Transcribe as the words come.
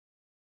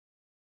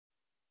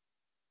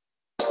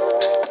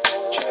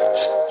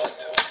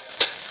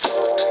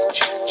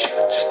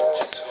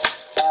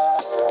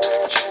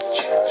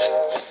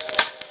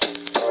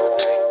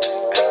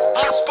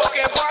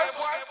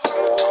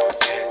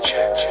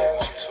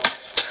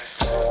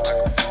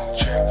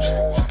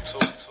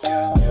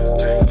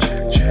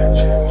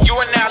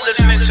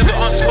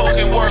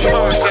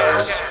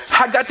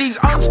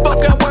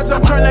Unspoken words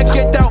I'm trying to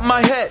get out my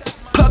head.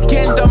 Plug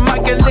in the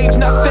mic and leave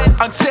nothing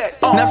unsaid.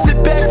 Now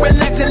sit back,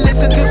 relax, and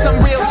listen to some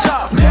real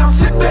talk. Now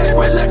sit back,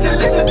 relax, and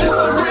listen to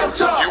some real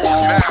talk. You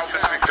are now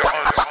listening to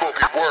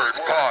Unspoken Words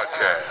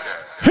Podcast.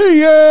 Hey,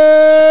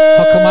 yeah.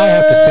 How come I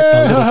have to sit in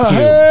a little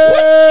pew?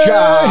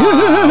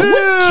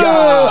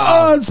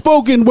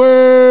 Unspoken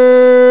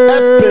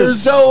Words.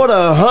 Episode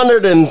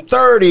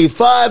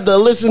 135, the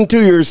Listen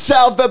to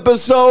Yourself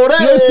episode.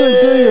 Hey.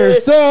 Listen to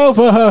yourself.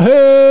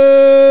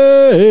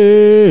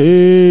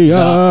 Hey,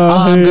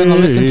 I'm gonna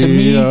listen to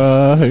me.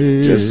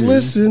 Just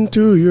listen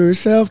to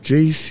yourself,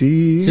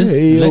 JC. Just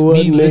hey, let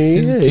me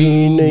listen to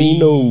me.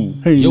 No.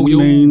 Hey, Yo,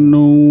 yo. ain't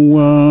no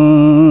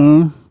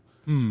one.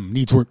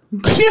 Needs work.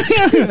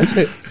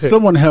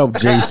 Someone help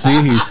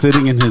JC. He's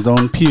sitting in his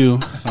own pew.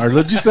 Or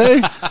what'd you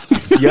say?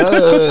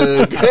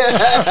 Yuck.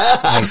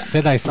 I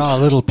said I saw a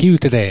little pew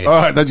today. Oh,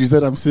 I thought you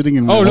said I'm sitting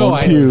in my Oh, no,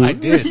 own pew. I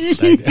did.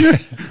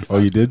 Oh,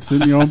 you did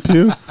sit in your own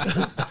pew?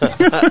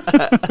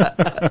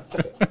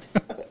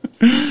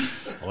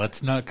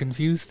 Let's not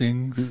confuse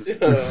things.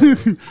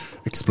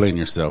 Explain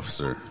yourself,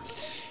 sir.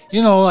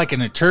 You know, like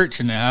in a church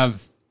and they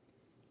have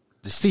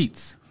the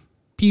seats,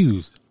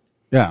 pews.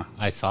 Yeah.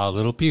 I saw a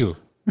little pew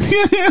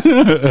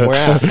Where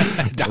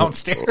at?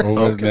 downstairs.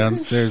 Over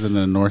downstairs in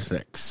the North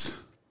X.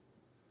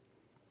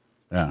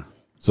 Yeah.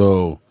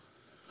 So,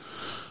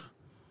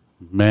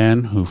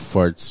 man who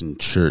farts in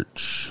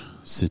church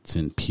sits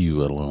in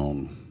pew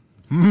alone.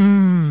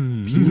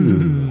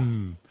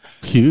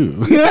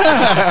 Pew.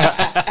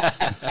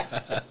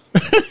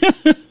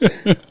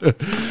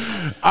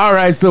 All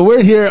right, so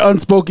we're here,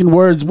 Unspoken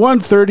Words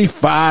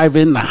 135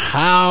 in the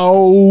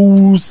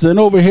house. And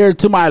over here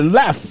to my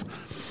left,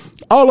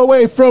 all the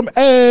way from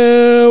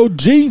El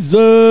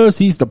Jesus,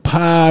 he's the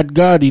pod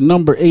Gotti,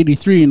 number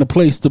 83 in the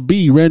place to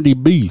be, Randy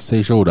B.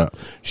 Say shoulder.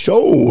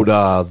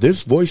 Shoulder.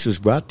 This voice is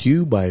brought to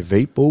you by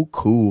Vapo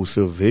Cool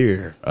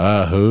Severe.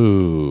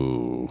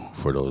 Ahoo,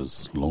 for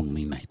those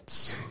lonely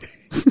nights.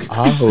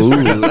 Ahoo.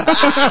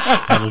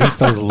 At least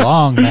those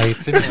long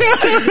nights.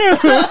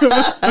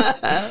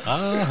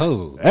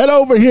 Oh. And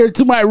over here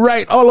to my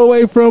right, all the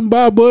way from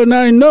Baba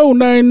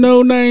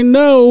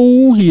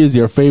 909090. He is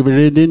your favorite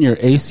Indian, your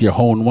ace, your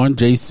hone one,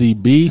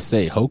 JCB.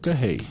 Say hoka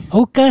hey.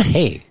 Hoka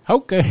hey.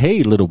 Hoka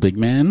hey, little big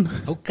man.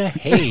 Hoka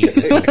hey.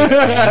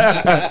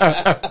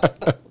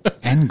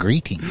 And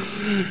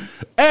greetings.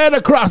 And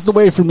across the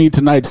way from me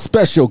tonight,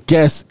 special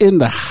guest in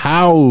the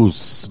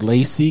house,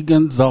 Lacey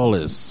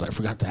Gonzales. I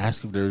forgot to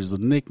ask if there's a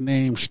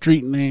nickname,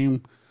 street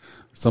name,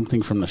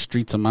 something from the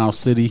streets of Mouse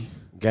City.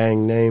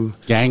 Gang name.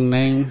 Gang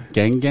name?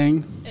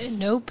 Gang?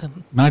 Nope.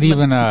 Not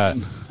even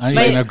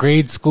a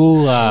grade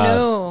school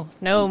No.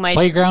 My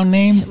playground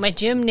name. my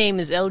gym name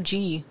is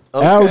LG.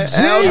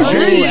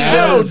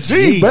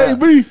 LG,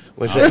 baby.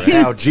 What's that?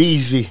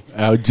 Algeezy.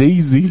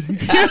 Algeezy.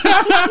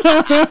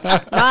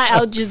 Not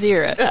Al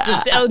Jazeera.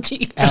 Just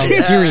LG.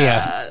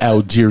 Algeria.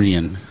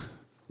 Algerian.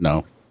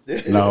 No.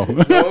 No,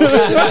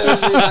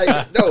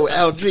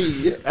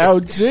 LG.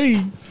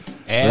 LG.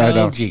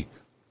 LG.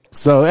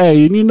 So,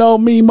 hey, and you know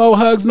me, Mo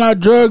Hugs Not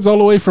Drugs, all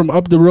the way from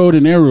up the road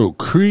in Arrow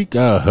Creek.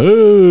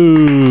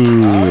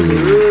 Ahoo.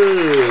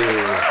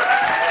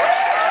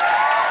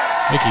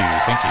 Thank you.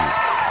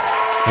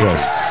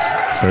 Yes,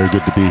 it's very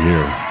good to be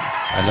here.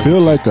 I feel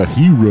like a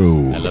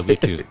hero. I love you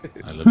too.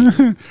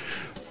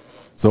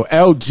 So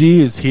LG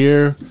is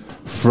here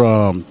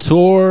from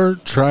Tour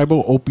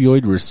Tribal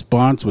Opioid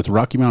Response with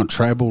Rocky Mountain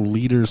Tribal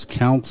Leaders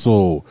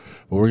Council.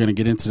 But we're going to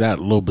get into that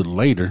a little bit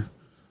later.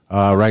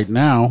 Right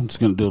now, I'm just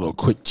going to do a little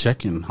quick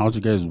check-in. How's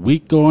your guys'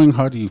 week going?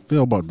 How do you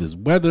feel about this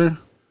weather,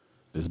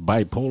 this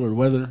bipolar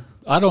weather?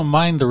 I don't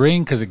mind the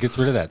rain because it gets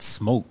rid of that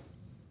smoke.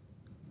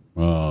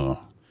 The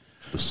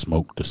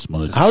smoke, the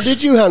smudge. How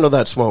did you handle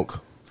that smoke?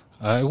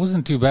 It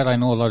wasn't too bad. I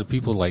know a lot of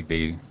people, like,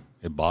 it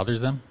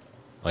bothers them.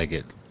 Like,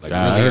 it really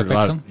I heard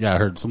affects them. I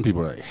heard some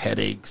people like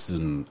headaches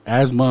and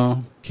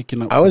asthma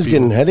kicking up. I was for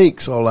people. getting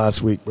headaches all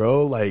last week,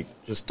 bro. Like,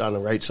 just on the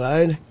right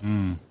side.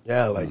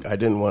 Yeah, like, I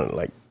didn't want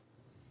to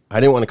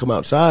come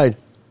outside.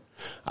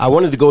 I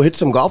wanted to go hit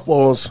some golf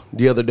balls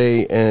the other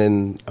day,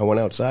 and I went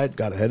outside,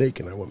 got a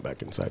headache, and I went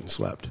back inside and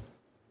slept.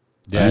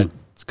 Yeah,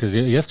 because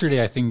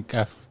yesterday, I think,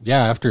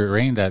 after it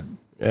rained, that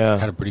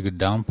had a pretty good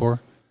downpour.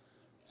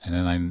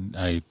 And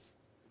then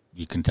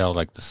you can tell,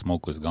 like, the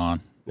smoke was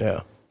gone. Yeah.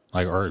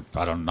 Like, or,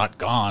 not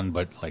gone,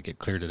 but, like, it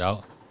cleared it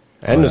out.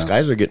 And the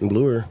skies are getting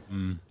bluer.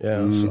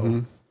 Yeah,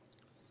 so.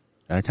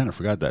 I kind of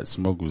forgot that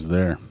smoke was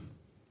there.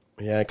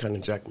 Yeah, it kind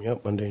of jacked me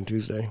up Monday and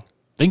Tuesday.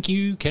 Thank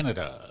you,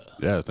 Canada.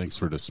 Yeah, thanks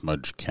for the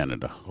smudge,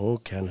 Canada. Oh,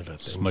 Canada,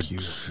 thank you.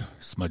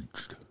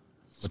 Smudged.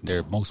 With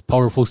their most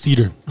powerful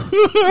cedar.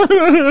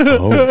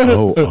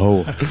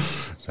 Oh.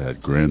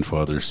 That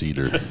grandfather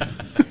cedar.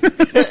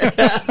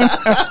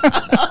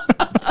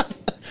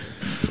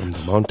 From the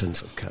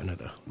mountains of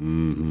Canada.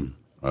 Mm-hmm.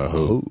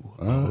 Oh,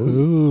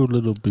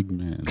 little big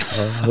man.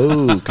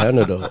 Oh,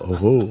 Canada.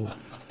 Oh.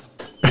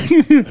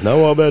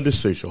 Now I'm about to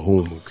say your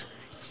homework.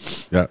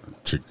 Yeah.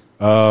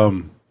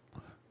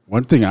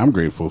 One thing I'm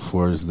grateful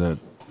for is that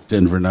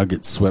Denver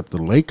Nuggets swept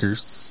the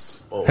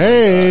Lakers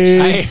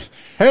Hey.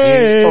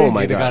 Hey. Oh,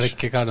 my I got a gosh.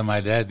 kick out of my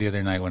dad the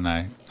other night when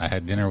I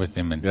had dinner with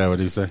him, and Yeah, what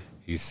did he say?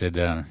 he said,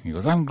 he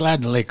goes, "I'm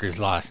glad the Lakers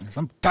lost. He goes,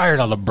 I'm tired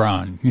of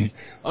LeBron.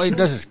 All he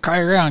does is cry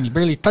around. You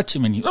barely touch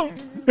him, and you."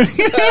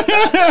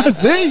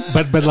 See?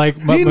 But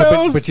He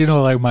knows. but you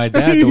know, like my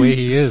dad, the way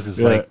he is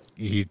Yeah. like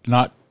he's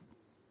not.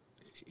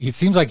 He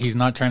seems like he's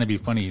not trying to be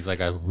funny. He's like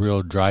a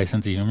real dry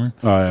sense of humor.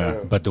 Oh,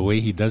 yeah. But the way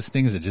he does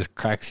things, it just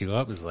cracks you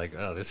up. It's like,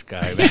 oh, this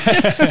guy,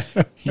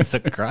 man. He's a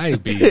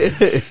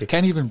crybaby.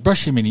 Can't even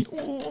brush him, and he.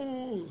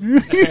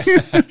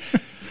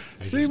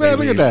 See, man,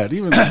 look at that.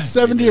 Even a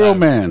 70-year-old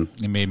man.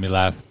 It made me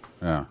laugh.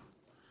 Yeah.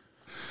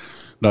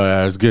 No,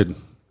 yeah, it's good.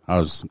 I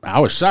was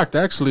shocked,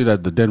 actually,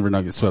 that the Denver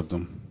Nuggets swept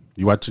them.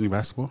 You watch any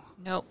basketball?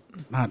 Nope.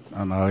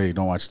 Oh, no, you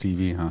don't watch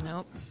TV, huh?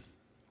 Nope.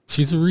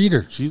 She's She's a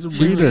reader.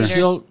 a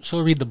reader.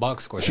 She'll read the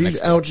box score. the She's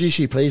next day. LG.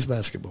 She plays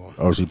basketball.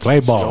 Oh, she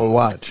play ball. Don't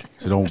watch.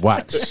 She don't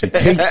watch. She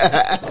teaches.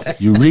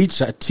 You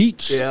reach, I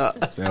teach. Yeah.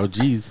 Say, oh,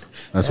 geez.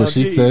 That's what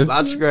she says.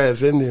 Lots of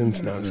grass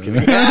Indians. No, I'm just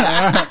kidding.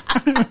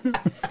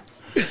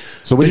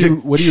 So what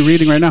are you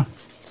reading right now?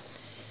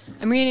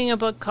 I'm reading a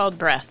book called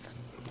Breath.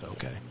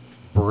 Okay.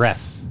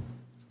 Breath,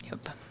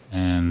 Yep.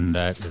 and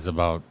that is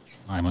about,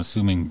 I'm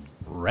assuming,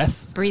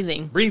 breath,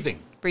 Breathing.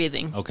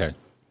 breathing. Okay.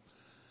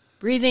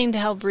 Breathing to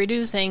help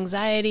reduce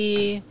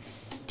anxiety,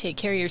 take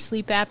care of your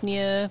sleep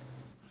apnea,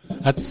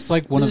 That's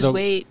like one lose of the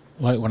weight.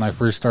 like when I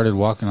first started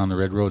walking on the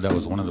red road. That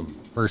was one of the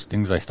first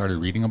things I started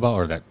reading about,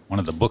 or that one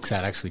of the books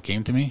that actually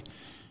came to me,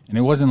 and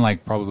it wasn't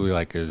like probably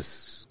like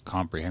as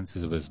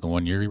comprehensive as the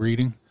one you're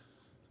reading,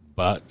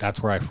 but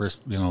that's where I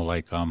first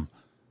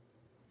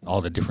all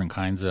the different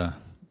kinds of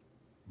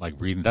like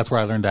breathing. That's where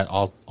I learned that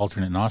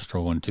alternate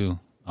nostril one too.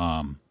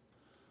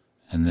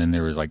 And then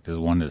there was like this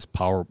one that's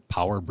power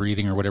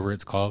breathing or whatever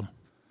it's called,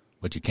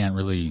 but you can't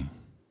really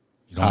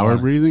you don't Power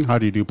wanna- breathing? How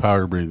do you do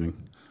power breathing?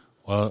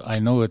 Well, I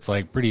know it's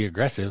like pretty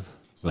aggressive.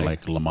 So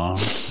like Lamar?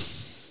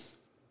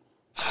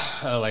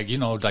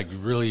 Like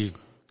really,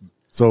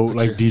 So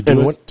like do you And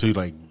do what- it to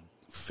like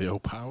feel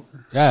power?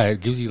 yeah,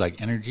 it gives you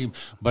like energy.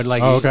 But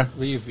like, Oh, okay.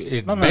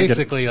 it No, I get it.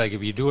 basically like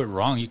if you do it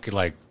wrong, you could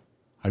like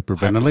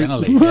Hyperventilate?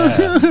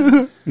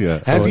 hyperventilate.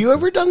 Yeah. Have you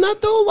ever done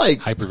that though?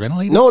 Like,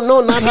 Hyperventilate? no,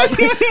 not hyper.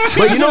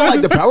 But you know,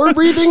 like the power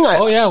breathing.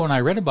 Oh yeah, when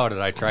I read about it,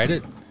 I tried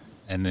it,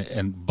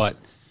 but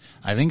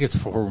I think it's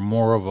for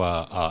more of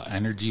a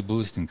energy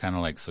boost and kind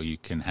of like so you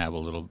can have a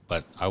little.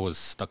 But I was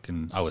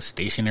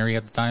stationary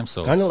at the time,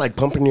 so Kind of like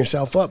pumping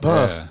yourself up,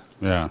 huh?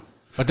 yeah. Yeah.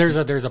 But there's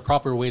a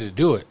proper way to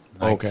do it.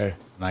 Like, Okay.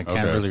 And I can't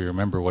Okay. really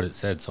remember what it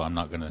said, so I'm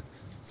not gonna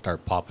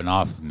start popping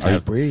off and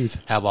Just breathe.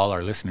 have all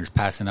our listeners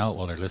passing out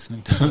while they're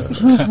listening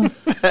to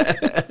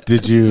it.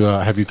 Did you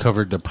have you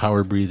covered the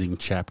power breathing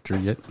chapter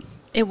yet?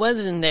 It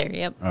was in there,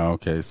 yep. Oh,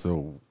 okay.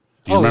 So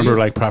do you Oh, remember you-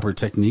 like proper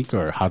technique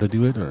or how to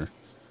do it or?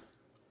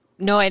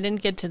 No, I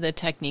didn't get to the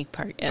technique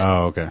part yet.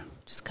 Oh, okay.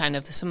 Just kind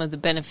of some of the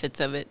benefits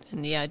of it.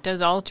 And yeah, it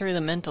does alter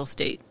the mental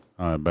state.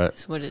 I bet.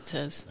 That's what it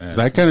says. 'Cause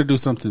I kind of do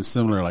something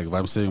similar. Like if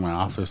I'm sitting in my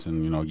office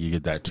and you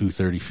get that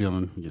 2:30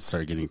 feeling, you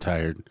start getting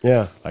tired.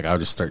 Yeah. Like I'll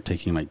just start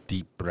taking like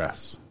deep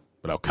breaths,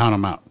 but I'll count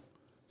them out.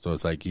 So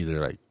it's like either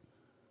like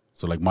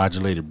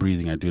modulated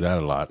breathing. I do that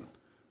a lot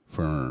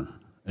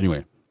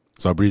anyway.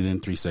 So I'll breathe in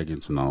 3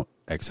 seconds and I'll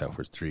exhale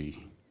for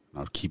 3. And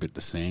I'll keep it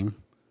the same,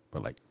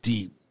 but like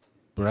deep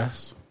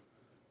breaths.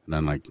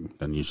 And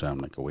then usually I'm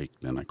like awake.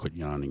 Then I quit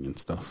yawning and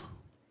stuff.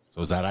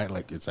 So is that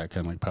kind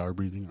of like power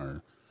breathing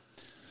or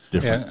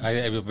different? Yeah,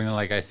 I mean,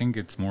 like I think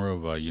it's more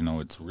of a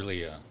it's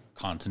really a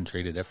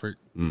concentrated effort,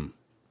 and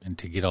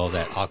to get all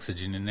that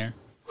oxygen in there,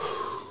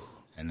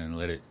 and then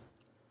let it.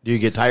 Do you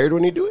get tired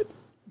when you do it?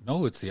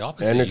 No, it's the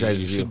opposite.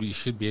 Energizes you. You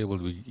should be able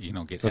to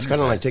get. So it's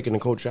kind of like energized. taking a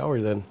cold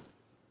shower then.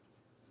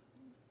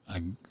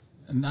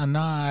 No,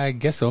 I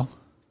guess so.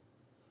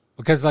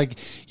 Because like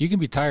you can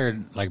be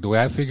tired, like the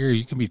way I figure,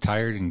 you can be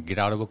tired and get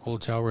out of a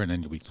cold shower, and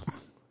then as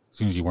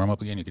soon as you warm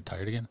up again, you get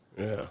tired again.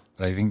 Yeah.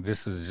 But I think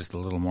this is just a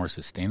little more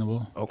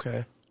sustainable.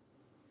 Okay.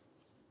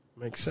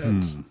 Makes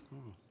sense.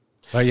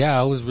 But yeah,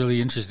 I was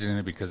really interested in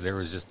it because there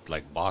was just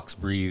like box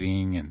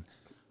breathing and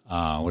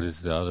what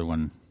is the other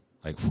one?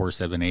 Like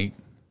 4-7-8.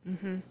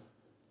 Mm-hmm.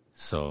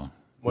 So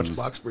What's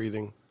box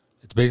breathing?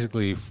 it's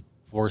basically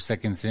 4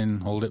 seconds in,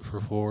 hold it for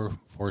 4,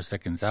 4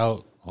 seconds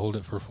out, hold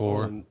it for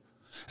 4.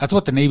 That's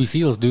what the Navy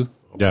SEALs do.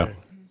 Yeah.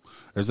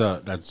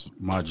 That's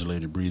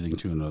modulated breathing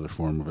too, another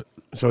form of it.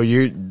 So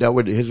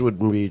his would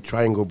be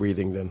triangle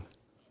breathing then,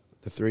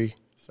 the 3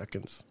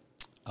 seconds.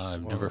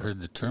 I've never heard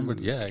the term, but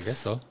yeah, I guess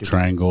so.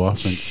 Triangle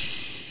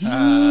offense.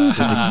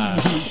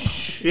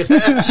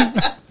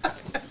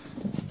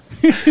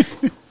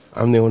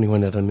 I'm the only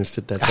one that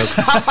understood that.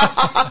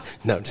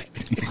 No, I'm just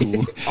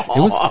kidding.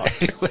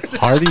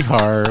 Hardy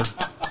har.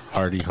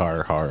 Hardy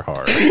har har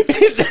har.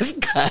 This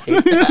guy.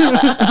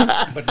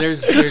 But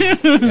there's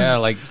yeah,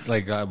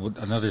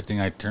 another thing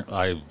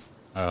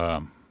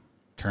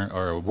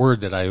or a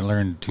word that I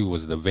learned too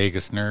was the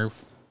vagus nerve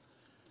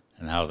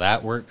and how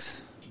that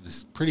works.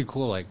 It's pretty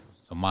cool, like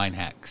the mind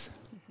hacks.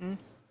 Mm-hmm.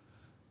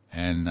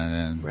 And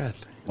then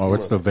Breath. Oh,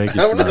 what's the vagus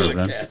I wanna nerve, look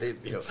man? at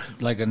it, yo.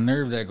 Like a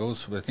nerve that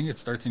goes, I think it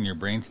starts in your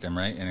brainstem,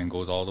 right? And then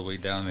goes all the way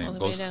down and All it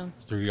the way goes down.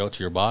 through out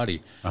to your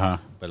body. Uh-huh.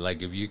 But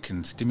like if you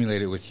can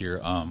stimulate it with your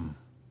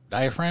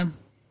diaphragm,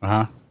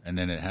 Uh-huh. and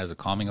then it has a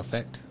calming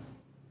effect.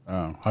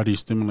 Oh, how do you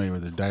stimulate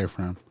with the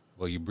diaphragm?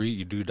 Well, you breathe,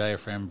 you do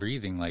diaphragm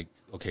breathing. Like,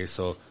 okay,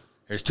 so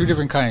there's two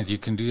different kinds. You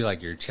can do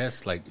like your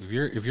chest, like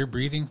if you're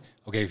breathing,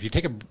 okay, if you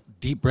take a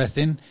deep breath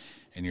in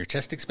and your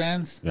chest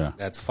expands, Yeah.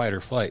 that's fight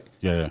or flight.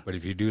 Yeah. But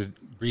if you do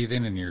breathe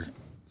in and your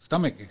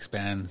stomach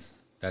expands,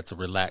 that's a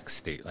relaxed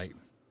state. Like,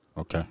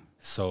 Okay.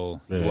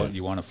 so Yeah.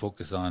 you want to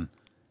focus on.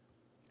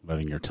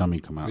 Letting your tummy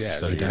come out Yeah,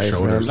 instead of the your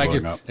shoulders Like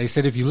going if, up. they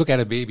said, if you look at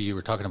a baby, you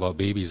were talking about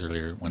babies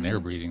earlier when they were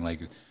breathing, like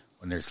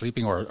when they're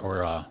sleeping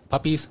or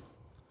puppies,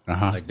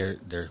 Uh-huh. like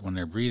they're when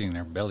they're breathing,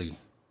 their belly.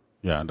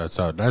 Yeah, that's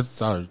how,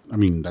 I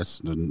mean, that's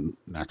the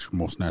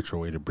most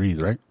natural way to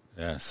breathe, right?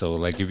 Yeah. So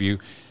like if you,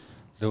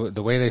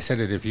 the way they said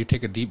it, if you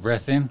take a deep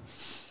breath in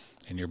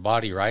and your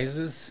body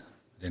rises,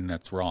 then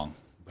that's wrong.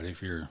 But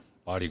if your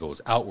body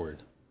goes outward,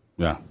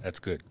 Yeah. that's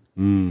good.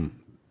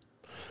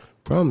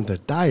 From the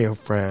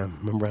diaphragm.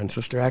 Remember on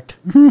Sister Act?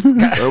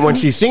 When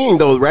she's singing,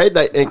 though, right?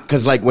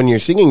 Because, like, when you're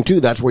singing, too,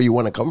 that's where you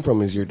want to come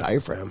from is your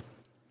diaphragm.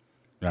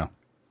 Yeah.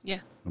 Yeah.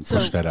 And So,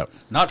 push that up.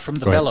 Not from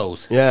the Go ahead.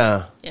 bellows.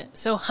 Yeah. yeah.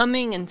 So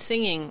humming and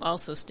singing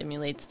also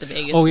stimulates the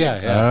vagus Oh, yeah,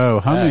 nerves. yeah. Oh,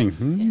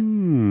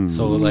 humming.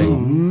 So like,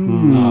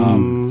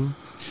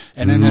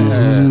 and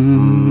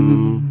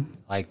then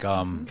like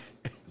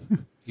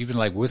even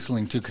like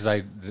whistling too, because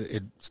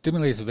it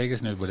stimulates the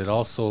vagus nerve, but it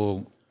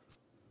also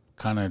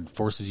kind of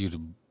forces you to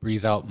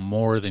breathe out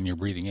more than you're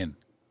breathing in.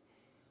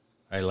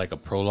 Right, like a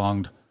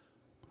prolonged.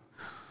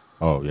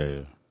 Oh,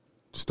 yeah.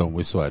 Just don't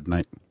whistle at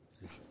night.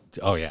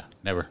 Oh yeah,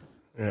 never.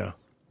 Yeah.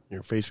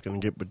 Your face going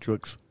to get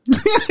bejooks.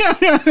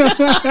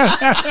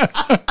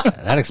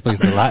 That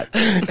explains a lot. I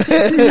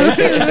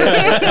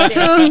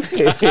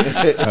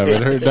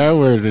haven't heard that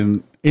word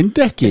in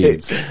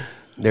decades.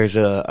 There's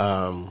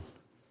a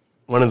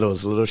one of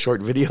those little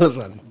short videos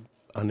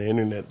on the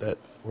internet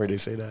where they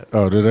say that.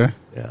 Oh, do they?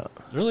 Yeah.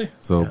 Really?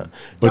 So, Don't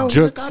but look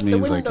jukes out the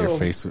means like your window.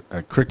 face,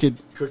 crooked.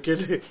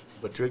 Crooked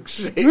bejooks.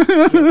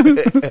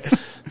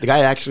 The guy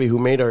actually who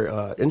made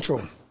our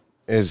intro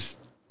is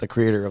the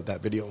creator of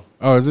that video.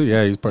 Oh, is it?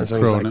 Yeah, he's part So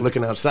he's pro. like in it.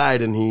 looking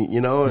outside, and he,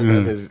 and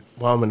then his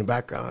mom in the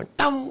background.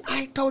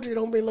 I told you,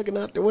 don't be looking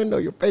out the window.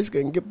 Your face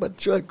gonna get butt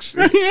chucks.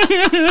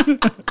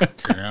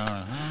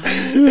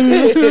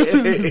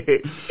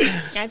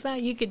 I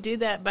thought you could do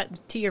that,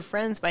 but to your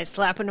friends by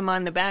slapping them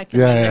on the back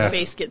and Yeah, then yeah. their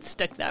face gets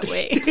stuck that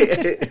way.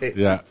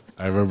 Yeah,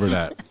 I remember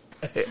that.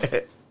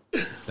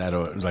 That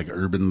like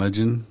urban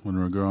legend when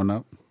we were growing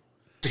up.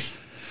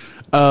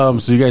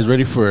 So you guys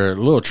ready for a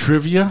little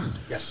trivia?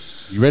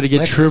 Yes. You ready to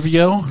get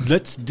trivia?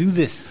 Let's do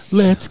this.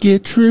 Let's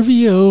get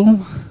trivia.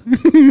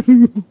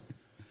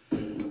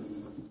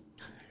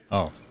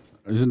 Oh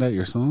Isn't that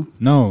your song?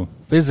 no,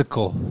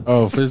 physical.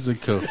 Oh,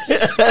 physical.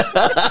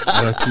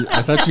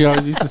 I thought you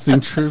always used to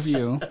sing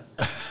trivia.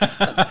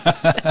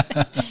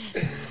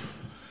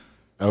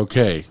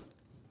 Okay.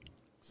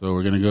 So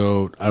we're going to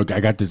go. I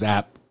got this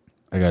app.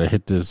 I got to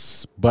hit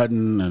this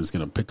button, and it's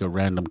going to pick a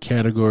random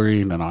category,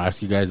 and then I'll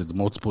ask you guys. It's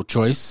multiple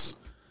choice.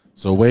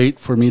 So wait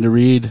for me to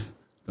read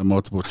the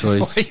multiple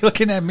choice. Why are you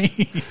looking at me?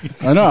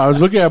 I know. I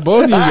was looking at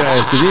both of you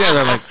guys because you guys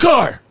are like,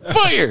 car,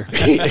 fire,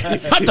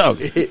 hot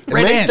dogs. It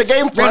makes the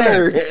game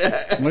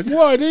funner. I'm like,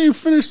 whoa, I didn't even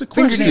finish the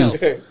question.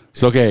 Fingernails.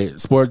 So, okay,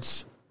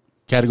 sports,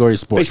 category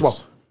sports.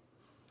 Baseball.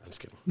 I'm just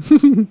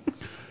kidding.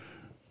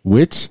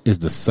 Which is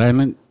the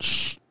silent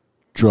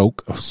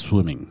stroke of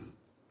swimming?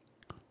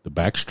 The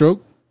backstroke,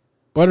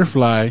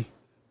 butterfly,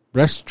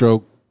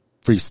 breaststroke,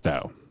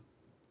 freestyle.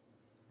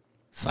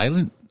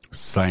 Silent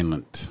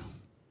Silent.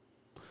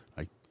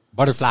 Like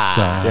butterfly.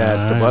 Yeah,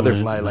 it's the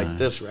butterfly like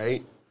this,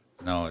 right?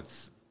 No,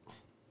 it's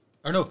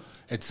a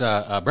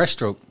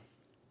breaststroke.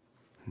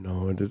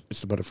 No,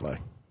 it's the butterfly.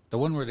 The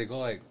one where they go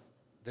like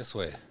this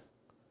way.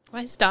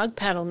 Why is dog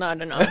paddle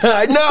not an option?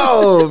 I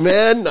know,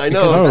 man. I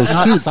know. Oh, It's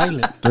not shoot.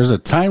 silent. There's a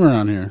timer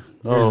on here.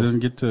 You guys didn't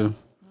get to.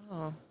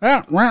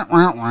 There's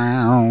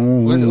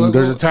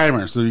a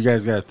timer, so you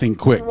guys got to think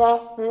quick.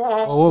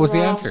 Oh, what was the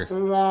answer? I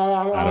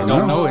don't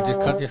Don't know. know. It just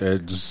cut you.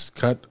 It just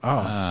cut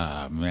off.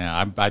 Ah,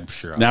 man, I'm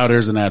sure. Now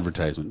there's an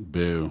advertisement.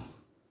 Boo.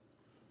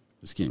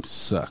 This game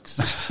sucks.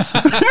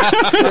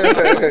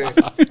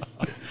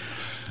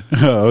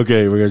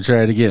 Okay, we're going to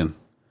try it again.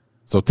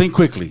 So think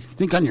quickly.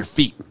 Think on your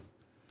feet,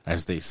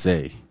 as they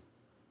say.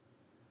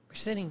 We're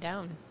sitting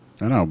down.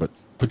 I know, but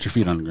put your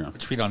feet on the ground.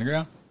 Put your feet on the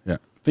ground. Yeah.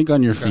 Think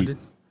on your feet. Grounded.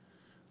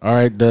 All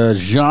right. The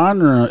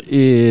genre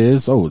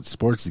is, it's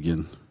sports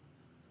again.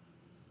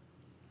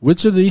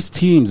 Which of these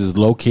teams is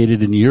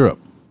located in Europe?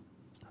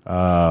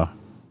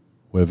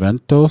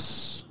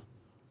 Juventus,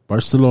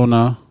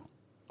 Barcelona,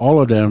 all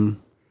of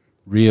them,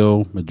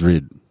 Real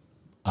Madrid.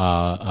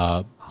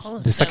 All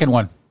of The second them.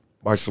 one,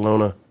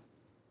 Barcelona.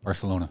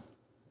 Barcelona.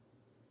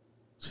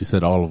 She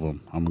said all of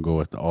them. I'm going to go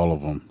with all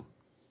of them.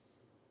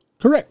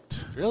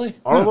 Correct. Really?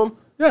 All of them?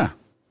 Yeah.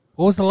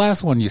 What was the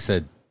last one you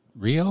said?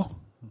 Rio?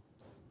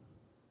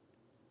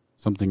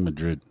 Something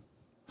Madrid.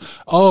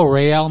 Oh,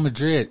 Real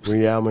Madrid.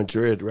 Real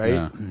Madrid, right?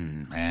 Yeah.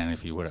 Man,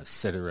 if you would have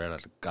said it right,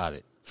 I'd have got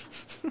it.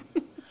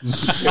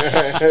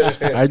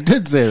 I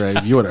did say it right.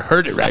 If you would have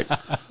heard it right.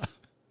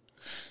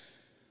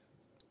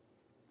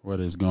 What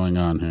is going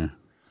on here?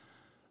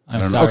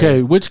 I'm sorry.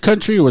 Okay, which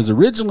country was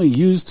originally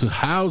used to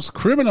house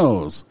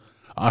criminals?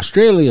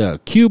 Australia,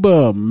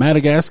 Cuba,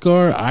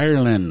 Madagascar,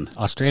 Ireland.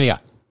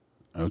 Australia.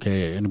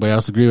 Okay, anybody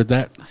else agree with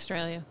that?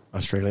 Australia.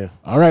 Australia.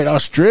 All right,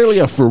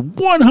 Australia for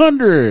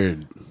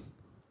 100.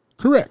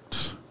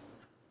 Correct.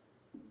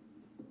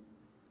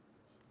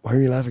 Why are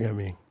you laughing at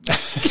me?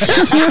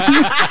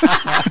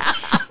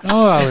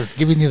 Oh, I was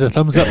giving you the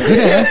thumbs up. Good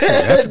answer.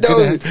 That's a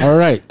good answer. All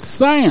right,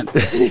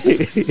 science.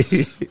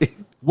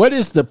 What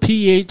is the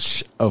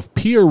pH of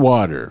pure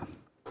water?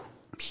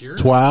 Pure?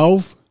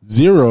 12,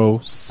 0,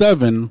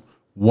 7,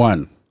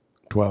 1.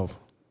 12.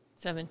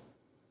 7.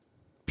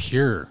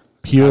 Pure.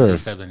 Pure. Gotta be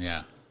 7,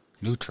 yeah.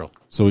 Neutral.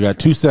 So we got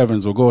 2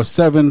 sevens. We'll go with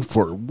 7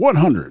 for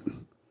 100.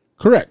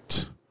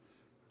 Correct.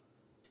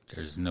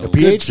 There's no... The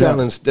pH job.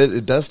 balance,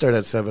 it does start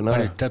at 7,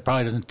 huh? That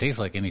probably doesn't taste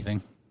like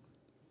anything.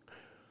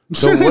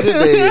 So what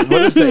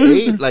is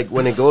the 8, like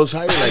when it goes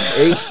higher, like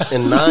 8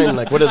 and 9,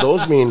 like what do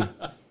those mean?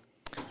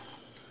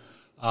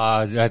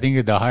 I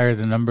think the higher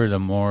the number, the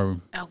more...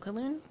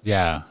 Alkaline?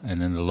 Yeah, and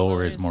then the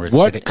lower is more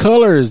What acidic.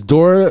 color is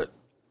Dora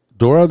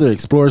the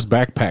Explorer's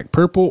backpack?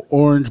 Purple,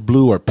 orange,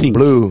 blue, or pink?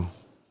 Blue.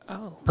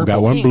 Oh. We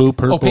got one Pink. blue,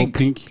 purple, pink.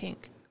 pink.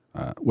 Pink.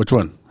 Which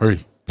one? Hurry.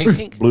 Pink.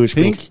 Pink. Bluish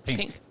Pink? pink.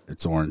 Pink.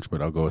 It's orange,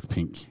 but I'll go with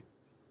pink.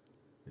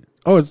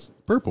 Oh, it's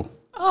purple.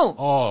 Oh.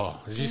 Oh,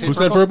 did you say Who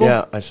purple? said purple?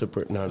 Yeah, I said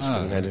purple. No, I'm just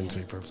kidding. I didn't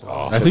say purple.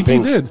 I think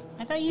pink. you did.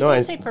 I thought you No,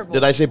 did say purple.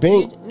 Did I say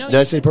pink? No, Did you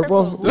I say said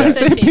purple? You Did I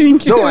said say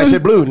pink? No, I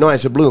said blue. No, I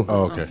said blue.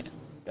 Oh, okay.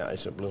 Yeah, I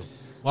said blue.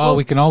 Well,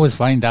 we can always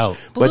find out.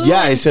 But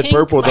yeah, I and said pink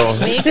purple, though.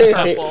 Make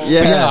purple.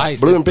 Yeah, I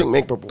blue said and pink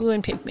make purple. Blue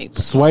and pink make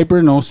purple.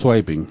 Swiper, no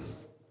swiping.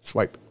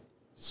 Swipe.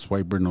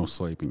 Swiper, no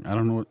swiping. I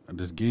don't know what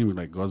this game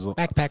like goes.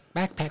 Backpack.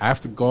 I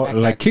have to go. It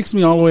like kicks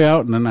me all the way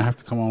out, and then I have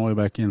to come all the way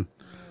back in.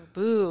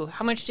 Boo.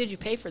 How much did you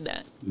pay for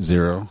that?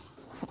 0.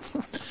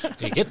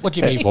 You get what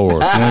you pay for. You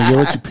get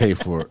what you pay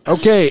for.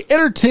 Okay,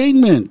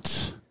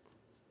 entertainment.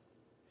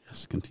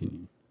 Yes,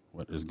 continue.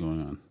 What is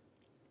going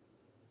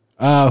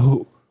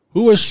on?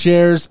 Who is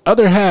Cher's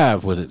other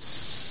half? Was it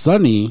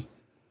Sunny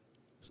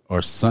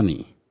or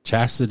Sunny?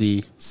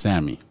 Chastity,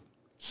 Sammy.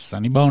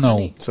 Sonny Bono.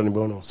 Sonny. Sonny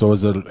Bono. So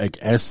is it like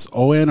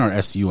SON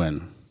or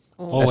SUN?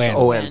 O-N.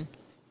 S-O-N.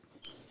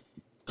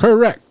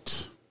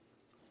 Correct.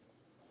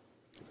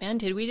 Man,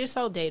 did we just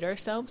all date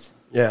ourselves?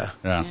 Yeah.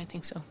 Yeah. Yeah, I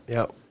think so.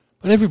 Yeah.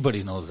 But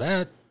everybody knows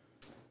that.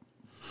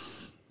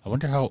 I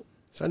wonder how...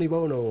 Sonny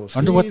Bono. I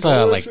wonder what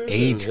the like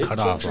age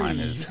cutoff line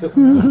is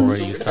before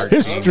you start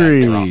saying that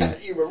History. drunk.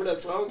 You remember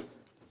that song?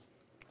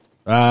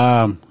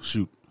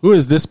 Shoot. Who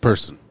is this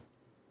person?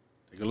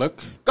 Take a look.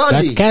 That's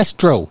Gandhi.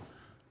 Castro.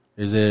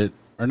 Is it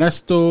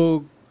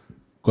Ernesto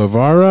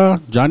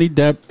Guevara, Johnny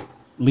Depp,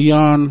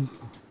 Leon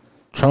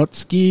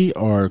Trotsky,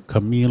 or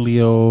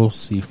Camilo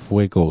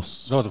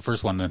Cifuegos? No, the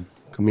first one then.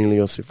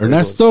 Camilo Cifuegos.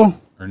 Ernesto?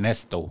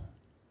 Ernesto.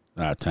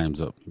 Time's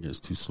up. You guys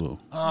too slow.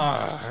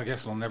 I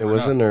guess we'll never It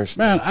was know. a nurse.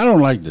 Man, I don't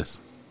like this.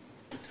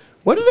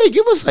 What did they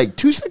give us? Like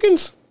 2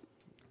 seconds?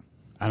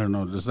 I don't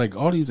know. There's like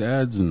all these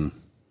ads, and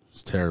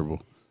it's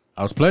terrible.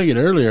 I was playing it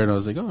earlier, and I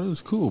was like, oh, this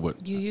is cool,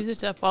 but You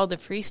used up all the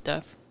free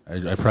stuff.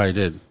 I probably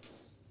did.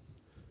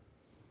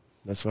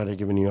 That's why they're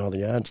giving you all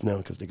the ads now,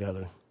 because they got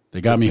to. They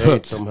got me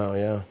hooked. somehow.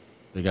 Yeah.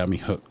 They got me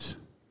hooked.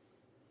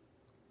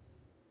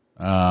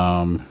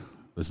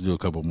 Let's do a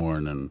couple more,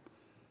 and then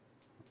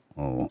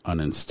I'll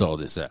uninstall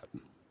this app.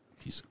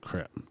 Piece of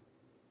crap.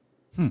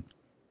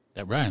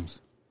 That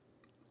rhymes.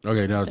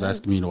 Okay, now it's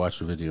asking me to watch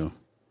the video.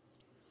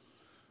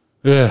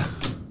 Yeah.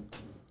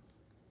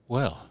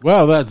 Well,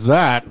 That's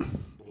that.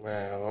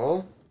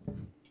 Well.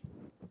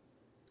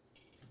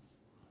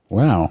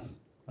 Wow.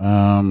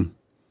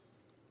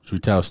 Should we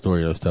tell a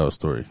story? Let's tell a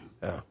story.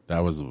 Yeah. That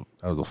was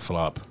a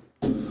flop.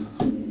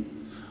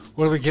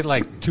 what do we get,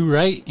 like 2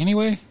 right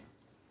anyway?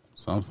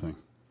 Something.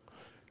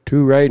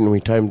 2 right, and we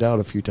timed out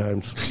a few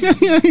times.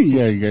 Yeah,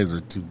 you guys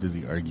are too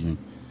busy arguing.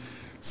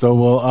 So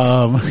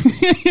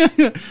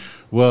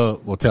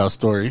we'll tell a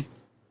story.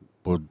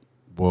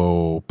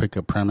 We'll pick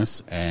a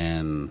premise,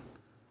 and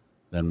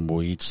then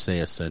we'll each say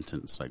a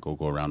sentence. Like we'll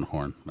go around the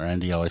horn.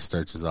 Randy always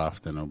starts us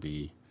off. Then it'll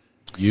be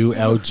you,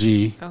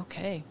 LG,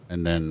 Okay.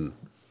 and then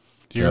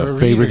You're a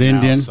favorite reader now,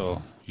 Indian.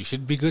 so you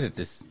should be good at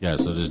this. Yeah.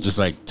 So there's just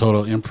like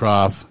total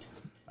improv.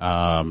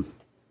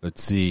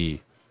 Let's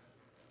see.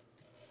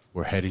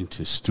 We're heading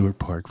to Stewart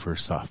Park for a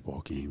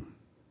softball game.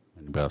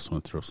 Anybody else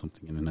want to throw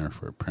something in there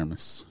for a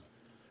premise?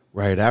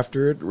 Right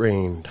after it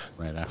rained.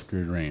 Right after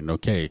it rained.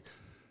 Okay.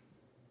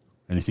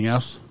 Anything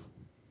else?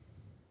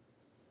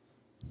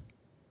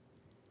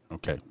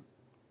 Okay.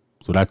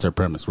 So that's our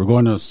premise. We're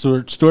going to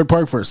Stewart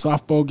Park for a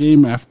softball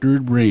game after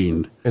it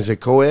rained. Is it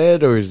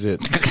co-ed or is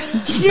it?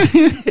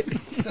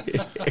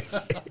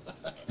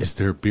 Is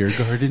there a beer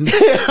garden? This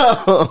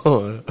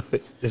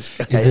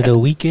guy- Is it a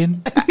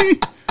weekend?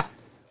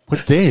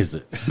 What day is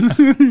it?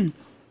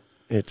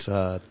 It's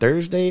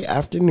Thursday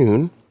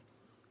afternoon,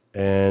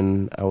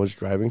 and I was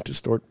driving to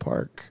Stort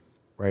Park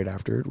right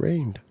after it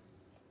rained.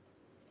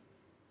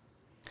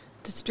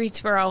 The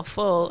streets were all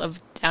full of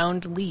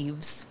downed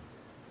leaves.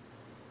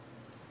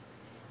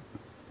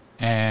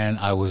 And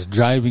I was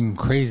driving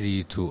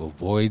crazy to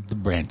avoid the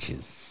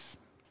branches.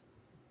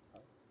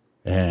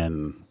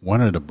 And one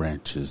of the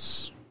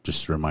branches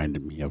just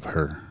reminded me of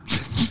her.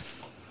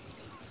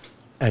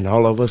 And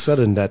all of a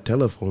sudden, that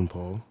telephone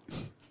pole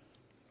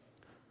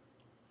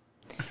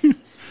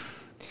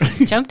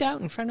Jumped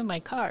out in front of my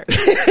car.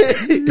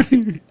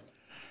 And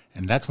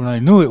that's when I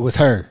knew it was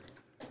her.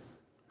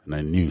 And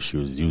I knew she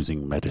was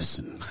using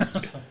medicine.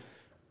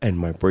 and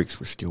my brakes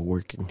were still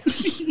working.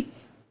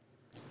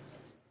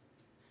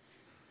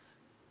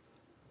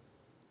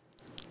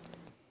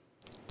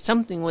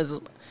 Something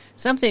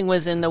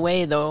was in the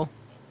way, though.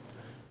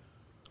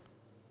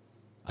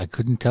 I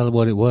couldn't tell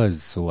what it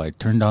was, so I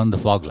turned on the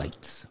fog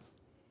lights.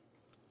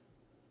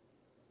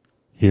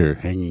 Here,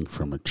 hanging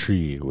from a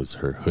tree, was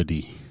her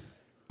hoodie.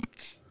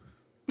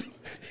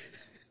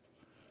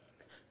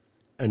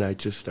 And I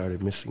just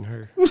started missing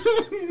her.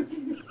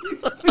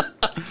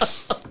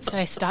 So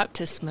I stopped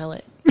to smell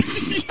it.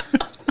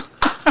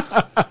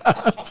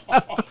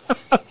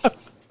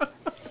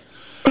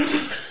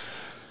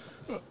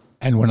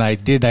 And when I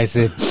did, I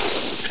said,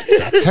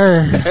 that's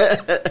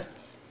her.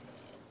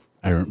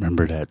 I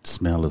remember that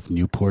smell of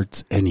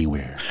Newports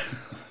anywhere.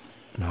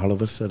 And all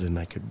of a sudden,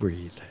 I could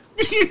breathe.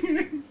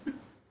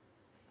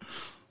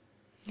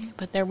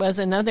 But there was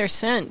another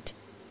scent.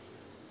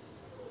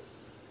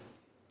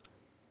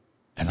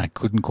 And I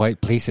couldn't quite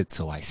place it,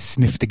 so I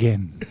sniffed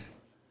again.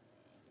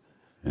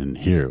 And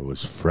here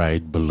was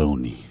fried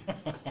bologna.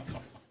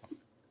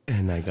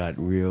 And I got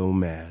real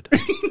mad.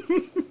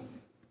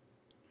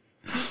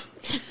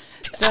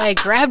 So I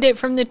grabbed it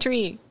from the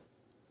tree.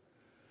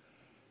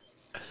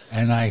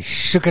 And I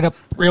shook it up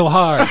real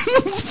hard.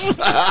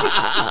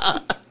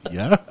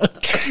 Yeah.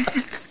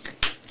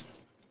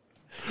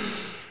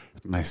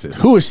 And I said,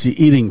 who is she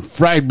eating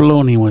fried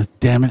bologna with,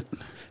 damn it?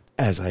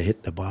 As I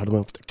hit the bottom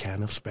of the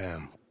can of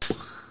Spam.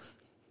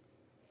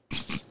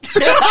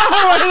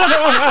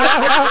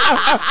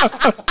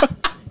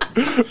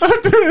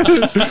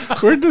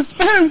 Where'd the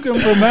Spam come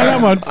from, man?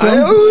 I'm on some.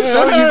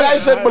 Some of you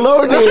guys said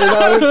bologna, and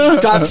I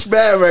got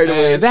Spam right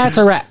away. That's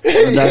a wrap. That's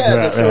right. that's Yeah,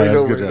 right that was a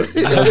over. good round.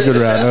 That was a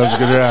good round. That was a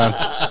good round.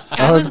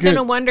 I was good. going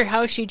to wonder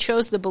how she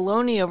chose the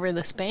bologna over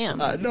the Spam.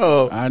 I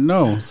know. I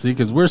know. See,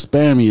 because we're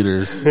Spam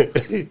eaters.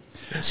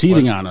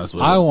 Cheating on us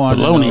with I want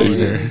to bologna know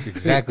eater.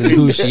 exactly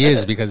who she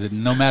is, because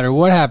no matter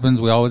what happens,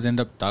 we always end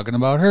up talking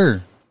about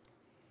her.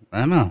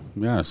 I know.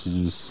 Yeah,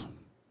 she just.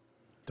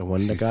 The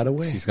one that got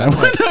away. She's got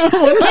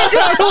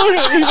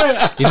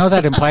you know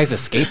that implies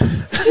escape.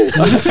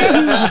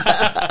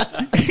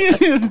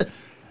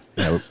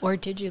 Or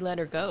did you let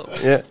her go?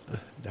 Yeah.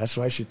 That's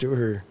why she threw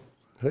her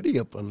hoodie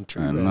up on the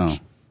tree I don't branch.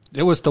 know.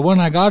 It was the one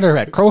I got her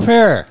at Crow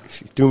Fair.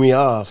 She threw me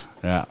off.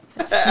 Yeah.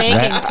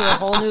 Snaking to a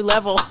whole new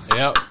level.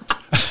 Yep.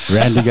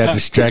 Randy got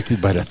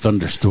distracted by the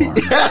thunderstorm.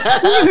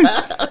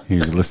 He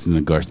was listening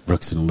to Garth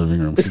Brooks in the living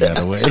room. She got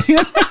away.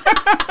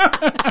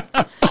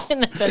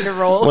 And the thunder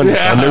roll. When the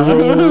thunder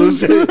rolls.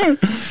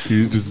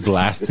 He was just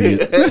blasting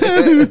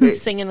it.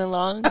 Singing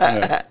along.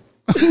 That,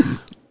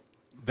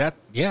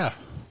 yeah.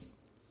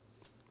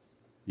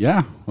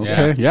 Yeah.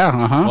 Okay. Yeah.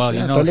 Uh-huh. Well,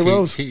 Yeah, you know, Thunder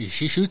Rose. she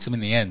shoots him in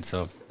the end,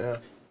 so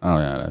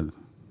Oh,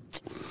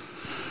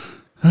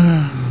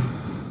 yeah.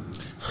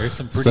 there's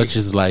some Such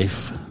is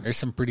life. there's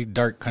some pretty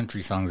dark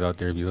country songs out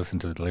there if you listen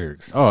to the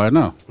lyrics. Oh, I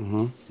know.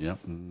 Mm-hmm. Yep.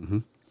 Mm-hmm.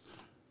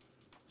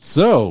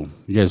 So,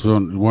 you guys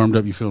feeling warmed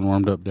up? You feeling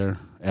warmed up there?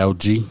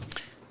 LG?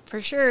 For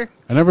sure.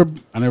 I never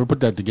put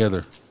that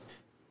together.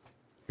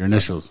 Your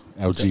initials,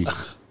 LG.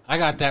 I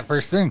got that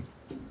first thing.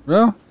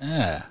 Well,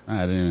 Yeah.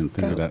 I didn't even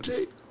think of that.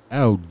 LG.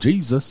 L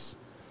Jesus.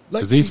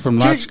 Because he's from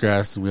Lacey G.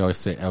 Lodgegrass, and we always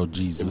say L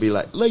Jesus. It'd be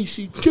like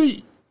Lacey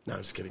G. No,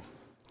 I'm just kidding.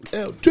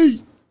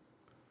 LG.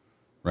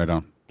 Right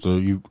on. So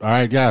you, all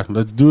right, yeah,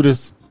 let's do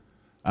this.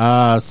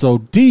 So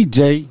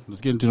DJ,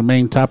 let's get into the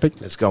main topic.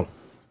 Let's go.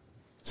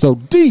 So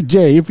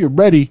DJ, if you're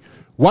ready,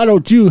 why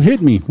don't you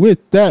hit me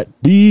with that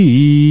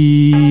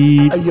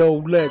beat?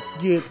 Ayo, let's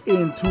get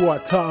into our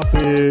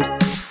topic.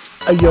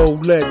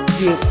 Ayo,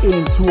 let's get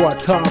into our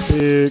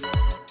topic.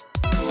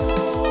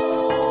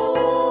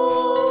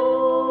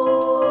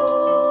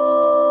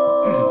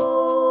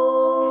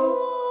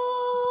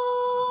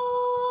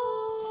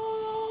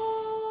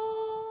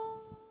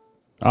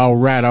 All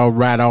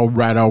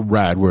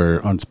right.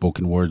 We're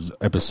Unspoken Words,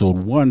 episode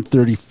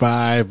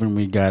 135, and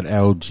we got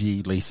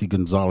LG, Lacey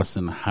Gonzales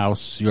in the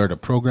house. You're the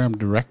program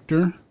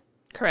director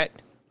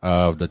Correct.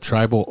 of the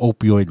Tribal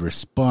Opioid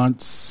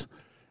Response,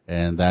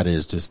 and that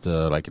is just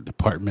like a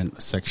department,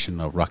 a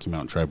section of Rocky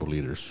Mountain Tribal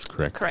Leaders,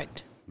 correct?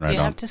 Correct. Right You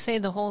on. have to say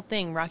the whole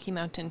thing. Rocky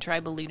Mountain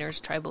Tribal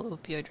Leaders Tribal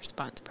Opioid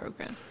Response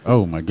Program.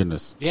 Oh, my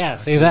goodness. Yeah,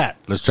 say that.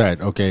 Let's try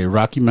it. Okay,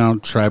 Rocky Mountain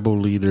Tribal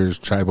Leaders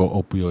Tribal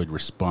Opioid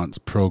Response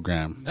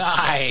Program.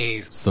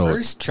 Nice. So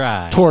First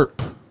try. TORP.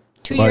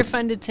 2-year But-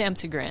 funded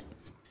SAMHSA grant.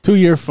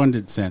 2-year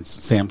funded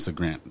SAMHSA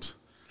grant.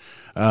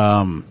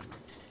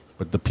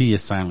 But the P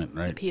is silent,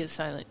 right? P is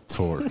silent.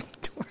 Tor.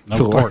 No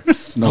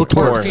torps. No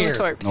torps. No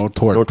torps. No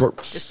torp. No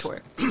twerps. Just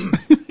tort.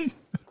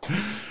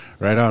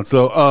 Right on.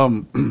 So,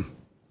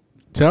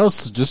 tell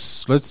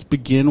us, let's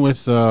begin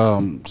with,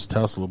 just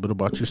tell us a little bit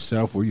about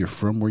yourself, where you're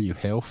from, where you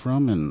hail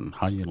from, and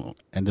how you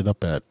ended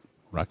up at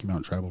Rocky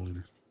Mountain Tribal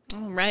Leaders.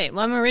 All right.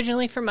 Well, I'm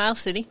originally from Miles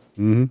City.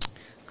 Mm-hmm.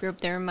 Grew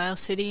up there in Miles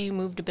City,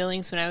 moved to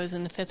Billings when I was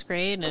in the 5th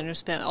grade, and I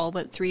spent all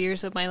but 3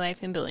 years of my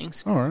life in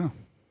Billings. Oh, right.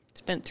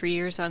 Spent 3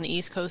 years on the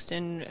East Coast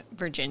in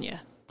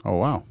Virginia. Oh,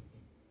 wow.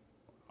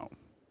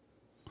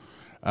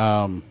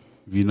 Have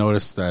you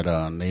noticed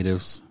that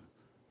natives,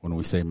 when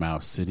we say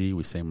Mouse City,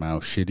 we say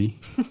Mouse Shitty?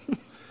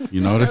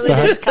 You notice Well,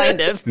 that? it is kind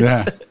of.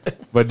 Yeah.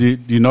 But do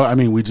you know, I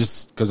mean, we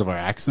just, because of our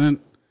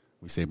accent,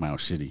 we say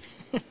Mouse Shitty.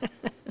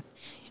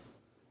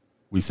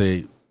 We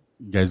say,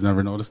 you guys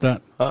never noticed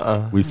that?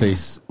 We say,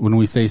 when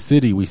we say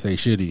city, we say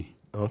shitty.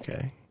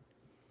 Okay.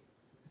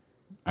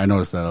 I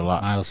noticed that a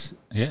lot. Miles.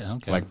 Yeah,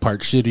 okay. Like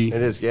Park Shitty.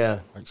 It is, yeah.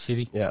 Park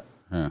City. Yeah.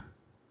 Yeah.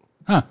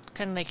 Huh.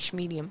 Kind of like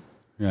schmedium.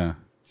 Yeah.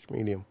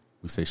 Medium.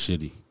 We say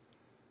shitty.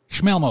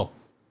 Schmelmo.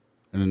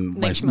 And then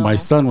Like my Schmelmo.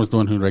 son was the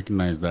one who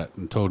recognized that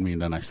and told me,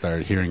 and then I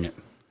started hearing it.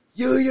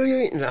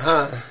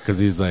 Because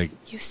he's like,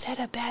 You said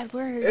a bad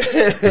word.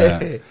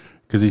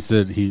 because he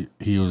said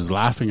he was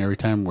laughing every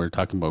time we were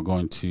talking about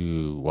going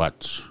to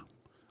watch.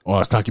 Well, I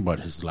was talking about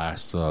his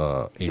last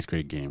 8th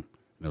grade game.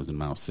 And it was in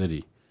Mouse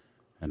City.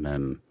 And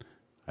then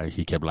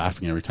he kept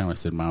laughing every time I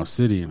said Mouse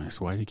City. And I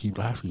said, why do you keep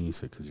laughing? He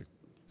said, because it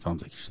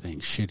sounds like you're saying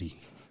shitty.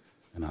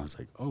 And I was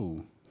like,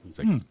 oh. He's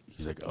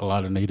like, a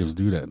lot of natives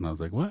do that. And I was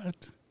like,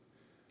 what?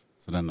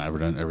 So then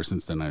ever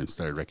since then, I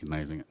started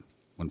recognizing it.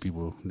 When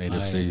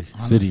natives say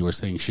city, we're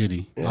saying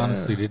shitty.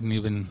 Honestly, didn't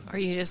even. Or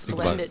you just Think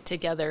blend about it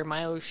together.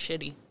 My oh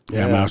shitty.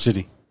 Yeah, Mouse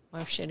Shitty.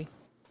 My shitty.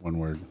 One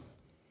word.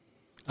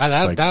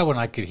 That one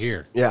I could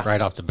hear Yeah.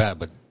 right off the bat,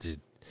 but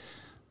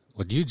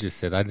what you just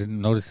said, I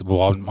didn't notice it.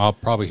 Well, I'll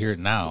probably hear it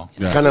now.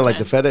 Yeah. It's kind of like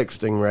the FedEx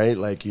thing, right?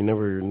 Like you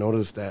never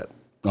noticed that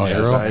Oh,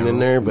 yeah. sign in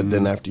there, but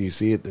then after you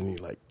see it, then you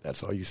like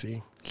that's all you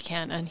see. You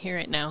can't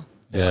unhear it now.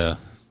 Yeah.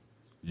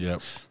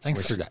 Yep.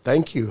 Thanks for that.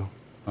 Thank you.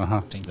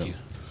 Thank you.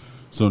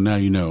 So now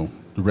you know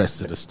the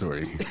rest of the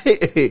story.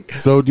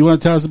 So do you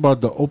want to tell us about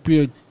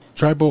the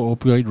tribal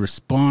opioid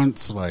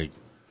response? Like,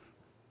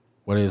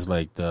 what is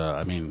what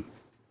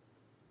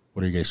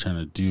are you guys trying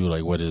to do?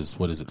 Like, what is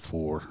it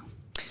for?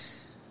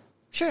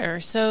 Sure.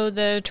 So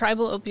the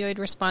Tribal Opioid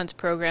Response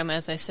Program,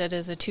 as I said,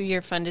 is a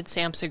 2-year funded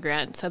SAMHSA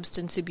grant,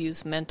 Substance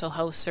Abuse Mental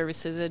Health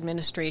Services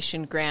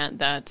Administration grant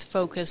that's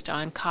focused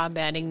on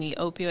combating the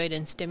opioid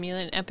and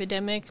stimulant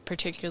epidemic,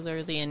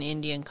 particularly in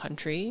Indian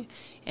country.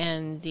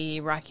 And the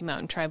Rocky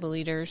Mountain Tribal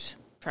Leaders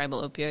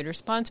Tribal Opioid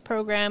Response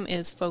Program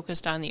is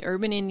focused on the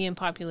urban Indian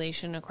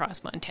population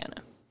across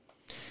Montana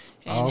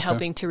and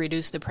helping to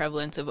reduce the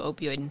prevalence of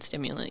opioid and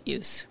stimulant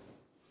use.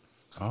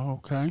 Oh,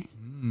 okay.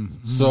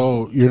 Mm-hmm.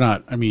 So you're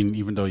not,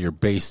 even though you're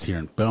based here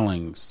in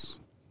Billings,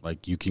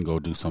 like you can go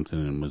do something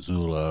in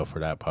Missoula for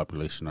that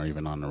population or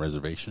even on the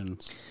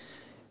reservations?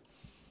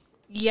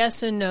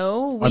 Yes and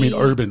no.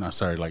 Urban, I'm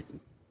sorry, like.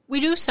 We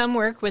do some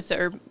work with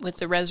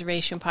the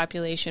reservation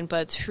population,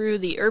 but through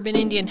the urban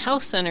Indian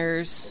health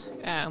centers,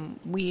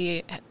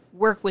 we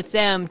work with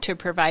them to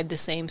provide the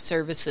same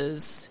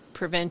services,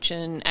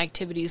 prevention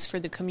activities for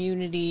the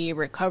community,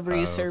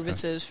 recovery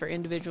services for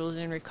individuals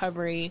in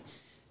recovery,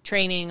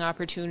 training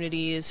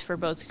opportunities for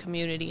both the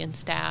community and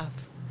staff.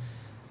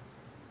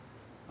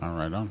 All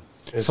right on.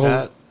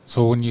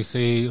 So when you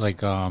say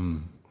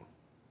recovery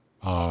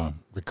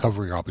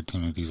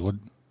opportunities, what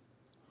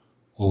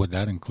would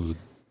that include?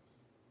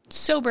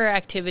 Sober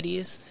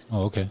activities.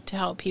 Oh, okay. To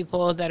help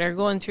people that are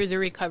going through the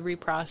recovery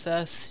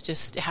process,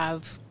 just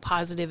have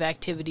positive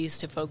activities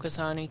to focus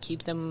on and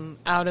keep them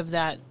out of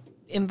that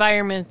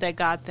environment that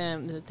got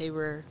them, that they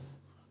were,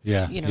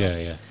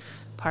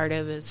 part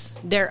of is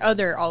their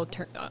other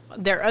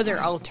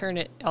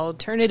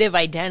alternative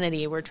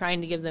identity. We're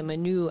trying to give them a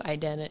new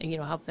identity,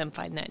 help them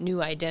find that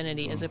new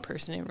identity as a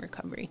person in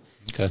recovery.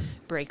 Okay.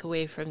 Break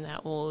away from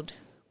that old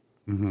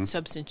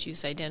substance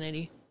use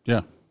identity.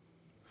 Yeah.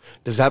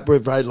 Does that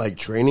provide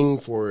training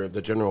for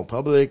the general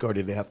public, or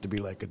do they have to be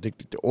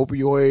addicted to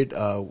opioid?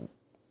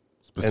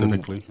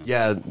 Specifically?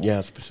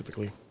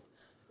 Specifically.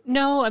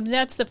 No,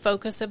 that's the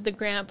focus of the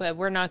grant, but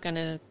we're not going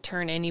to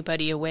turn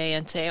anybody away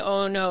and say,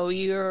 oh, no,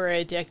 you're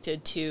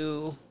addicted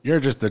to... You're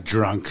just a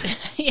drunk.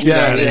 You're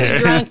just a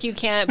drunk, you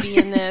can't be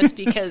in this,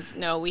 because,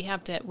 no, we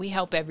help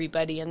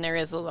everybody, and there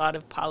is a lot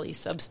of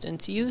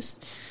polysubstance use,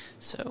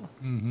 so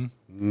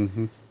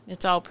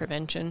it's all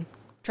prevention.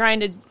 Trying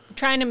to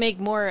make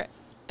more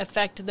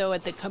effect, though,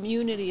 at the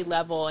community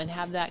level and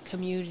have that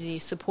community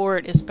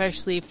support,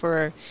 especially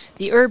for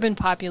the urban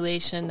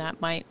population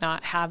that might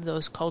not have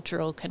those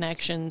cultural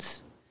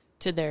connections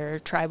to their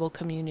tribal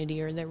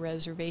community or their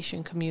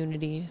reservation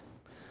community.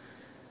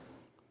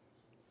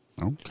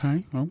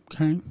 Okay.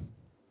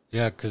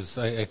 Yeah, because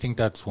I think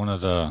that's for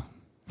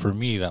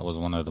me, that was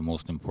one of the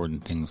most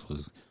important things,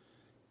 was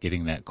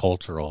getting that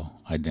cultural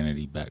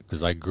identity back,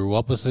 because I grew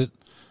up with it.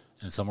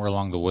 And somewhere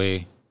along the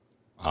way,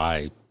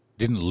 I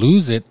didn't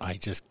lose it. I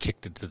just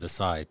kicked it to the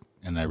side,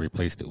 and I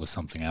replaced it with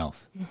something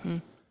else. Mm-hmm.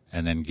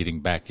 And then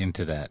getting back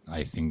into that,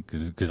 I think,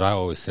 because I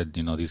always said,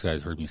 these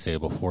guys heard me say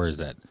it before, is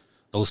that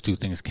those two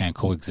things can't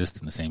coexist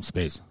in the same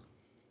space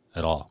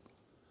at all.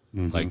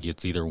 Mm-hmm. Like,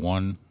 it's either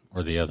one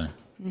or the other.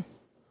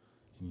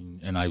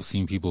 Mm-hmm. And I've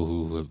seen people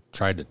who have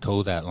tried to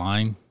toe that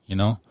line, do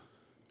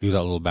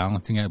that little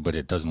balancing act, but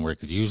it doesn't work.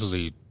 It's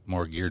usually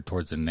more geared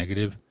towards the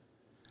negative,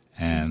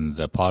 and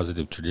the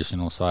positive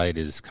traditional side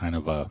is kind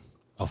of a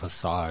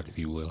facade, if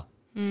you will.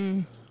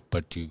 Mm.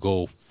 But to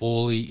go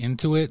fully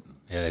into it,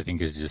 I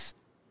think is just,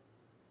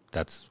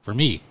 that's, for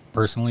me,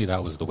 personally,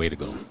 that was the way to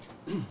go.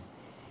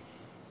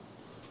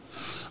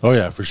 Oh,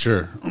 yeah, for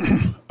sure.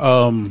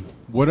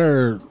 What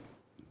are,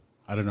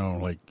 I don't know,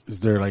 like,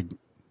 is there, like,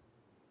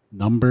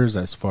 numbers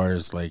as far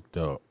as, like,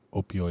 the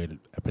opioid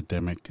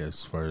epidemic,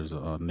 as far as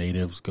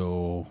natives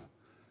go?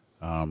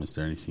 Is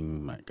there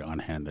anything, like, on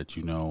hand that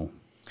you know?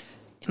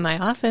 In my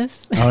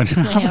office. Oh,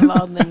 no. I have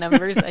all the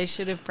numbers. I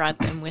should have brought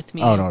them with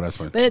me. Oh, no, that's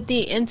fine. But the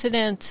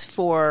incidence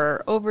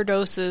for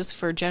overdoses,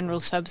 for general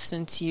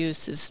substance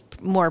use, is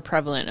more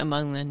prevalent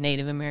among the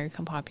Native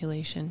American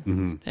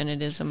population than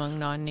it is among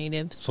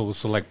non-natives. So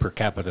like per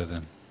capita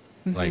then?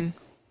 Mm-hmm. Like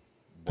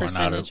one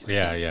out of...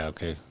 Yeah,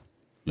 okay.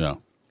 Yeah.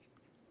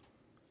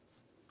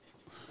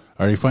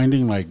 Are you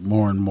finding, like,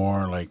 more and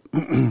more, like,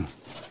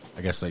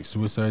 I guess, like,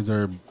 suicides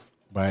are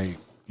by,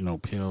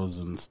 pills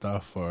and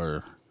stuff,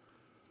 or...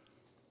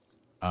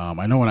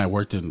 I know when I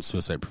worked in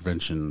suicide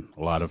prevention,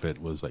 a lot of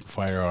it was like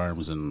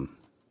firearms and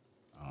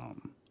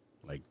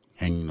like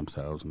hanging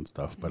themselves and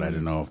stuff. But I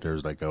didn't know if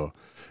there's like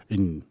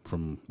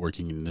from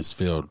working in this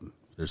field,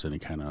 if there's any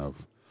kind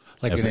of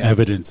like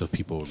evidence of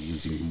people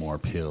using more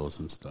pills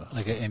and stuff.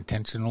 Like an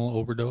intentional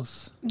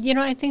overdose?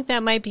 I think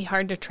that might be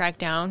hard to track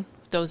down,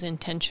 those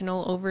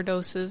intentional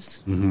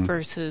overdoses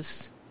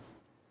versus,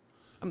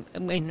 I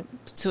mean,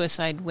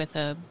 suicide with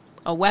a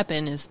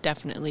weapon is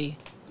definitely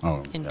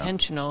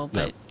intentional,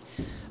 but...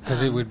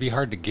 Because it would be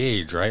hard to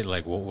gauge, right?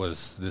 Like, what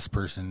was this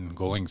person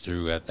going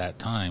through at that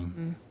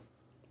time?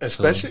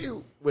 Especially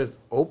with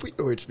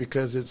opioids,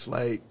 because it's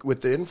like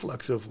with the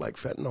influx of like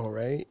fentanyl,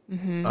 right?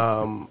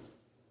 Mm-hmm.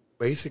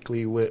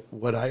 Basically,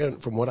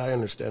 from what I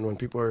understand, when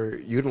people are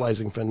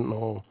utilizing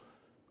fentanyl,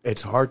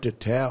 it's hard to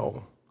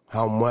tell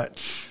how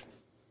much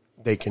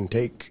they can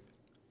take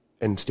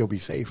and still be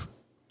safe.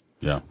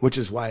 Yeah. Which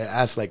is why I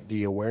asked, like,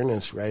 the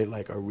awareness, right?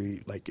 Like, are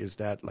we, like, is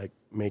that, like,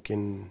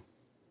 making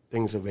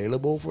things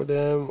available for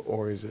them,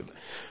 or is it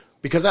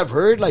because I've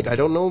heard, like, I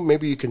don't know,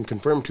 maybe you can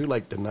confirm too,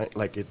 like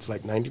it's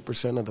like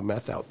 90% of the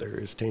meth out there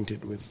is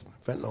tainted with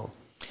fentanyl.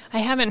 I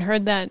haven't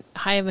heard that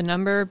high of a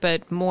number,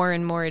 but more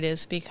and more it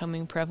is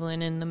becoming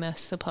prevalent in the meth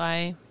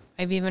supply.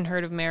 I've even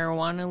heard of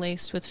marijuana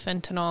laced with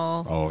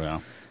fentanyl. Oh yeah,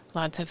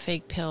 lots of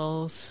fake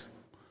pills.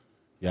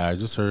 Yeah, I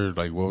just heard,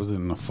 like, what was it,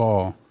 in the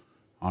fall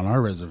on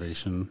our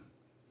reservation,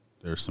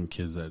 there were some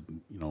kids that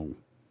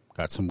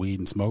got some weed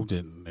and smoked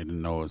it, and they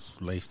didn't know it was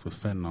laced with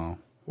fentanyl.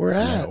 Where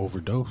at?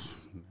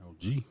 Overdose.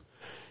 LG.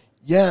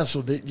 Yeah,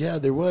 so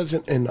there was,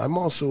 and I'm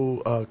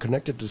also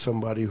connected to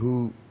somebody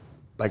who,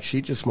 like,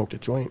 she just smoked a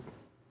joint,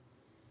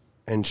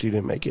 and she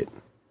didn't make it.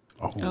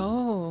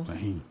 Oh.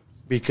 Dang.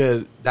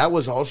 Because that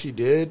was all she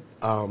did,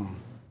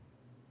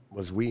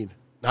 was weed.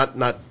 Not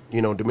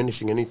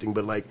diminishing anything,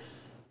 but, like,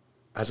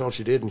 that's all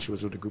she did, and she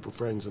was with a group of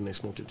friends, and they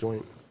smoked a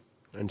joint,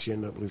 and she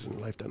ended up losing her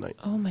life that night.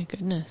 Oh, my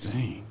goodness.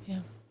 Dang. Yeah.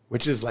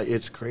 Which is, like,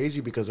 it's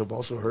crazy because I've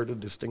also heard of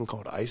this thing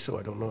called ISO.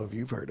 I don't know if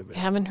you've heard of it. I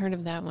haven't heard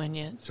of that one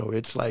yet. So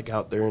it's, like,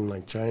 out there in,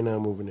 like, China,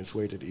 moving its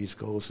way to the East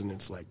Coast, and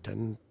it's, like,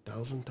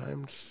 10,000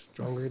 times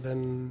stronger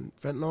than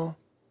fentanyl.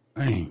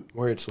 Dang.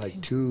 Where it's,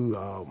 like, two,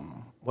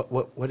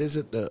 what is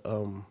it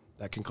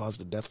that can cause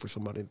the death for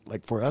somebody?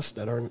 Like, for us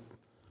that aren't,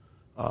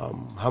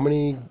 how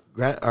many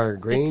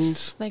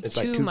grains? It's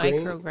like 2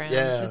 micrograms. Grain?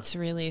 Yeah. It's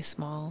really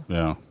small.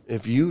 Yeah.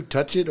 If you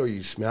touch it or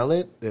you smell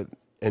it,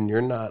 and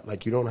you're not,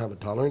 like, you don't have a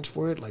tolerance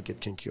for it, like,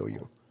 it can kill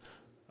you.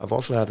 I've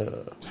also had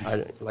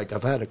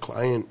I've had a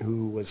client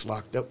who was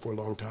locked up for a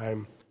long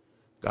time,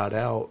 got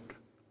out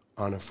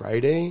on a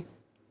Friday,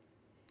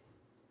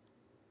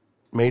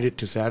 made it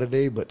to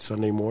Saturday, but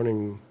Sunday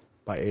morning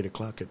by 8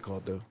 o'clock had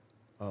called the,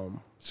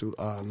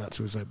 not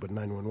suicide, but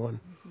 911.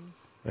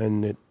 Mm-hmm.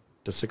 And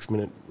the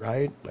 6-minute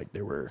ride, like,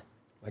 they were,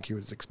 like, he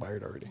was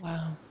expired already.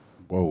 Wow.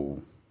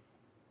 Whoa.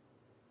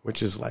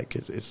 Which is, like,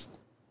 it's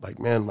like,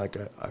 man, like,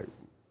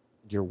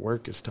 your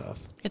work is tough.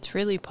 It's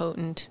really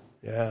potent.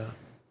 Yeah.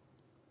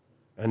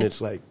 And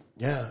it's like,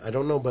 yeah, I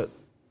don't know, but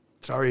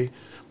sorry.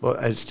 But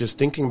I was just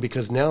thinking,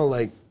 because now,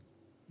 like,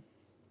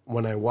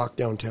 when I walk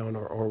downtown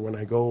or when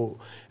I go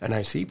and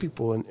I see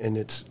people and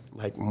it's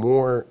like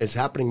it's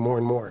happening more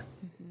and more.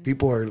 Mm-hmm.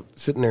 People are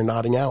sitting there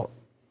nodding out.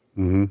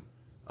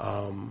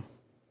 Mm-hmm.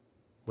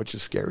 Which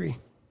is scary.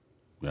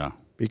 Yeah.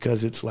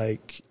 Because it's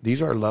like,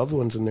 these are loved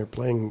ones and they're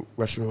playing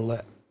Russian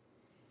roulette.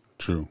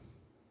 True.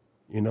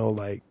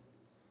 Like,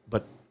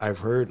 but I've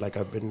heard, like,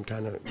 I've been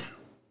kind of,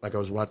 like, I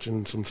was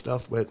watching some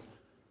stuff, but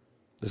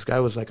this guy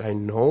was like, I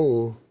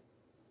know,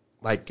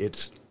 like,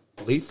 it's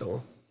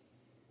lethal,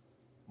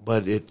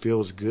 but it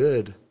feels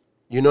good.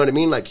 You know what I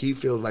mean? Like, he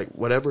feels like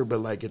whatever, but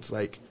like, it's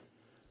like,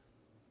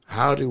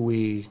 how do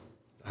we,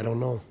 I don't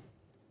know.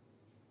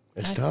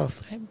 It's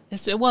tough. And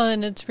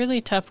it's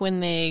really tough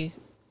when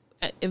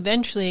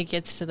eventually it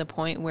gets to the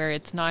point where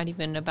it's not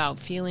even about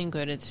feeling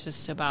good. It's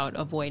just about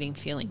avoiding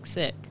feeling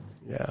sick.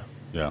 Yeah.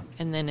 Yeah.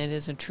 And then it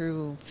is a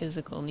true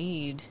physical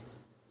need.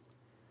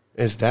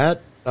 Is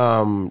that,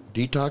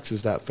 detox,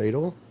 is that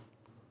fatal?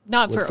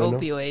 Not for fentanyl?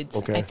 opioids.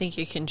 Okay. I think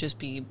it can just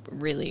be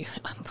really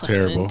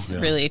unpleasant. Terrible, yeah.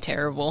 Really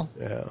terrible.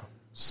 Yeah.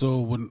 So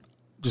when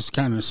just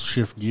kind of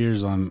shift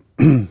gears on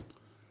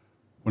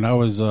when I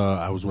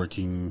was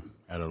working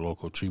at a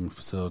local treatment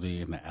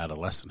facility in the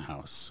adolescent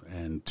house,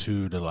 and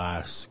to the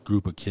last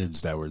group of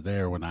kids that were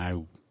there when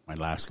my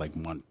last like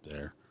month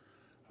there,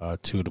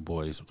 two of the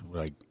boys were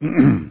like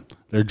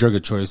their drug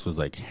of choice was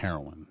like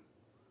heroin.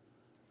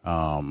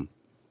 I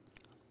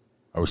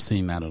was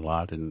seeing that a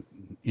lot in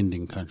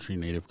Indian country,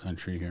 native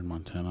country here in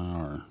Montana,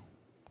 or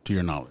to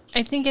your knowledge?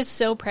 I think it's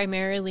still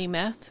primarily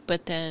meth,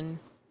 but then,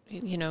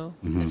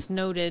 as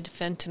noted,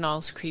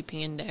 fentanyl's creeping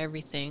into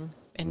everything.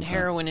 And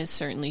heroin is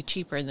certainly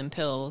cheaper than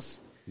pills.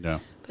 Yeah.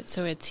 But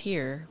so it's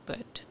here,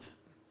 but...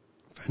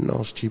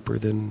 Fentanyl's cheaper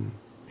than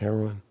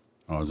heroin.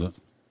 Oh, is it?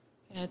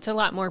 Yeah, it's a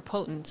lot more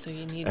potent, so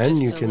you need And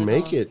just you a can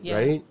little, make it,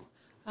 right?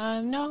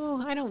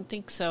 No, I don't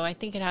think so. I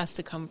think it has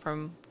to come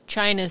from...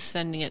 China's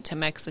sending it to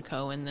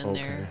Mexico, and then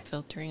they're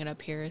filtering it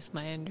up here, is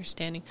my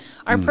understanding.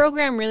 Our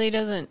program really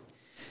doesn't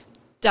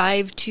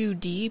dive too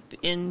deep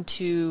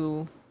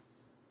into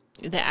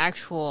the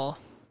actual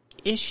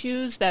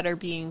issues that are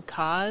being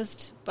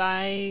caused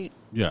by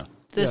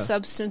the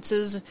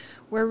substances.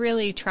 We're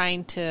really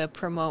trying to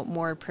promote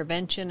more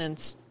prevention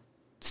and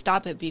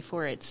stop it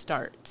before it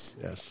starts.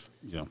 Yes.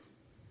 Yeah.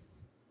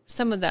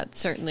 Some of that's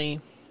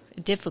certainly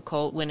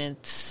difficult when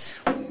it's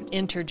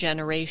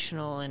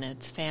intergenerational and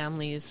it's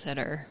families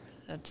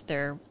that's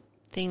their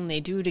thing they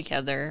do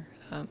together.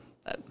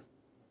 But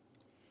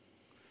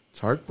it's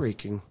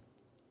heartbreaking.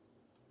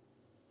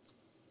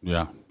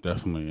 Yeah,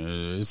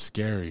 definitely. It's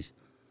scary.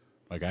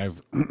 Like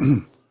I've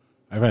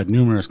had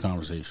numerous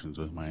conversations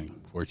with my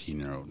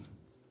 14-year-old.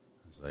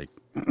 It's like,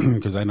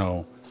 because I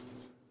know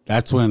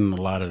that's when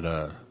a lot of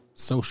the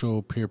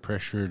social peer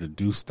pressure to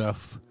do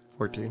stuff.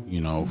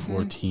 14.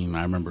 14.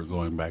 I remember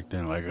going back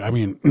then. Like, I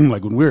mean,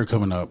 like when we were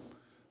coming up,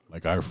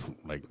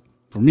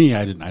 for me,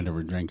 I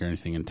never drank or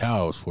anything until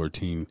I was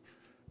 14.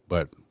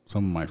 But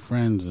some of my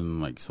friends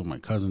and like some of my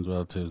cousins,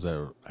 relatives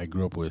that I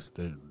grew up with,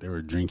 they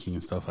were drinking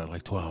and stuff at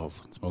like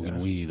 12,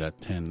 smoking weed at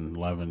 10,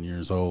 11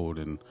 years old,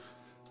 and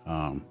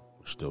we're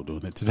still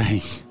doing it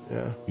today.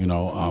 Yeah.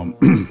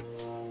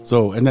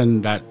 So, and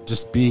then that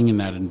just being in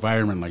that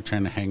environment, like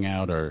trying to hang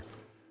out, or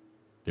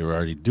they were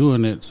already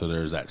doing it, so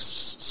there's that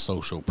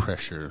social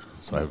pressure.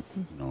 So I've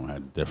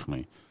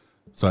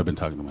been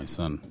talking to my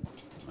son,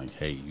 like,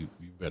 hey, you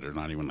better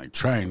not even like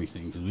try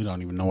anything, because we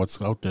don't even know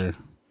what's out there.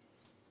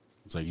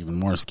 It's like even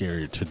more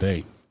scarier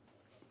today.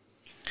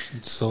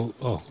 So,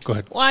 go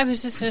ahead. Well, I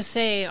was just going to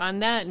say on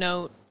that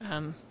note,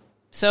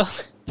 so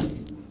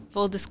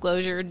full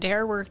disclosure,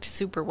 Dare worked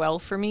super well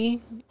for me.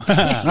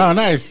 Oh,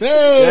 nice.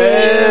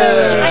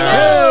 Hey! I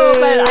know,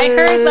 but I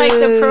heard like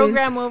the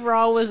program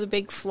overall was a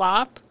big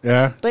flop.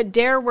 Yeah. But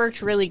Dare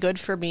worked really good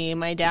for me.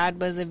 My dad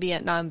was a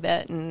Vietnam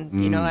vet,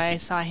 and, I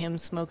saw him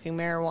smoking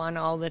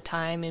marijuana all the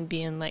time and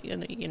being like,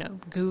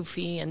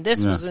 goofy. And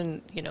this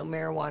wasn't,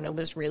 marijuana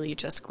was really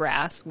just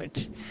grass,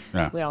 which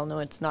we all know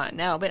it's not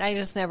now. But I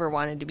just never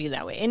wanted to be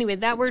that way. Anyway,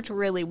 that worked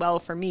really well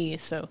for me,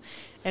 so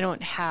I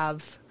don't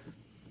have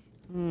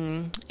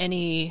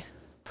any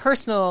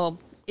personal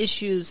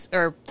issues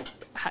or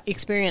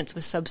experience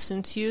with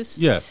substance use.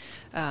 Yeah.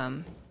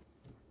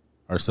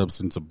 Or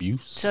substance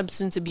abuse.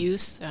 Substance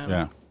abuse.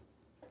 Yeah.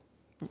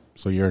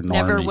 So you're a normie.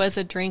 Never was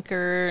a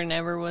drinker,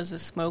 never was a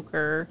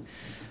smoker.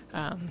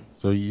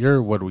 So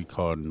you're what we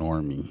call a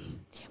normie.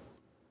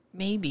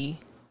 Maybe.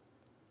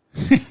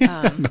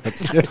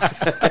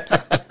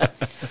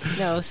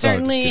 No,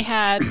 certainly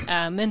had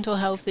mental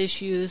health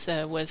issues,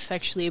 was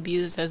sexually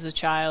abused as a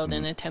child,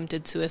 and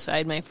attempted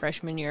suicide my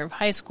freshman year of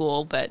high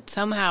school, but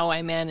somehow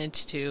I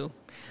managed to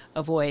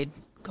avoid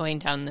going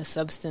down the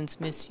substance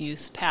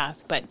misuse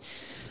path. But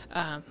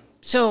I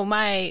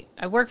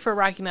work for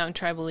Rocky Mountain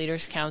Tribal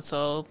Leaders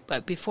Council,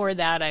 but before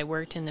that I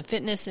worked in the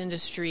fitness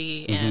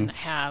industry and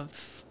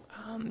have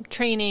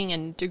training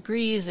and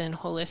degrees in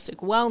holistic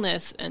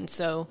wellness, and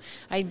so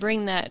I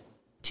bring that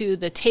to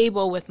the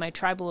table with my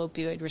tribal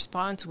opioid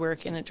response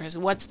work and address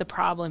what's the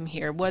problem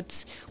here,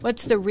 what's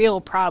the real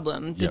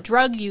problem. The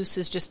drug use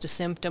is just a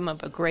symptom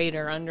of a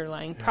greater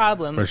underlying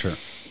problem. For sure.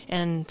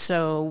 And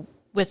so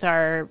with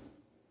our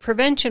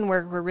prevention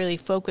work, we're really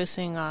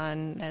focusing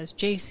on, as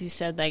JC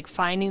said, like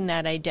finding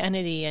that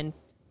identity, and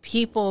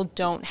people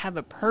don't have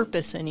a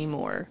purpose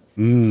anymore.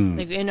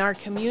 Like in our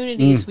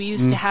communities, we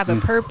used to have a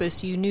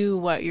purpose. You knew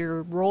what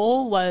your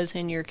role was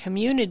in your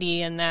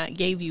community, and that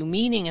gave you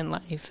meaning in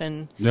life,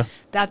 and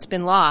that's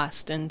been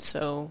lost. And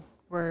so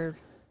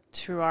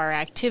through our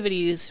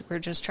activities, we're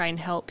just trying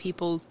to help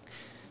people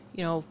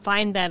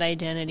find that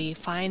identity,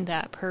 find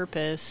that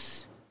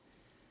purpose.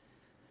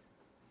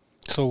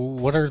 So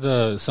what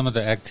are some of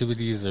the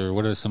activities, or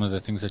what are some of the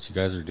things that you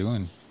guys are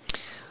doing?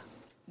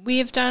 We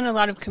have done a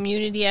lot of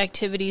community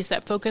activities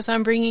that focus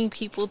on bringing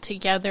people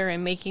together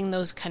and making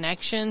those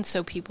connections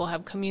so people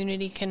have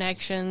community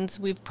connections.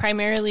 We've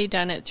primarily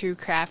done it through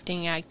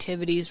crafting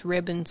activities,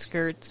 ribbon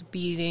skirts,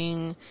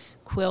 beading,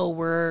 quill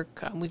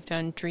work. We've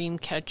done dream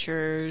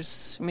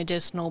catchers,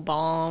 medicinal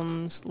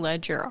balms,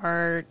 ledger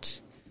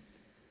art,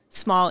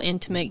 small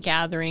intimate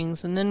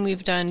gatherings. And then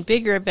we've done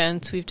bigger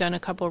events. We've done a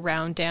couple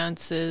round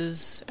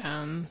dances.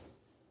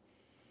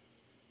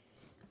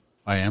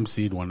 I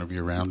emceed one of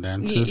your round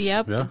dances.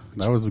 Yep. Yeah,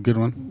 that was a good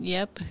one.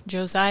 Yep.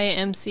 Josiah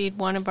emceed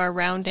one of our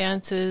round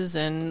dances,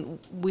 and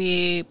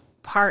we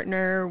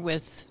partner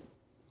with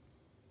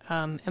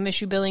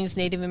MSU Billings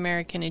Native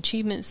American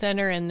Achievement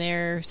Center and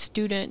their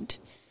student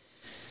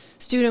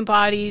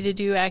body to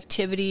do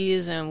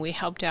activities, and we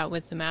helped out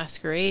with the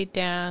masquerade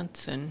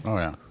dance and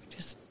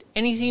just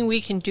anything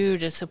we can do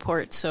to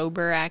support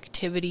sober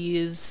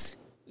activities,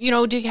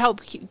 to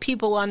help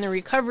people on the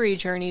recovery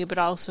journey, but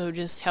also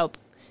just help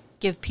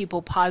give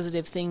people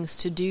positive things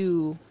to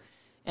do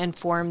and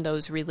form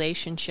those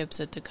relationships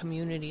at the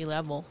community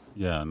level.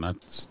 Yeah, and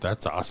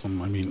that's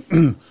awesome. I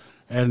mean,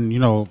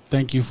 and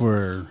thank you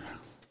for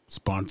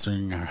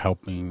sponsoring or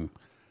helping,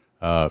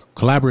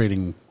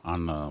 collaborating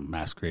on the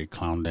Masquerade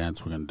Clown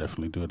Dance. We're going to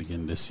definitely do it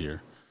again this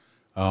year.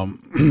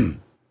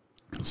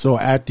 So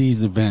at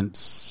these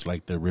events,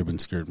 like the ribbon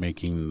skirt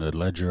making, the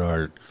ledger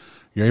art,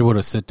 you're able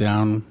to sit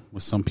down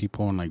with some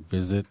people and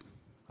visit.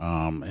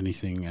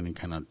 Any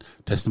kind of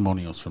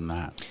testimonials from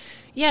that?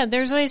 Yeah,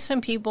 there's always some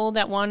people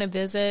that want to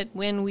visit.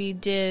 When we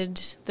did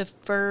the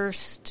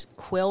first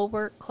quill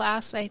work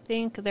class, I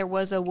think, there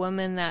was a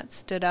woman that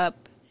stood up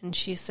and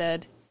she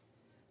said,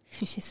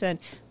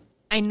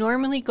 I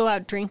normally go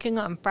out drinking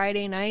on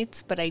Friday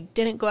nights, but I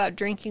didn't go out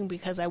drinking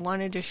because I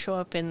wanted to show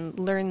up and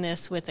learn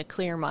this with a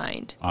clear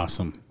mind.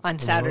 Awesome. On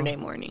Saturday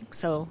morning.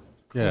 So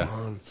yeah,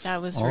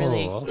 that was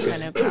really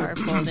kind of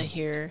powerful to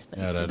hear.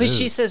 But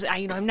she says,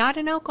 I'm not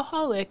an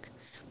alcoholic,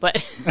 but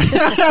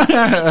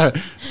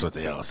that's what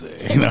they all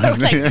say.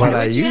 But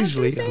I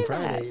usually am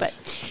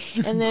Fridays.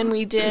 And then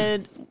we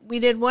did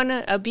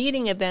a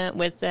beading event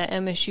with the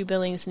MSU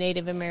Billings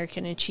Native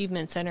American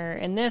Achievement Center,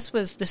 and this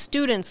was the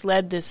students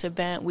led this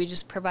event. We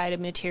just provided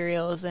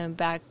materials and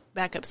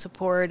backup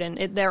support, and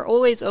they're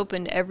always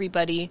open to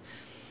everybody.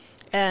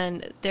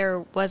 And there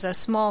was a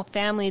small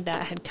family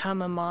that had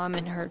come, a mom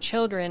and her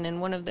children,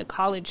 and one of the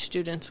college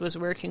students was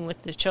working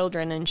with the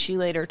children, and she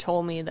later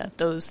told me that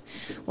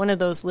one of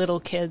those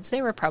little kids,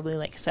 they were probably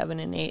like 7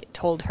 and 8,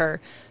 told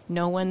her,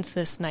 "No one's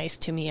this nice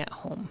to me at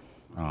home."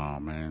 Oh,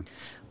 man.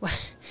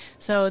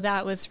 So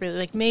that was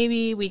really,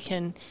 maybe we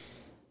can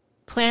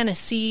plant a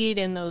seed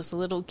in those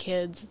little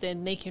kids,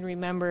 then they can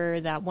remember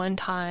that one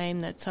time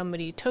that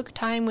somebody took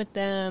time with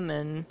them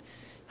and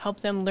help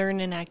them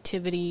learn an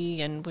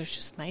activity and was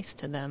just nice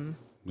to them.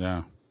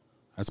 Yeah,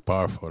 that's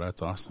powerful.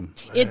 That's awesome.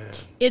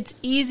 It's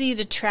easy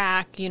to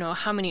track,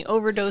 how many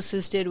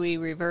overdoses did we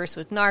reverse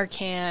with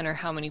Narcan or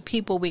how many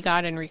people we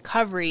got in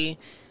recovery.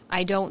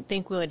 I don't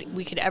think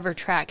we could ever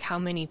track how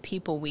many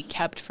people we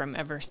kept from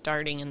ever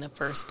starting in the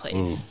first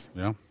place. Ooh,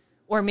 yeah.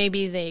 Or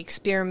maybe they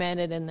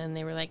experimented and then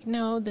they were like,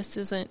 no, this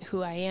isn't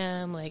who I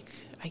am. I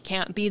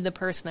can't be the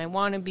person I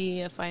want to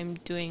be if I'm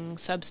doing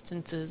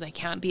substances. I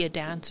can't be a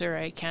dancer.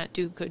 I can't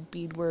do good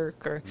bead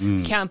work, or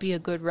can't be a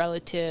good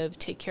relative,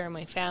 take care of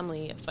my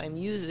family if I'm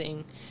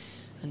using.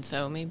 And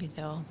so maybe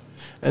they'll...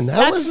 And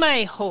that's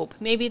my hope.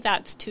 Maybe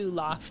that's too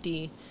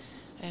lofty.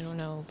 I don't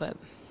know, but...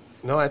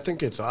 No, I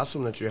think it's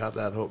awesome that you have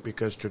that hope,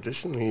 because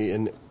traditionally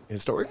and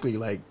historically,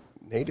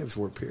 natives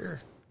were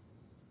pure,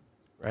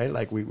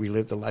 right? We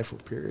lived a life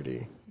of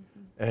purity.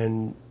 Mm-hmm.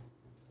 And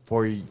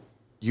for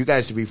you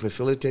guys to be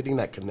facilitating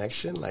that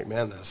connection,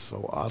 man, that's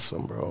so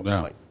awesome, bro.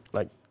 Yeah.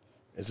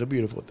 It's a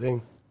beautiful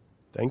thing.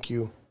 Thank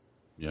you.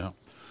 Yeah.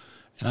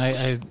 And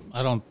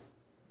I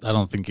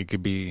don't think it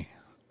could be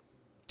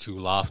too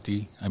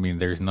lofty. I mean,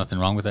 there's nothing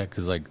wrong with that,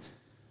 because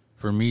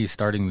for me,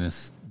 starting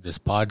this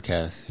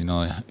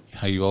podcast,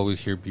 how you always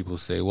hear people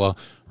say, well,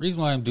 the reason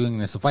why I'm doing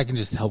this, if I can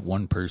just help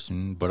one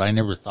person, but I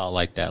never thought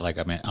like that.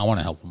 I want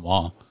to help them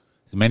all,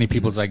 as many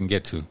people as I can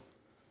get to.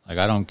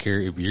 I don't care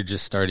if you're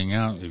just starting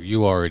out, if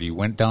you already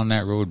went down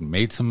that road and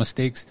made some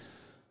mistakes,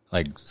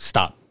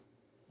 stop.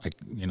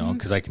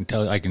 Because I can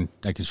tell, I can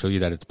show you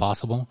that it's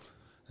possible.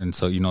 And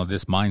so,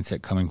 this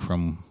mindset coming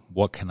from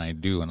what can I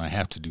do, and I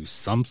have to do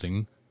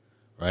something,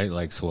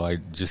 right? So I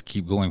just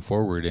keep going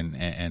forward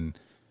and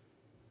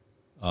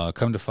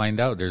come to find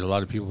out, there's a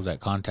lot of people that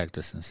contact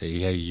us and say,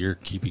 hey, you're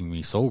keeping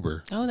me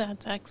sober. Oh,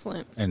 that's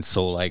excellent. And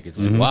so, it's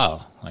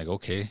wow.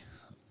 Okay.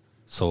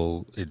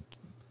 So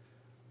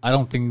I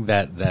don't think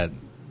that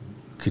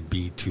could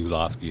be too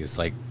lofty. It's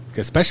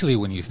especially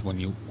when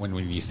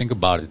you think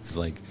about it, it's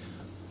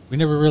we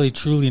never really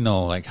truly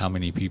know how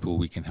many people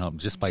we can help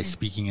just by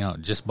speaking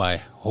out, just by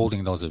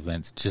holding those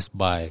events, just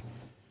by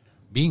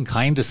being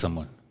kind to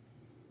someone.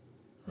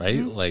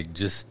 right? Like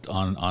just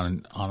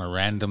on a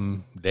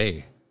random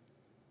day.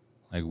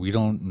 Like we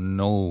don't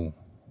know,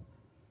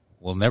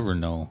 we'll never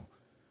know,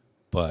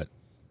 but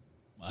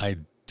I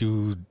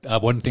do.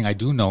 One thing I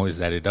do know is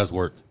that it does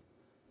work.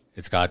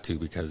 It's got to,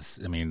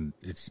 because I mean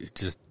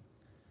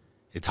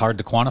it's hard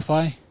to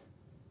quantify,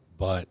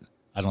 but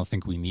I don't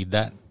think we need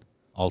that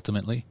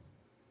ultimately.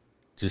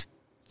 Just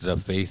the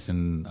faith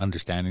and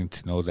understanding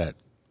to know that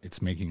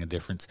it's making a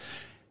difference,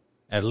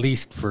 at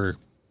least for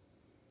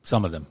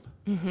some of them.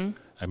 Mm-hmm.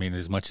 I mean,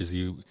 as much as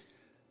you,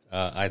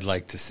 I'd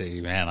like to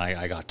say, man,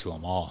 I got to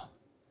them all.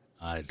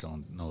 I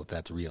don't know if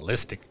that's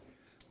realistic,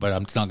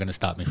 but it's not going to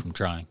stop me from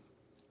trying.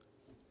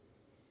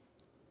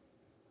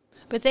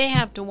 But they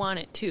have to want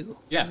it too.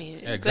 Yeah, I mean,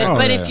 exactly.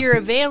 But if you're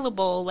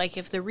available, like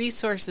if the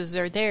resources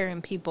are there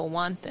and people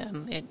want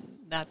them,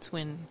 that's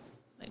when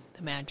like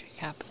the magic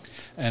happens.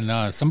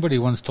 And somebody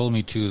once told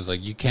me too, is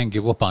like, you can't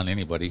give up on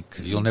anybody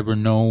because you'll never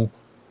know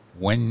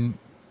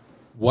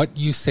what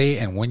you say,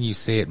 and when you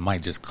say it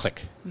might just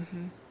click.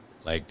 Mm-hmm.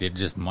 Like it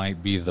just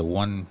might be the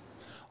one.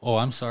 Oh,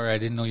 I'm sorry, I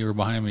didn't know you were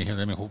behind me. Here,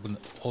 let me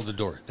hold the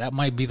door. That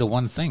might be the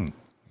one thing.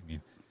 I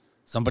mean,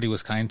 somebody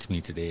was kind to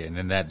me today, and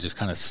then that just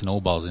kind of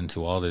snowballs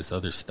into all this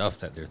other stuff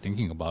that they're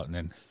thinking about. And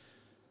then,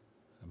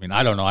 I mean,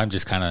 I don't know. I'm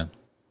just kind of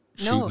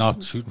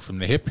shooting from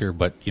the hip here,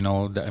 but you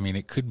know, I mean,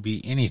 it could be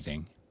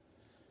anything.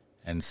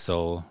 And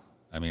so,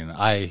 I mean,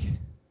 I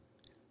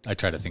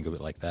try to think of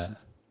it like that.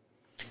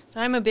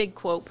 So I'm a big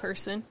quote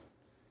person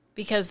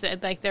because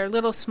they're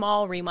little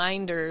small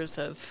reminders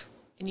of.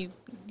 And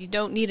you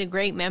don't need a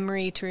great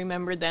memory to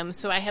remember them.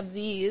 So I have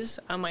these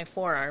on my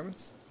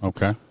forearms.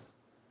 Okay.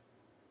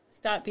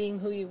 Stop being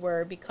who you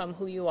were, become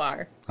who you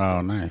are. Oh,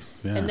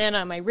 nice. Yeah. And then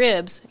on my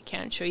ribs, I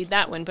can't show you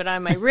that one, but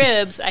on my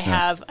ribs, I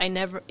have,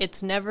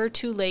 it's never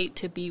too late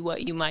to be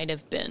what you might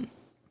have been.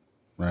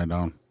 Right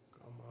on.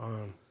 Come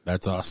on.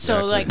 That's awesome.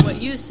 So like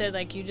what you said,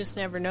 like you just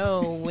never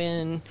know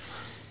when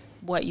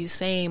what you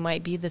say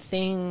might be the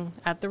thing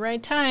at the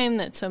right time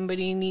that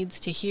somebody needs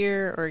to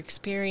hear or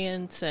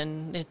experience,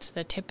 and it's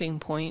the tipping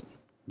point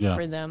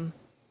for them.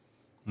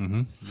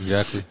 Mm-hmm.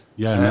 Exactly.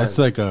 Yeah, and that's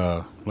like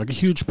a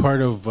huge part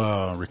of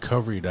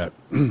recovery that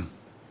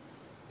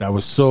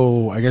was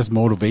so, I guess,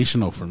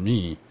 motivational for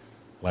me.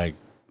 Like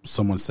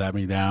someone sat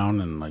me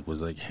down and like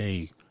was like,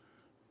 "Hey,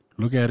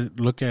 look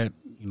at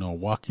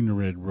walking the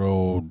red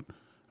road."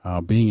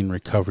 Being in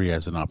recovery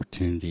as an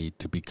opportunity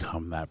to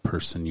become that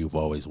person you've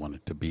always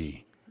wanted to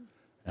be.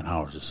 And I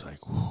was just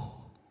like, whew.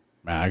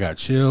 Man, I got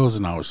chills,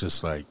 and I was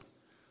just like,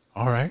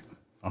 all right,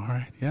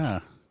 yeah,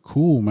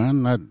 cool,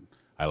 man.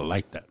 I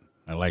like that.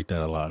 I like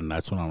that a lot, and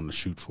that's what I want to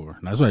shoot for.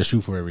 And that's what I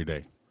shoot for every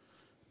day,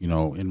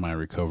 in my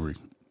recovery.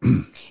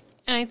 And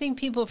I think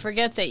people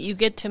forget that you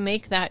get to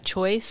make that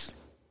choice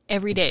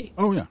every day.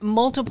 Oh, yeah.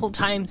 Multiple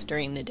times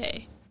during the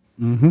day.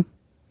 Mm-hmm.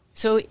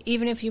 So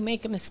even if you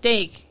make a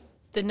mistake,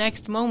 the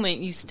next moment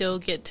you still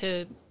get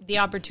to the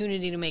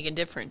opportunity to make a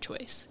different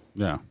choice.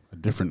 Yeah, a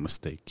different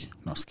mistake.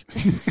 No, I was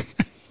kidding.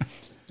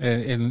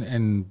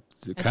 and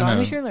as long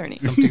as you're learning.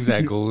 Something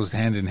that goes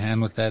hand in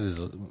hand with that is,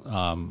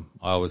 I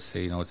always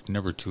say, it's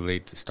never too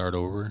late to start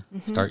over.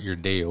 Mm-hmm. Start your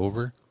day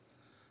over.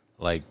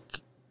 Like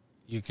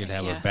you could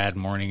have a bad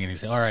morning and you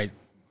say, all right,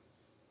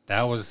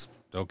 that was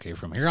okay.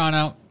 From here on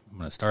out, I'm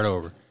going to start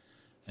over.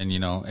 And,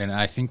 and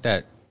I think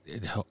that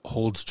it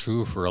holds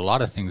true for a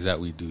lot of things that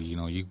we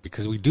do,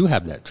 because we do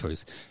have that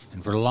choice.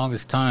 And for the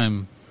longest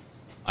time,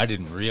 I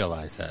didn't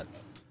realize that.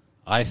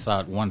 I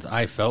thought once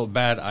I felt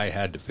bad, I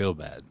had to feel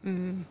bad.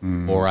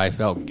 Mm-hmm. Or I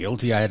felt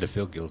guilty, I had to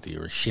feel guilty,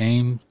 or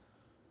ashamed,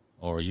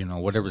 or,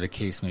 whatever the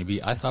case may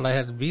be. I thought I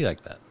had to be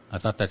like that. I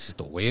thought that's just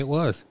the way it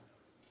was.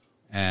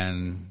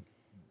 And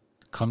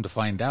come to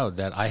find out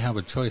that I have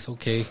a choice.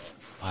 Okay,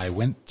 I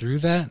went through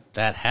that.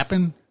 That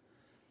happened.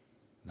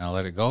 Now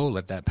let it go,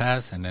 let that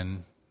pass, and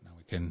then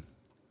can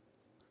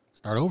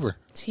start over.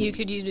 So you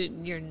could use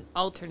your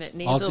alternate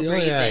nasal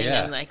breathing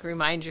and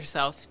remind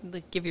yourself,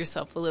 give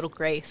yourself a little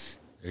grace.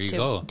 There you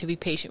go. To be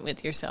patient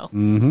with yourself.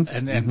 Mm-hmm.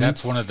 And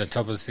that's one of the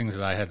toughest things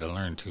that I had to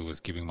learn too, was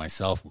giving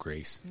myself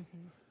grace.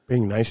 Mm-hmm.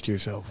 Being nice to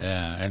yourself.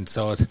 Yeah, and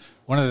so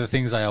one of the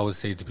things I always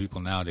say to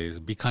people nowadays,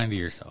 be kind to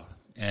yourself.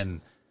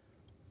 And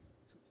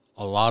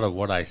a lot of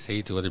what I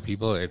say to other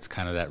people, it's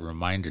kind of that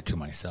reminder to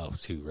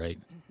myself too, right?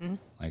 Mm-hmm.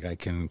 Like I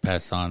can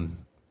pass on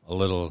a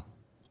little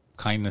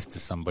kindness to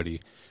somebody,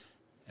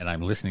 and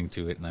I'm listening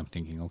to it, and I'm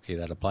thinking, okay,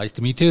 that applies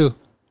to me too.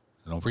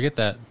 So don't forget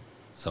that.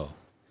 So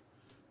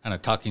kind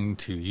of talking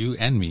to you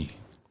and me.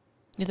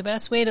 The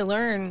best way to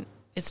learn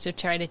is to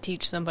try to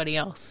teach somebody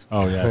else.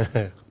 Oh,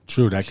 yeah.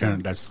 True.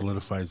 That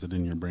solidifies it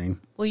in your brain.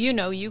 Well,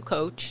 you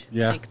coach.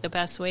 Yeah. Like the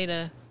best way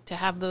to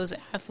have those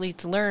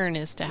athletes learn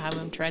is to have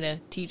them try to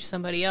teach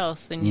somebody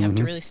else. Then you have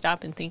to really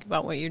stop and think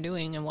about what you're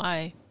doing and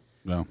why.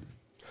 Yeah.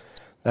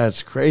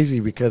 That's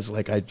crazy because,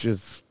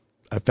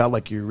 I felt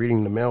like you're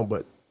reading the mail,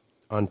 but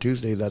on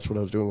Tuesday, that's what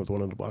I was doing with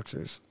one of the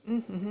boxers.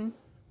 Mm-hmm.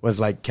 Was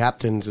like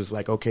captains is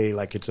like, okay,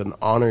 like it's an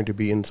honor to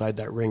be inside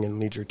that ring and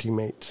lead your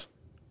teammates.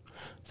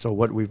 So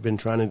what I've been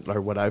trying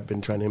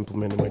to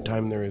implement in my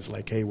time there is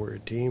like, hey, we're a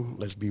team,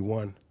 let's be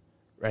one.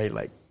 right?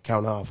 Like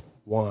count off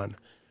 1,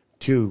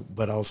 2,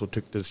 but I also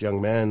took this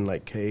young man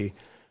like, hey,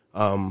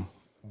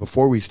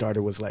 before we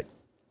started was like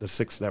the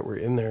 6 that were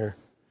in there.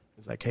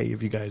 It's like, hey,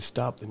 if you guys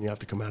stop, then you have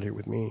to come out here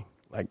with me.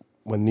 Like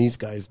when these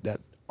guys that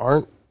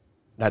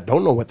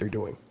don't know what they're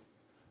doing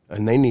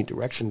and they need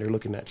direction, they're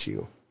looking at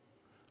you.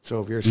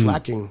 So if you're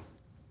slacking,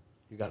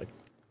 you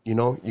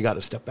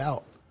gotta step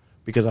out,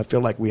 because I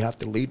feel like we have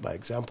to lead by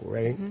example,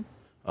 right?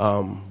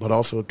 But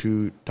also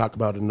to talk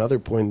about another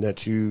point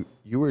that you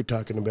were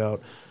talking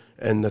about,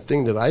 and the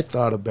thing that I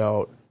thought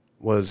about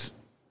was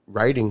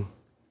writing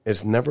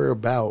is never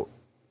about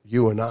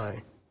you and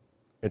I.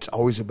 It's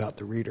always about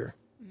the reader.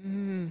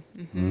 And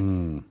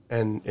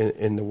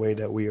in the way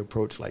that we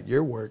approach like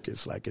your work,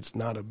 it's like it's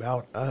not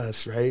about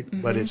us, right?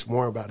 But it's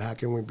more about how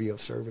can we be of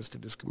service to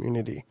this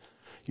community.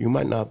 You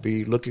might not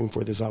be looking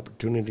for this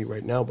opportunity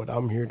right now, but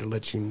I'm here to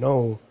let you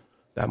know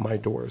that my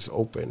door is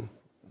open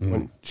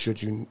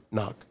should you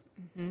knock,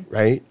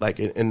 right? Like,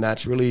 and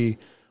that's really,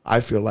 I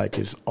feel like,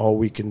 is all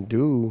we can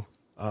do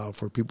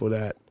for people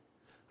that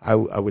I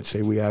would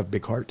say we have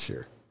big hearts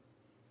here.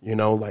 You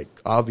know, like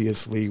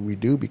obviously we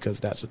do, because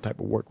that's the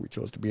type of work we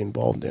chose to be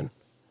involved in.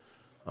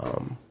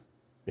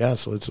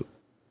 So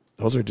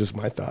those are just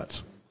my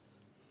thoughts.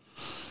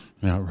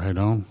 Yeah, right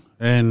on.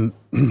 And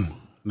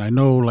I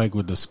know, like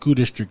with the School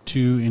District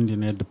 2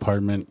 Indian Ed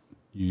Department,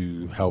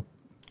 you help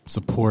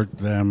support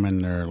them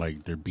and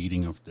their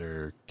beating of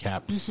their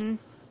caps. And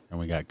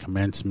we got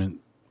commencement,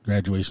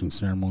 graduation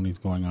ceremonies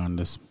going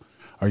on.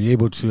 Are you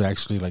able to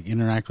actually like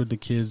interact with the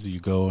kids? Do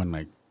you go and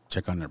like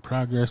check on their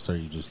progress, or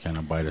you just kind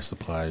of buy the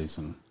supplies?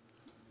 And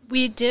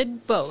we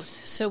did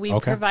both. So we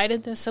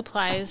provided the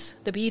supplies,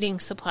 the beading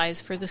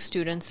supplies for the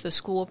students. The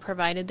school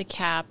provided the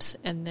caps,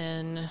 and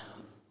then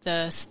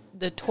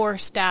the tour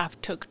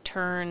staff took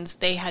turns.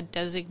 They had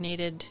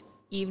designated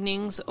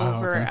evenings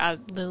over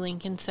at the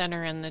Lincoln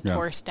Center, and the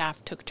tour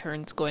staff took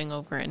turns going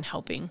over and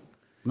helping.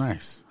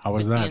 Nice. How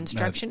was with that? The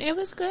instruction. It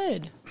was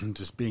good.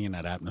 Just being in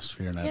that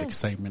atmosphere and that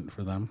excitement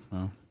for them.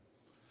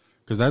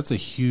 Because that's a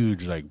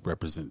huge like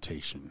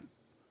representation.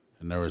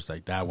 And there was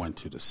like that went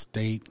to the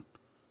state.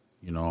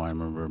 You know, I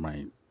remember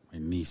my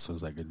niece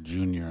was like a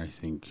junior, I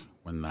think,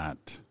 when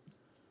that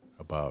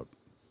about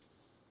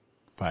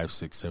 5,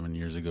 6, 7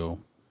 years ago,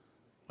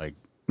 like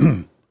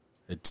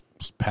it's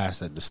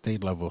passed at the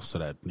state level so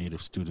that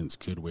Native students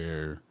could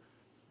wear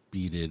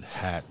beaded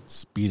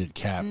hats, beaded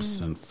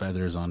caps, and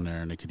feathers on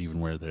there, and they could even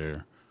wear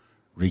their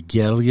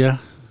regalia,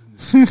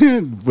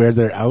 wear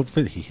their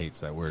outfit. He hates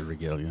that word,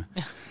 regalia.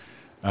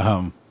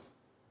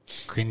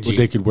 Cringy. But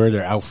they could wear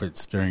their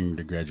outfits during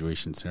the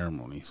graduation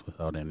ceremonies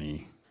without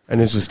any. And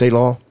it's a state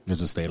law?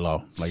 It's a state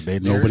law. Like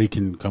nobody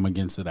can come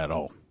against it at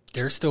all.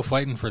 They're still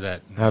fighting for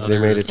that. Have they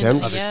made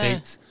attempts? Other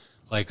states.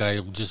 Like I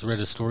just read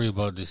a story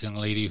about this young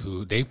lady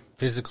who they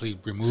physically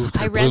removed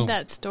her plume. I read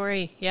that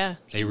story, yeah.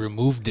 They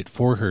removed it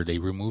for her. They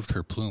removed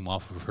her plume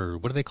off of her.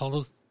 What do they call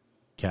those?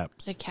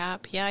 Caps. The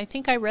cap, yeah. I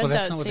think I read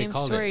that same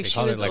story. She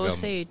was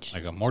Osage.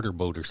 Like a mortar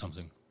boat or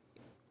something.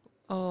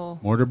 Oh.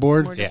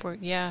 Mortarboard? Mortarboard,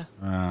 yeah.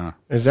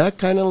 Is that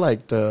kind of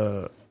like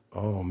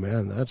oh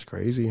man, that's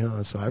crazy,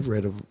 huh? So I've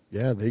read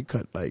they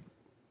cut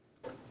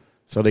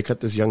they cut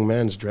this young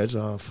man's dreads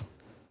off.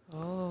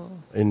 Oh.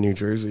 In New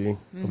Jersey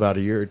about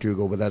a year or two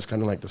ago, but that's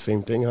kind of like the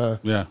same thing, huh?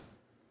 Yeah.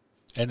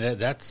 And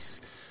that's,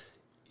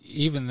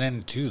 even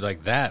then too,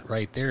 like that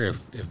right there,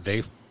 if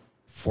they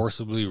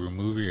forcibly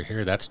remove your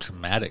hair, that's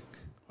traumatic.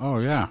 Oh,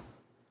 yeah.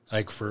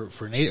 Like for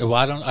Native,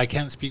 well, I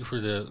can't speak for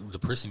the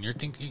person you're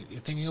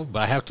thinking of,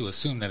 but I have to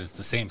assume that it's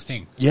the same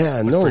thing.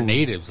 Yeah, but for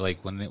Natives,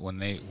 like when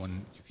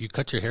if you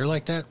cut your hair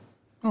like that,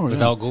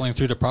 without going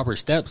through the proper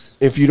steps,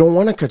 if you don't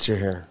want to cut your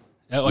hair,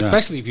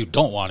 especially if you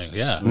don't want to,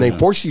 and they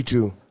force you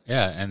to,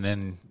 and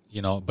then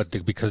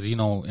because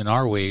in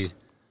our way,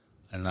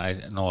 and I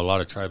know a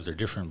lot of tribes are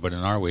different, but in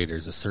our way,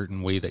 there's a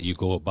certain way that you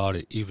go about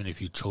it, even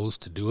if you chose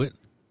to do it.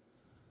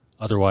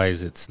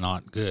 Otherwise, it's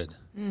not good.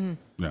 Mm-hmm.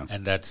 Yeah.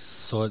 And that's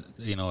so,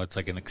 it's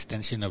like an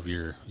extension of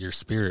your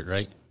spirit,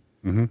 right?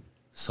 Mm-hmm.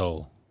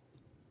 So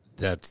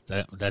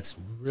that's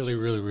really,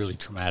 really, really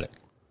traumatic.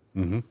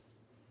 Mm-hmm.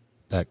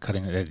 That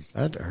cutting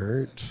that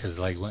hurts. Because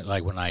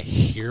when I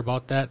hear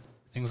about that,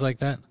 things like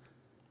that,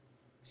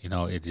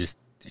 it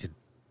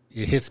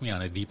hits me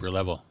on a deeper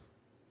level.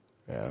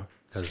 Yeah.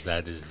 Because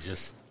that is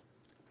just,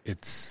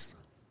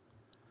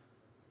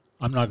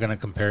 I'm not going to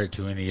compare it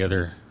to any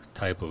other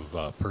type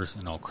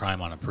of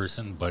crime on a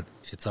person, but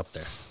it's up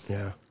there.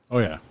 Yeah. Oh,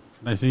 yeah.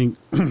 I think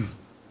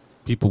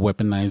people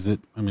weaponize it.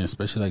 I mean,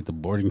 especially like the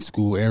boarding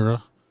school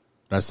era.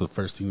 That's the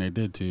first thing they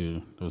did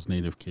to those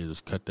Native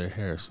kids, cut their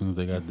hair as soon as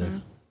they got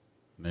there.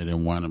 They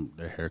didn't want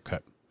their hair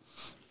cut.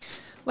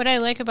 What I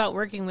like about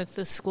working with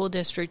the School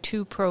District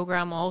 2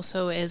 program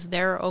also is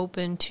they're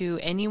open to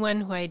anyone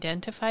who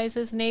identifies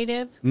as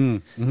Native.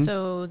 Mm-hmm.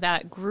 So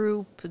that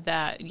group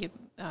that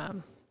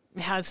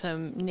has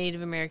some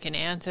Native American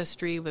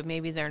ancestry, but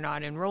maybe they're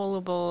not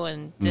enrollable,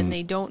 and then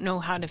they don't know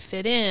how to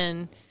fit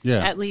in.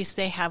 Yeah. At least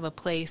they have a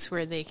place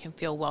where they can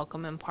feel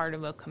welcome and part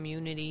of a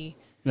community.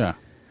 Yeah.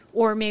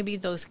 Or maybe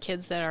those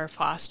kids that are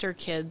foster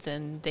kids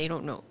and they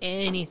don't know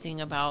anything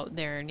about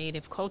their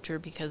native culture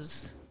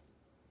because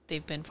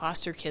they've been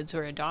foster kids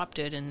or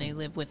adopted and they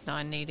live with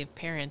non-native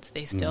parents.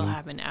 They still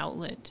have an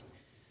outlet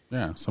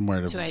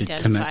somewhere to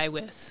identify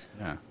with.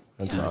 Yeah,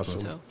 That's awesome.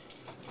 So,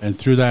 and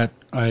through that,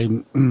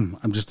 I'm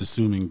just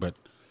assuming, but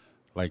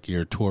like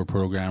your tour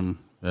program,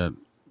 that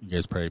you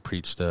guys probably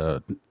preach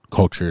the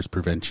culture is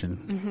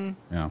prevention.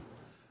 Yeah,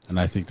 and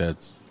I think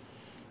that's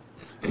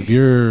if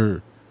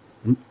you're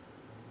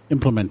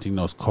implementing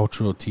those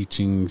cultural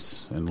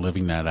teachings and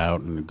living that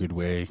out in a good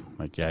way,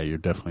 like, you're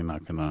definitely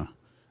not gonna.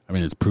 I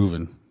mean, it's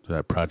proven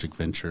that Project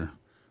Venture.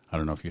 I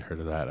don't know if you heard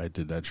of that. I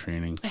did that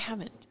training. I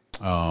haven't.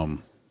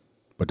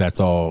 But that's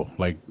all.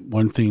 Like,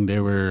 one thing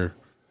they're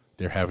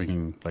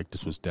having, like,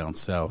 this was down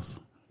south,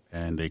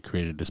 and they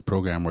created this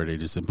program where they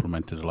just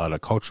implemented a lot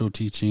of cultural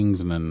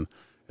teachings, and then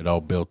it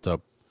all built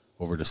up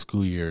over the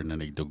school year, and then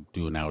they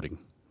do an outing,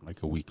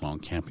 like a week-long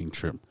camping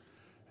trip,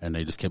 and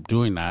they just kept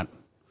doing that.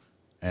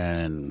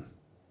 And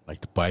like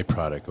the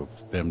byproduct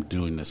of them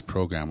doing this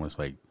program was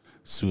like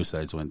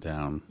suicides went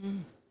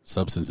down,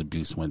 substance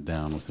abuse went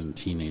down within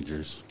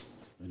teenagers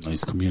in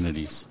these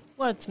communities.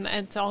 Well,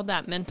 it's all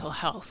that mental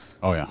health.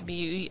 Oh, yeah.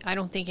 I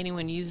don't think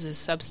anyone uses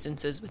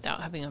substances without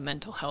having a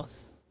mental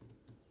health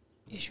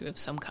issue of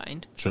some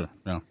kind. Sure,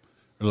 yeah.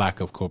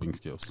 Lack of coping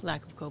skills.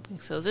 Lack of coping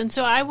skills. And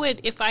so I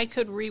would, if I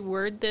could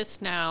reword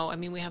this now, I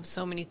mean, we have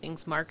so many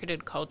things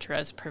marketed culture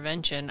as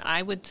prevention.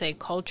 I would say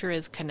culture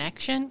is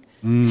connection.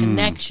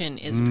 Connection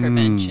is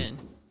prevention.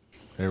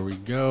 There we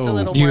go. It's a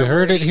little You more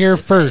heard it wordy here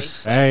to say.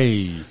 first.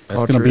 Hey, that's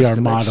Culture going to be is our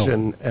motto.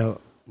 connection.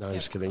 No, I'm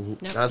just kidding.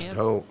 Nope, That's yep.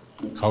 dope.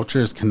 Culture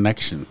is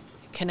connection.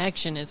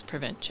 Connection is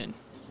prevention.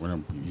 We're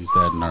going to use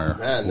that in our,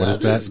 Man, what is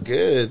that? is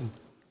good.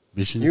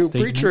 Vision You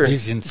statement? preacher.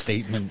 Vision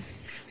statement.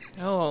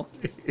 Oh,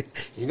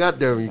 You got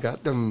them. You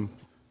got them.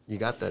 You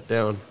got that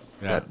down.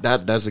 Yeah.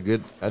 That's a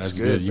good. That's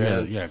good. You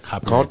man. gotta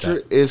copyright Culture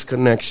that. is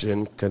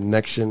connection.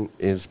 Connection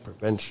is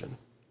prevention.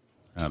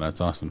 Yeah,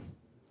 that's awesome.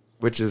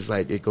 Which is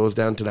like it goes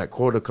down to that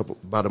quote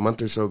about a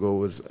month or so ago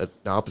was the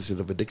opposite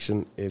of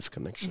addiction is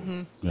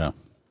connection. Yeah.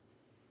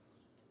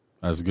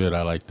 That's good.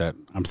 I like that.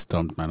 I'm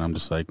stumped, man. I'm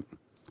just like,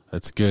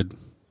 that's good.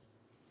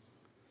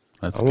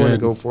 That's I want to good.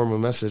 go form a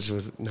message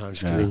with. No, I'm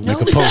just Yeah. kidding.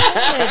 Make a we post.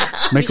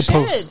 should. Make We a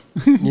post.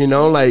 should. You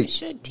know, like We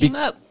should team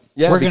up.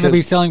 yeah, We're going to because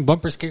be selling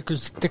bumper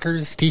stickers,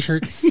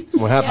 T-shirts.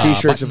 we'll have Yeah.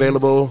 T-shirts Buttons.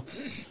 available,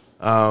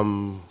 We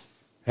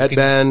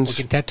headbands,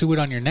 can tattoo it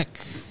on your neck.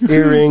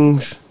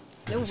 earrings.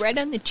 No, right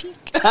on the cheek.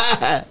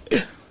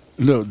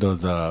 No,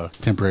 those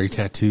temporary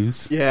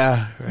tattoos.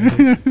 Yeah, right.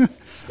 The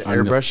On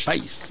your airbrush.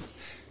 face.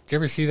 Did you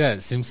ever see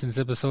that Simpsons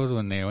episode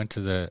when they went to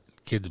the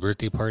kid's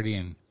birthday party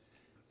and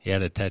he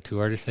had a tattoo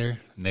artist there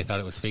and they thought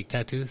it was fake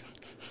tattoos?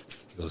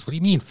 He goes, "What do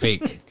you mean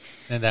fake?"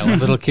 And that one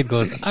little kid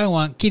goes, "I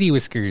want kitty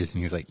whiskers."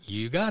 And he's like,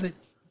 "You got it."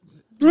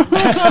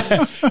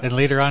 And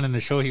later on in the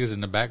show, he was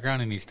in the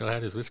background and he still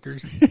had his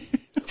whiskers.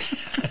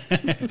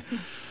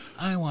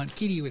 I want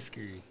kitty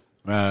whiskers.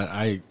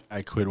 I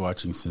quit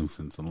watching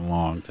Simpsons a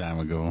long time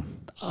ago.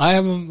 I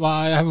haven't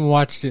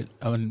watched it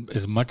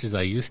as much as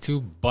I used to,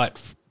 but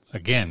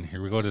again,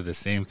 here we go to the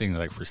same thing.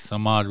 Like for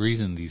some odd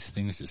reason, these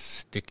things just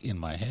stick in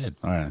my head.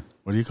 All right.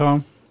 What do you call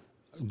them?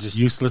 Just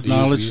Useless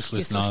knowledge?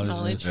 Useless Useless knowledge.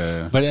 knowledge.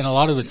 Yeah. But in a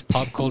lot of it's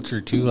pop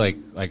culture too. Like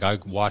I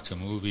watch a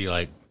movie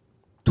like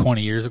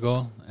 20 years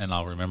ago, and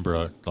I'll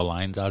remember the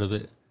lines out of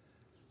it,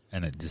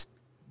 and it just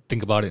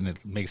think about it, and it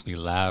makes me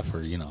laugh, or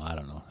I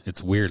don't know.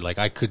 It's weird. Like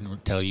I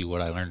couldn't tell you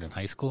what I learned in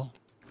high school,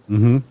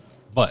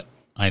 but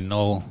I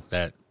know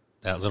that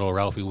little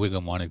Ralphie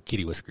Wiggum wanted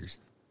kitty whiskers.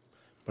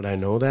 But I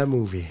know that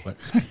movie. But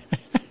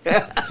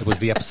it was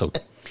the episode.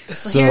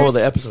 here's-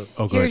 the episode.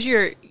 Oh, go Here's ahead.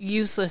 your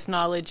useless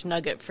knowledge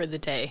nugget for the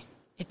day.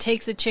 It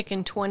takes a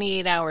chicken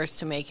 28 hours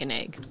to make an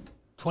egg.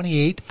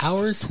 28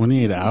 hours.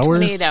 28 hours?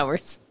 28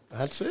 hours.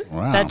 That's it.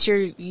 Wow. That's your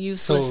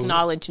useless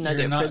knowledge you're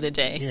nugget not- for the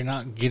day. You're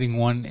not getting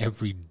one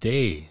every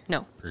day.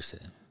 No. Per se.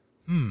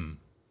 Yeah,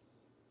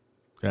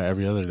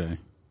 every other day.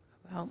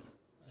 Well,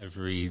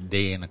 Every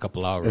day in a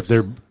couple hours. If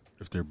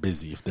they're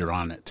busy, if they're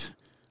on it.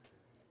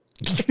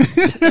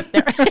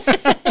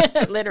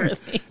 literally.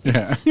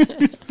 Yeah.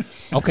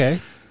 Okay.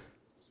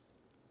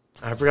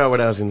 I forgot what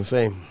I was going to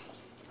say.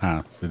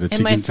 Huh. The In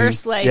chicken my thing?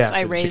 first life, Yeah,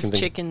 I the raised chicken thing.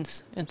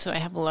 chickens, and so I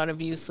have a lot of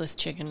useless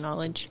chicken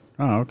knowledge.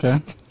 Oh, okay.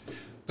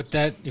 But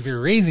that if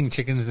you're raising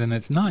chickens, then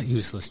it's not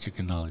useless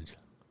chicken knowledge.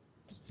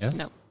 Yes?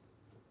 No,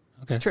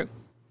 Okay. true.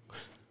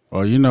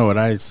 Well, you know what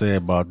I'd say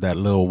about that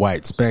little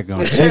white speck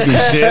on chicken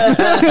shit.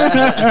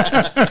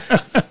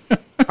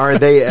 Are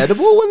they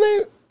edible when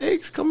the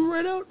eggs come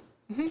right out?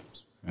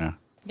 Yeah.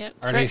 Yep.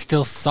 Are they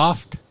still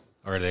soft?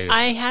 Or are they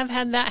I have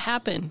had that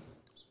happen.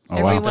 Oh,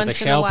 Every wow. The once in a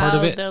shell part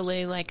of while, it? they'll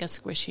lay like a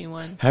squishy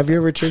one. Have you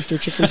ever chased your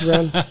chickens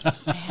around?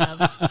 I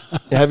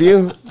have Have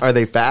you? Are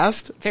they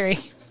fast? very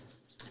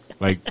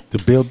Like to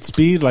build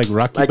speed, like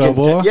Rocky Like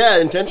Balboa? yeah,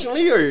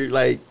 intentionally or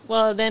like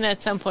well. Then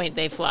at some point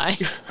they fly.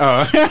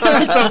 At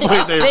some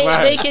point they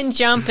fly. They can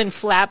jump and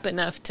flap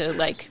enough to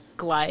like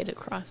glide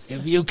across.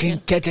 If you can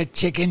catch a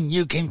chicken,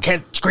 you can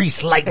catch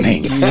grease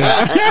lightning.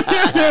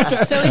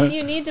 So if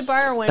you need to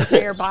borrow one for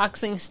your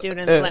boxing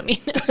students, let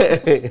me know.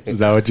 Is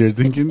that what you're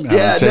thinking?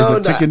 Yeah, Chase no,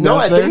 a chicken no,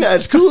 I downstairs? think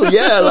that's cool.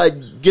 Yeah,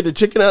 like get a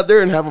chicken out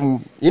there and have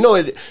them. You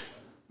know,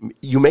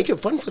 you make it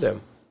fun for them,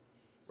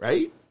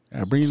 right?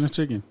 Yeah, bring in the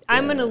chicken.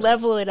 I'm going to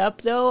level it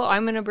up, though.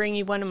 I'm going to bring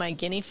you one of my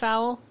guinea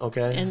fowl.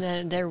 Okay. And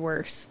then they're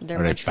worse. They're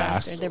Are they much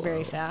faster. fast? They're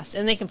very fast.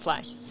 And they can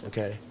fly. So.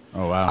 Okay.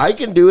 Oh wow! I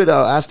can do it.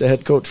 I'll ask the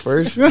head coach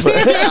first. But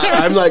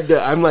I'm like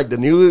the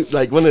new,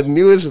 like one of the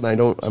newest, and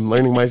I'm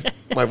learning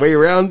my way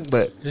around.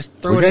 But Just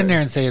throw it in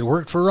there and say it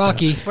worked for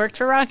Rocky. Worked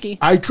for Rocky.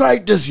 I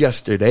tried this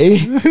yesterday.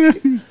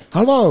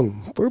 How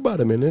long? For about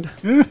a minute.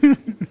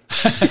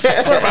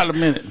 For about a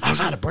minute. I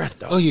was out of breath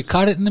though. Oh, you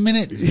caught it in a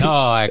minute? No,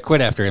 I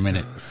quit after a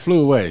minute.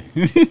 Flew away.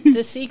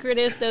 The secret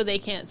is, though, they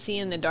can't see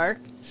in the dark.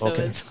 So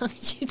Okay. as long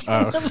as you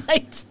turn the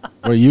lights on,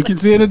 Well, you can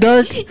see in the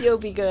dark. you'll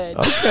be good.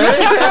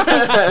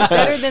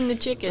 Better than the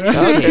chicken.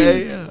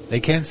 Okay. Yeah. They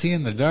can't see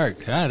in the dark.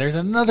 There's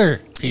another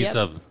piece Yep.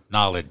 of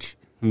knowledge.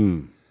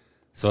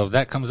 So if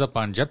that comes up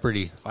on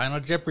Jeopardy, Final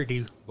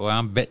Jeopardy, well,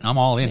 I'm betting I'm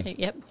all in.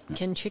 Yep.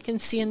 Can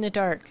chickens see in the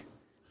dark?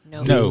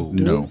 No.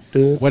 No.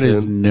 What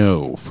is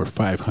no for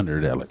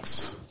 500,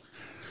 Alex?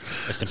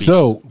 Rest in peace.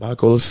 So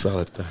Baco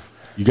salata.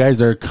 you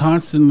guys are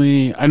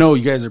constantly. I know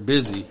you guys are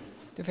busy.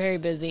 They're very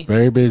busy.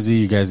 Very busy.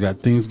 You guys got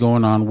things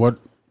going on. What?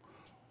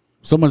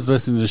 Someone's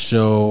listening to the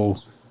show,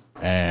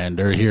 and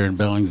they're here in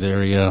Billings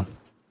area.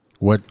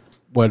 What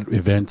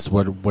events?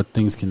 What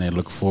things can they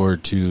look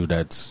forward to?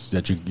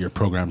 Your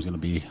program's going to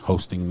be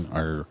hosting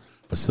or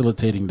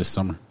facilitating this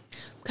summer.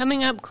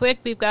 Coming up quick,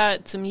 we've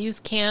got some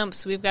youth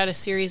camps. We've got a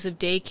series of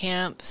day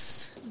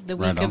camps the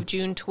week Right on. of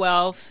June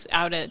 12th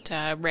out at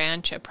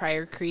Ranch at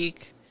Pryor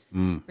Creek.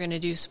 We're going to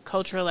do some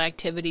cultural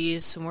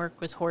activities, some work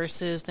with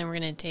horses. Then we're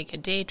going to take a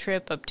day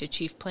trip up to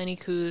Chief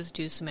Plentycoos,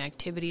 do some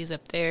activities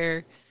up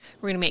there.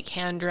 We're going to make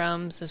hand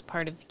drums as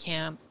part of the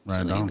camp. Right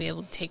so you'll on. be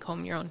able to take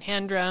home your own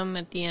hand drum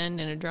at the end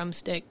and a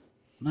drumstick.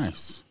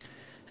 Nice.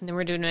 And then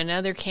we're doing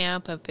another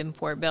camp up in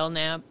Fort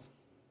Belknap.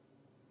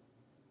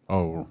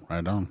 Oh,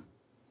 right on.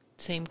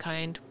 Same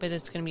kind, but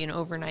it's going to be an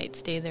overnight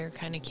stay there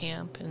kind of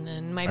camp. And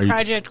then my Are you-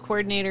 project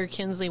coordinator,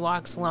 Kinsley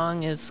Walks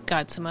Along, has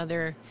got some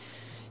other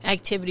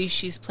activities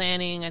she's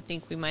planning. I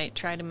think we might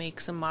try to make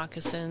some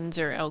moccasins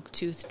or elk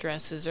tooth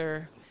dresses.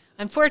 Or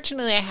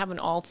unfortunately, I have an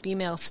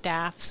all-female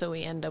staff, so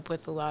we end up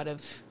with a lot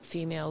of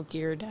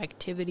female-geared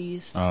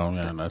activities. Oh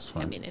yeah, that's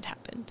fine. I mean, it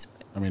happens.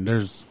 But I mean,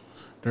 there's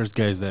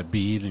guys that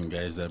bead and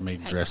guys that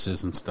make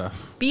dresses and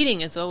stuff.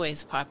 beading is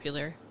always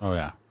popular. Oh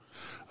yeah.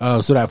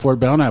 So that Fort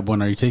Belknap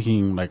one, are you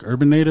taking like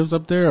urban natives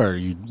up there, or are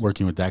you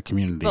working with that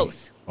community?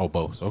 Both. Oh,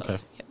 both. Okay.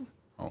 Both, yep.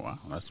 Oh wow,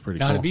 that's pretty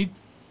Got cool. a bead?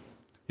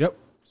 Yep.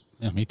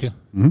 Yeah, me too.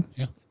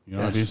 Yeah. You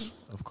know how to bead?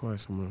 Of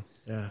course.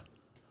 Yeah.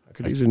 I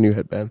could use a new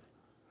headband.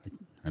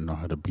 I know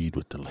how to bead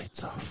with the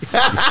lights off.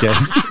 Just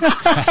kidding.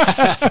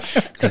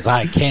 Because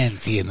I can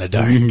see in the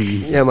dark.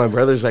 Yeah, my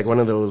brother's like one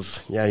of those.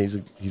 Yeah,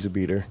 he's a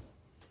beater.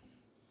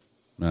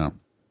 No.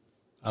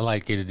 I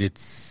like it.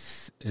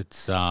 It's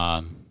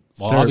well,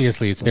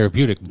 obviously it's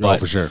therapeutic, but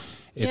for sure.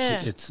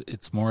 Yeah.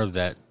 It's more of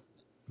that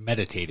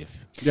meditative.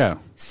 Yeah.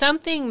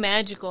 Something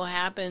magical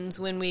happens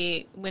when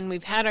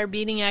we've had our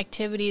beading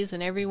activities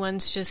and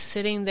everyone's just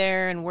sitting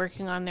there and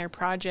working on their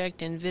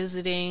project and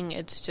visiting.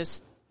 It's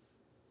just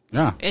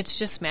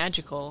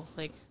magical.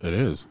 Like, It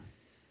is.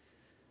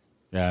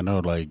 Yeah, I know.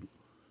 Like,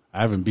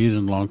 I haven't beaded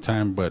in a long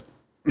time, but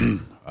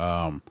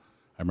I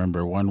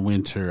remember one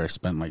winter I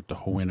spent like the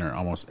whole winter,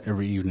 almost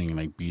every evening,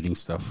 like beading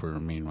stuff for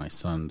me and my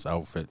son's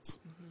outfits,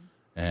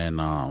 and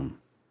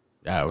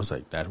yeah, it was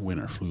like that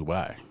winter flew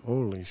by.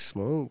 Holy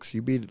smokes!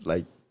 You beat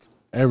like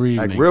Every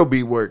evening, real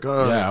bead work,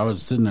 huh? yeah, I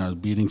was sitting there, I was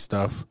beading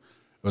stuff.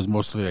 It was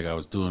mostly like I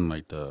was doing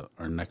like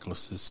our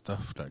necklaces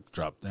stuff, like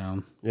drop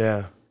down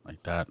Yeah.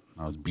 like that.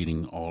 I was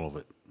beading all of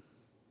it,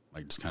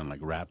 like just kind of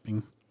like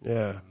wrapping.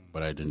 Yeah.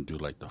 But I didn't do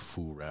like the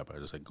full wrap. I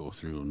just like go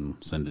through and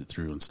send it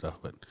through and stuff.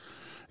 But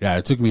yeah,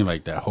 it took me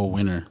like that whole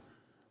winter,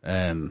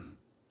 and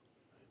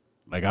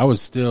like I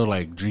was still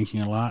like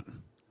drinking a lot,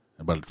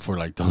 but for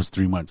like those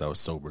 3 months I was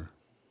sober.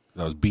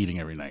 'Cause I was beating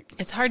every night.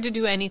 it's hard to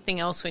do anything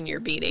else when you're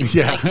beading.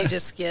 Yeah. Like, you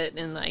just get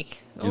in like,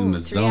 In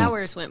the 3 zone.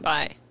 hours went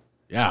by.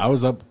 Yeah, I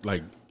was up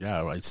like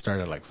I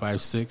started at like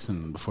 5, 6,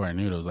 and before I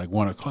knew it was like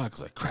 1 o'clock. I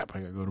was like, crap, I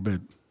gotta go to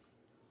bed.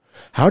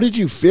 How did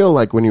you feel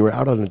like when you were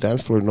out on the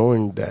dance floor,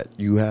 knowing that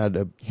you had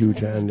a huge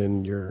hand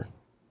in your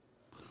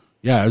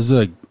Yeah, it was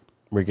like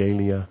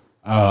regalia?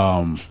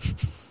 no,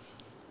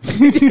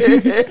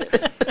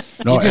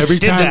 every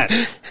did time,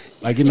 that.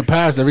 like in the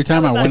past, every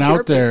time I was on went out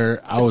purpose.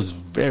 there, I was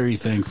very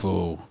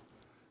thankful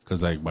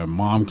because like my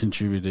mom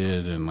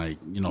contributed and like,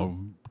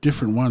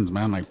 different ones,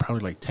 man, like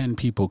probably like 10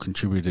 people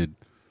contributed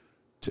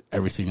to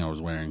everything I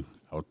was wearing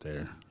out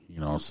there,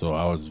 so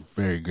I was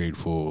very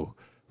grateful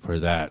for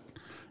that.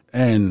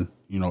 And,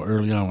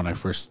 early on when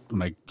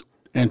I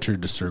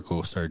entered the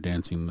circle, started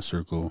dancing in the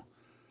circle,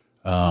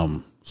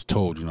 was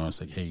told,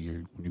 it's like, hey,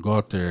 when you go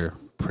out there,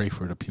 pray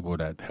for the people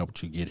that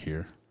helped you get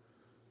here.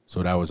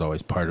 So that was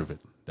always part of it,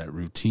 that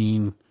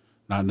routine,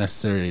 not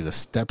necessarily the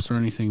steps or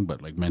anything,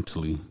 but like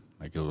mentally,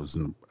 like it was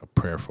in a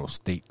prayerful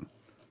state,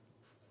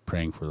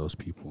 praying for those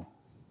people.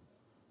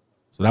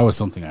 So that was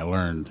something I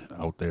learned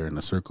out there in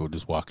the circle,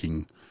 just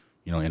walking,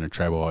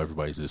 intertribal,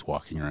 everybody's just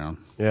walking around.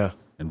 Yeah.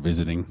 And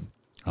visiting.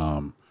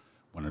 One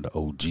of the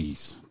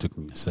OGs took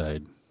me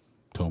aside,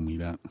 told me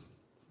that.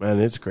 Man,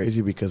 it's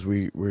crazy because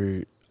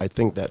I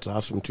think that's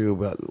awesome too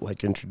about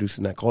like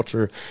introducing that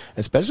culture,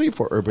 especially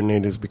for urban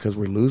natives, because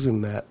we're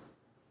losing that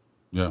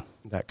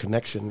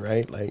connection,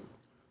 right? Like,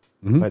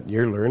 but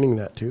you're learning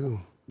that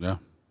too. Yeah.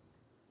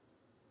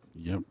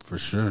 Yep, for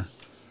sure.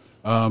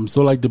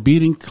 So like the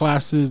beading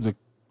classes,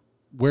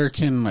 where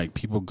can like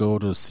people go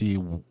to see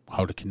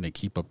can they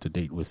keep up to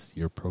date with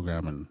your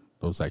program and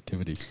those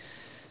activities?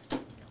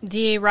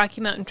 The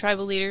Rocky Mountain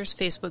Tribal Leaders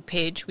Facebook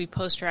page, we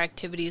post our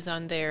activities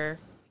on there.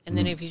 And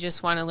then if you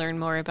just want to learn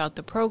more about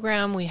the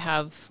program, we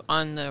have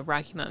on the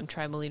Rocky Mountain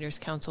Tribal Leaders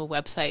Council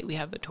website, we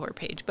have a tour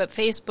page. But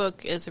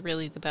Facebook is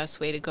really the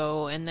best way to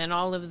go. And then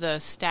all of the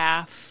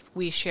staff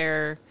we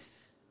share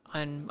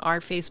on our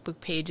Facebook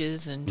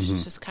pages, and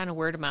just kind of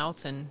word of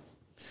mouth and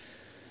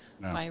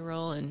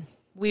viral. And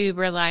we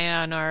rely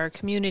on our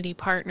community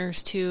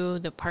partners, too.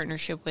 The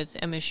partnership with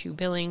MSU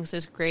Billings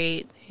is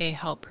great. They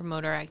help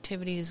promote our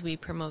activities. We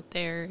promote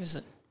theirs.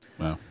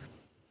 Wow.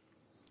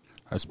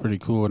 That's pretty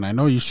cool. And I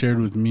know you shared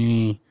with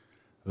me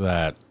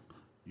that,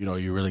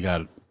 you really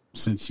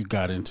since you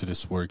got into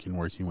this work and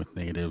working with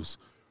natives,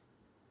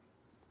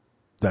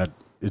 that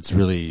it's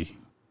really,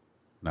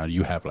 now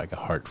you have like a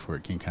heart for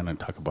it. Can you kind of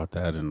talk about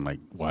that and like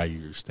why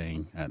you're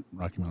staying at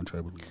Rocky Mountain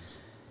Tribal Leaders?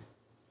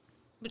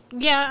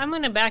 Yeah, I'm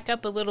going to back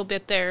up a little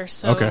bit there.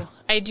 So okay.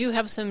 I do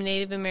have some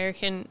Native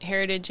American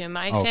heritage in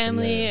my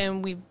family,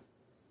 and we,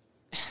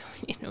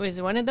 it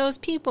was one of those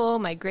people.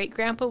 My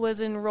great-grandpa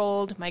was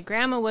enrolled, my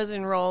grandma was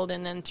enrolled,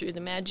 and then through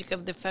the magic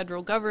of the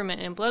federal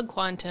government and blood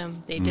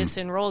quantum, they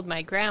disenrolled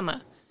my grandma.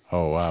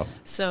 Oh, wow.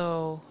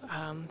 So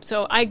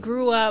I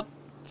grew up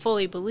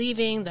fully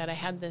believing that I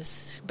had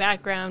this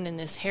background and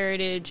this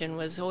heritage, and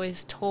was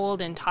always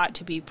told and taught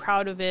to be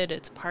proud of it.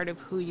 It's part of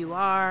who you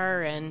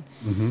are, and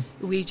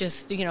we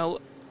just, it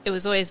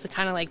was always the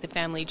kind of like the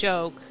family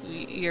joke.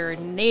 You're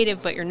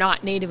native, but you're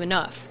not native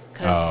enough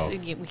because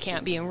we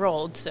can't be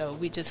enrolled. So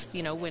we just,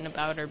 went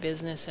about our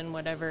business and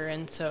whatever.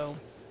 And so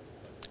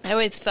I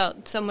always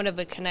felt somewhat of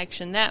a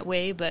connection that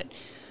way, but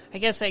I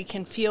guess I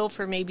can feel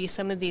for maybe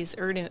some of these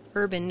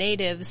urban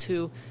natives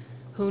who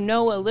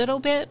know a little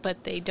bit,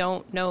 but they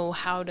don't know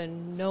how to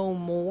know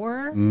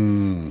more.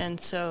 And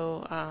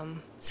so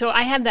so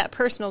I had that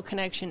personal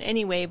connection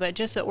anyway, but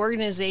just the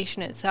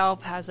organization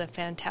itself has a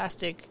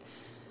fantastic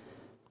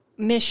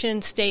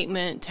mission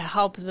statement to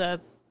help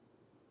the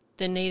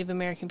Native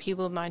American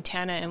people of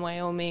Montana and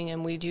Wyoming,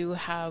 and we do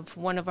have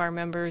one of our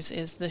members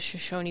is the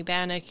Shoshone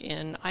Bannock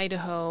in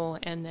Idaho,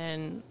 and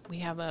then we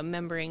have a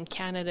member in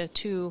Canada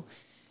too,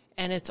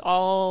 and it's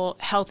all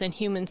health and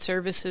human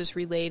services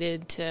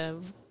related to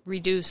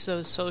reduce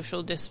those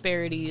social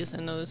disparities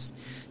and those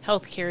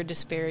healthcare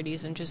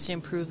disparities and just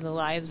improve the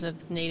lives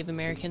of Native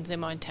Americans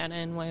in Montana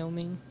and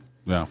Wyoming.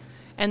 Yeah.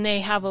 And they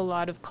have a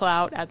lot of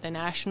clout at the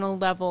national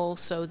level,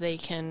 so they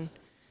can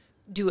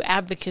do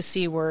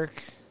advocacy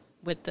work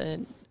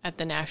at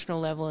the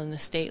national level and the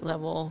state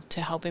level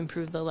to help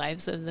improve the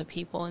lives of the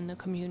people in the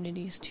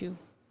communities too.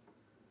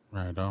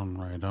 Right on,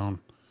 right on.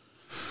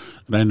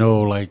 And I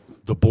know, like,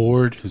 the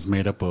board is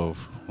made up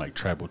of, like,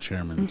 tribal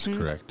chairmen,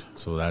 correct?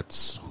 So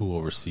that's who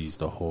oversees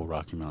the whole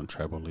Rocky Mountain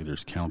Tribal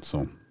Leaders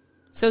Council.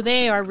 So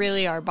they are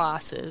really our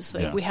bosses.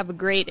 Like, we have a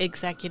great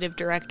executive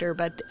director,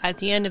 but at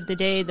the end of the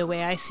day, the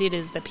way I see it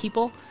is the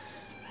people,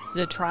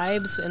 the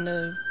tribes, and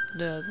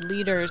the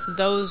leaders,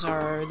 those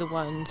are the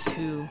ones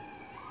who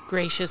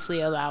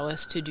graciously allow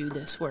us to do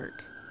this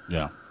work.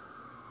 Yeah.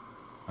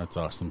 That's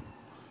awesome.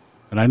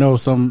 And I know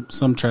some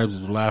tribes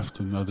have left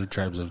and other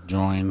tribes have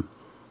joined.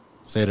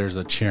 Say there's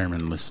a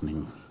chairman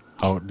listening.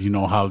 How do you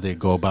know how they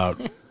go about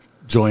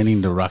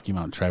joining the Rocky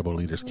Mountain Tribal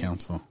Leaders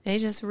Council? They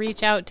just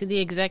reach out to the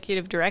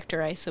execuple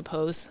director, I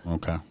suppose.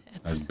 Okay.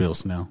 That's Bill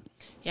Snell.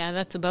 Yeah,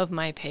 that's above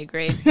my pay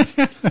grade.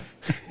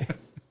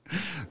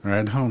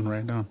 Right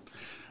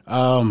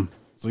on.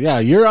 So yeah,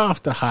 you're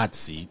off the hot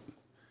seat,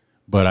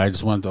 but I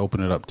just wanted to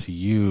open it up to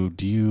you.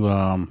 Do you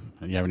have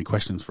any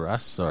questions for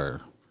us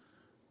or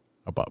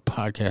about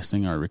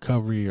podcasting or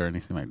recovery or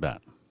anything like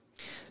that?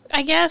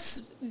 I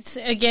guess,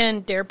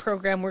 again, DARE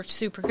program worked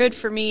super good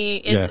for me.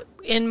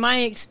 In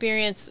my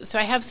experience, so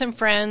I have some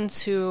friends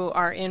who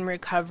are in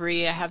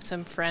recovery. I have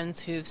some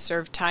friends who've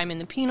served time in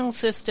the penal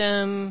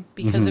system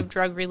because of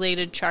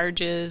drug-related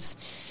charges.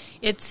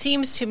 It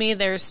seems to me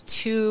there's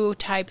two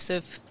types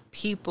of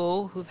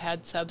people who've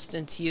had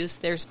substance use.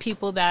 There's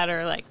people that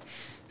are like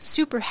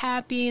super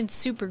happy and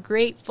super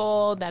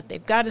grateful that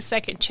they've got a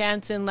second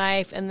chance in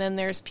life, and then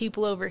there's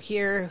people over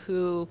here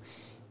who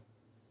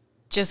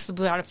just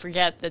want to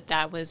forget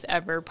that was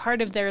ever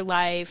part of their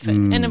life.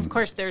 And of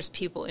course, there's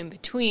people in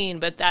between,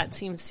 but that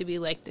seems to be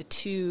like the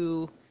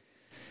two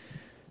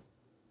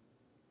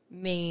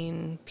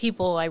main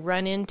people I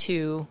run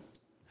into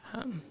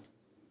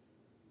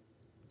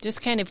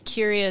just kind of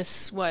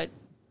curious what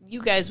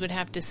you guys would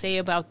have to say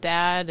about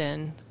that.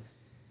 And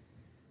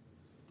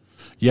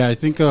Yeah, I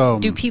think...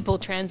 do people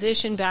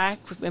transition back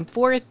and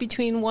forth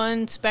between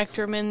one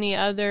spectrum and the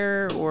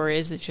other? Or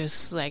is it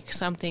just like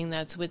something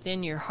that's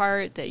within your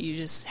heart that you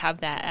just have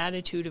that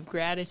attitude of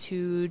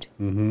gratitude?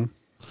 So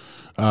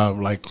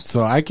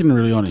I can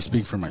really only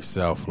speak for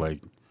myself. Like,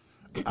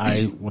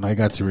 when I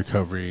got to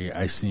recovery,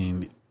 I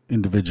seen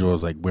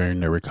individuals like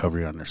wearing their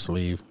recovery on their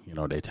sleeve. You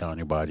know, they tell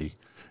anybody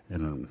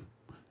in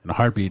a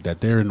heartbeat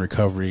that they're in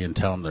recovery and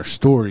telling their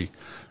story.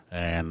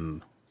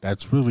 And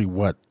that's really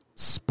what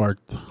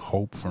sparked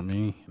hope for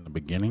me in the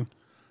beginning.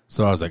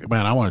 So I was like,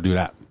 man, I want to do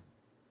that.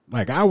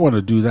 Like, I want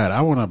to do that.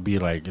 I want to be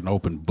like an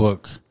open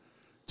book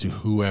to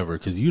whoever,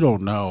 because you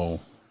don't know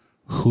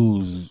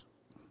who's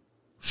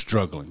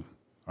struggling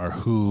or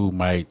who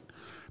might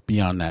be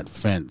on that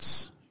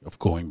fence of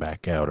going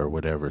back out or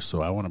whatever.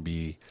 So I want to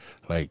be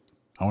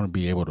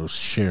able to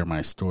share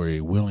my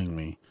story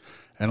willingly.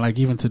 And like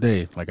even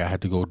today, like I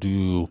had to go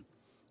do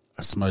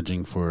a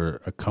smudging for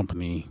a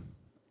company,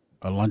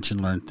 a lunch and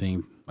learn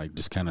thing, like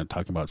just kind of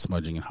talking about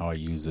smudging and how I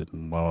use it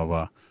and blah, blah,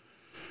 blah,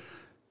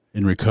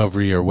 in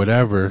recovery or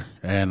whatever.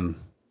 And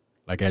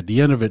like at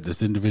the end of it,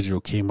 this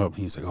individual came up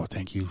and he's like, oh,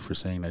 thank you for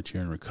saying that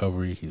you're in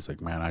recovery. He's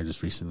like, man, I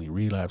just recently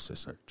relapsed. I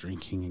started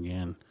drinking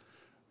again.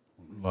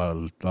 Blah,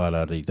 blah,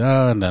 blah, blah,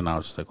 blah. And then I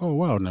was just like, oh,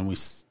 wow. And then we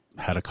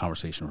had a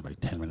conversation for like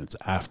 10 minutes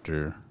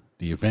after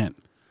the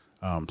event.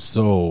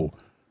 So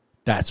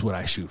that's what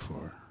I shoot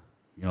for.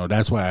 You know,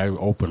 that's why I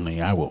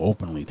will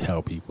openly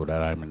tell people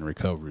that I'm in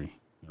recovery.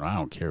 You know, I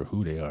don't care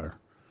who they are.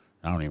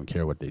 I don't even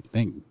care what they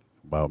think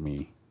about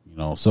me. You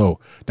know, so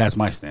that's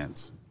my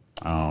stance.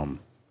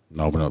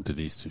 Open up to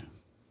these two.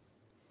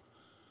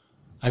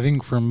 I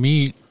think for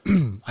me,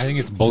 I think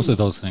it's both of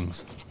those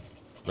things,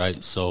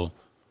 right? So,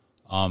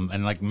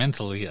 and like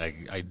mentally,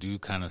 I do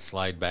kind of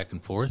slide back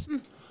and forth.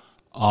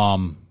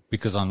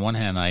 Because on one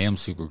hand, I am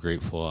super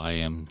grateful. I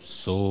am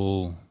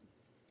so,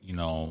 you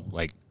know,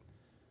 like,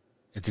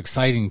 it's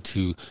exciting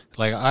to,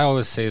 like, I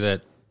always say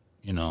that,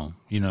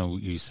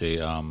 you say,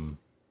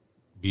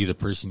 be the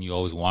person you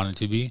always wanted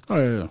to be. Oh,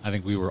 yeah. I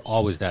think we were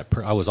always that,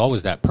 I was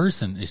always that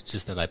person. It's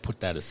just that I put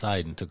that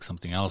aside and took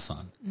something else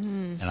on.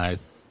 And I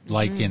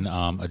liken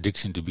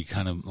addiction to be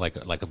kind of like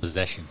a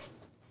possession,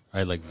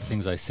 right? Like the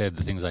things I said,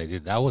 the things I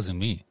did, that wasn't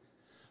me.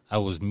 I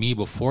was me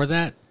before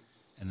that.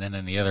 And then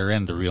on the other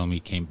end, the real me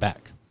came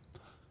back.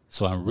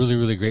 So I'm really,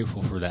 really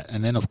grateful for that.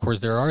 And then, of course,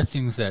 there are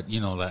things that,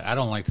 that I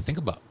don't like to think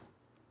about.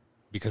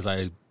 Because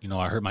I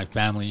hurt my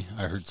family.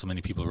 I hurt so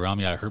many people around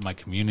me. I hurt my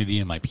community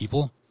and my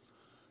people.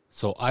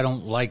 So I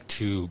don't like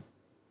to,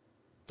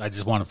 I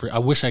just want to, I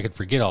wish I could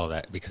forget all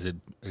that because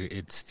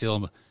it's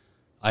still,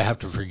 I have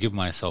to forgive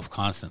myself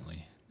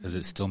constantly because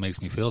it still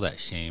makes me feel that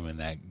shame and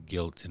that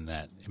guilt and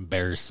that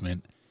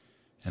embarrassment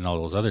and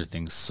all those other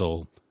things.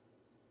 So,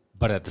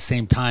 but at the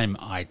same time,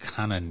 I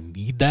kind of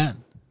need that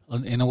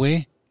in a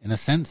way, in a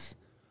sense,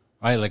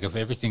 right? Like if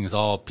everything is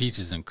all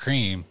peaches and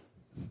cream,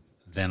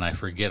 then I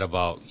forget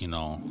about,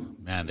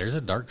 man, there's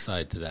a dark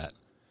side to that.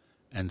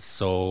 And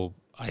so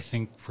I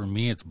think for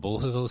me, it's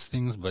both of those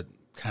things, but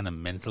kind of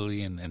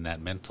mentally and that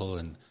mental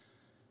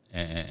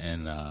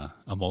and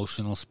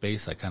emotional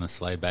space, I kind of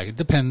slide back. It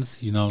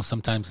depends,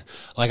 sometimes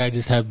like I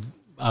just have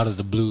out of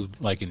the blue,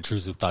 like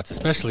intrusive thoughts,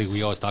 especially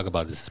we always talk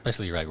about this,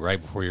 especially like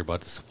right before you're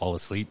about to fall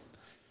asleep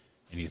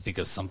and you think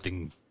of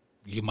something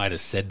you might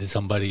have said to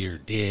somebody or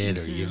did,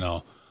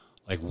 or,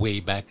 like way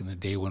back in the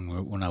day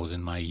when I was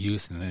in my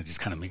youth, and then it just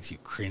kind of makes you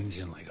cringe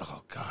and like,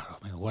 oh God,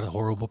 what a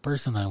horrible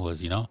person I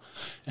was,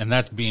 and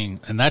that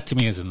to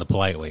me is in the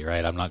polite way,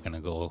 right? I'm not going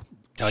to go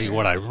tell you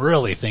what I'm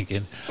really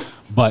thinking,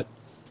 but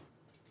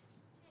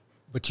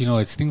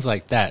it's things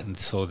like that. And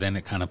so then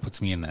it kind of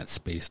puts me in that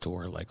space to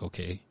where like,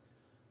 okay,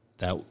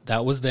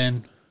 that was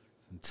then,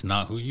 it's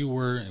not who you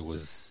were. It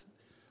was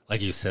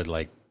like you said,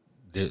 like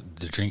the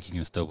drinking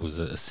and stuff was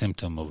a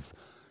symptom of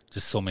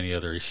just so many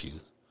other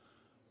issues.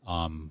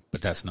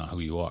 But that's not who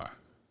you are.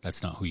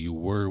 That's not who you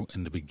were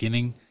in the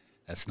beginning.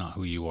 That's not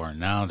who you are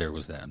now. There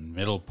was that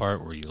middle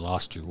part where you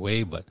lost your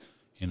way, but,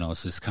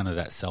 it's just kind of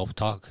that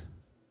self-talk.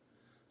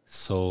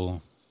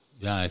 So,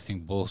 yeah, I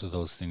think both of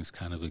those things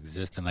kind of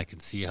exist, and I can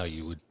see how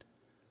you would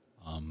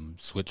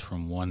switch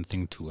from one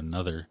thing to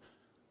another.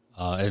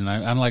 And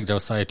I'm like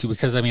Josiah, too,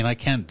 because, I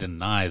can't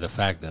deny the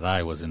fact that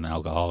I was an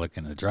alcoholic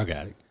and a drug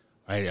addict,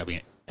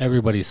 right?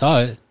 Everybody saw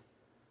it.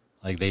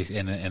 Like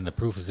and the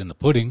proof is in the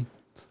pudding.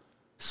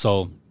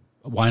 So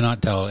why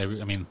not tell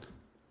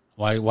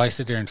why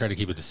sit there and try to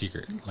keep it a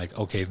secret? Like,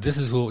 okay, this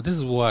is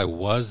who I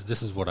was,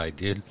 this is what I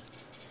did,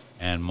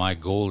 and my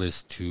goal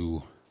is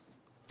to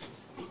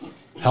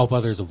help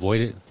others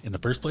avoid it in the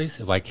first place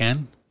if I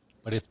can.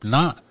 But if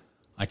not,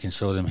 I can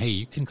show them, hey,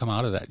 you can come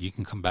out of that. You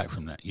can come back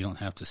from that. You don't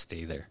have to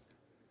stay there.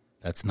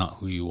 That's not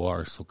who you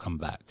are, so come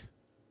back.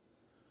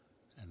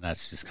 And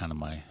that's just kind of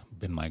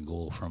been my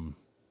goal from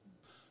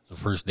the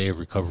first day of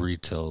recovery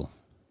till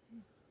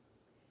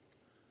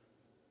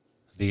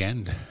the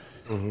end.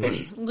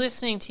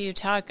 Listening to you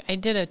talk, I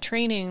did a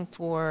training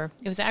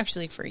it was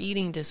actually for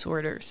eating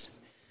disorders.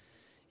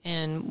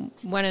 And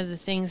one of the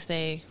things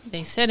they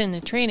said in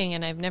the training,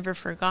 and I've never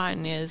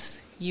forgotten,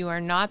 is you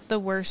are not the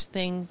worst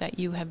thing that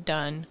you have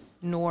done,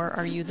 nor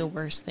are you the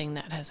worst thing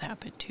that has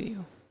happened to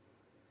you.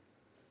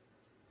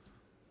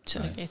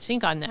 So I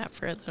think on that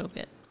for a little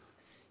bit.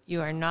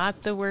 You are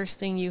not the worst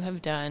thing you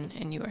have done,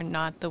 and you are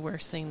not the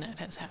worst thing that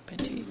has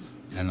happened to you.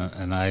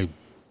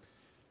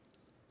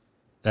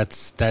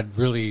 That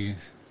really,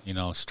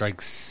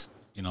 strikes,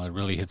 it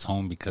really hits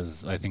home,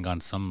 because I think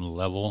on some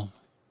level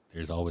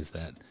there's always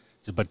that.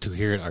 But to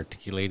hear it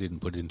articulated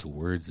and put into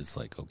words, it's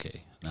like,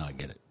 okay, now I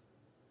get it.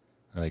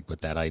 Like,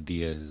 but that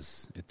idea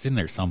it's in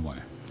there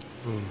somewhere.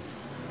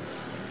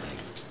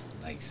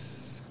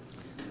 Nice.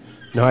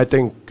 No, I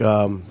think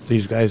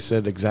these guys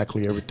said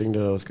exactly everything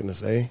that I was going to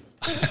say.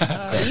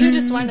 You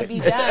just want to be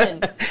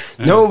done.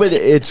 No, but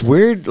it's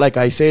weird. Like,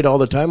 I say it all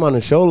the time on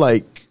the show.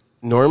 Like,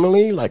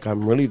 normally, like,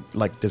 I'm really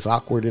like this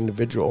awkward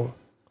individual,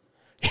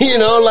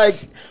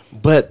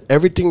 but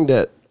everything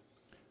that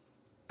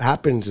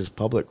happens is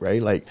public,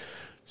 right? Like,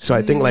 so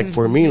I think, like,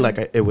 for me, like,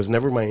 it was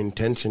never my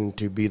intention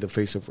to be the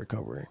face of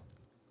recovery.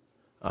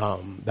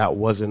 That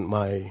wasn't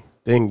my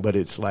thing, but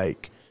it's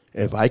like,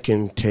 if I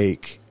can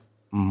take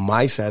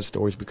my sad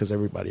stories, because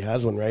everybody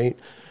has one, right?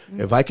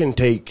 If I can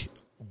take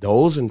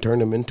those and turn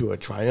them into a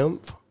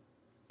triumph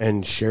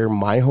and share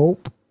my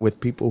hope with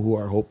people who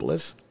are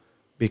hopeless,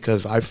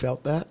 because I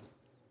felt that,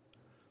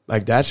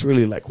 like, that's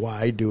really like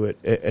why I do it.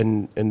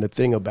 And the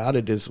thing about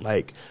it is,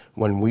 like,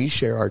 when we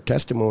share our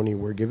testimony,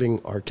 we're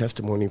giving our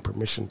testimony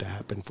permission to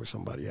happen for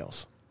somebody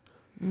else.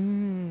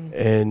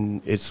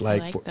 And it's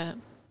like, I like that.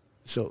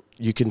 So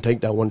you can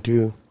take that one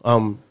too.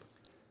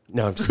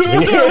 No, I'm just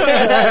kidding.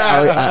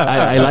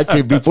 I like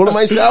to be full of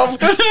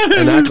myself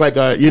and act like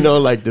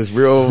like this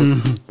real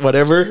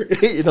whatever,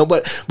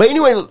 But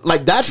anyway,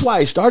 like, that's why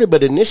I started.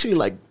 But initially,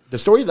 like, the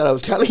story that I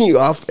was telling you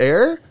off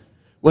air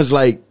was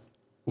like,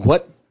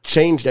 what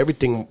changed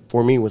everything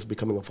for me was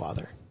becoming a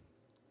father.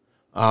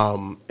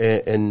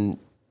 And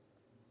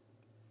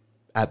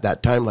at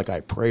that time, like,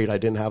 I prayed. I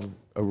didn't have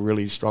a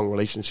really strong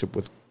relationship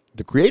with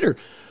the Creator,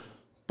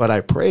 but I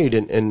prayed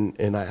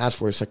and I asked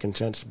for a second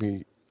chance to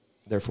be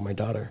there for my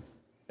daughter.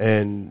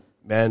 And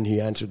man,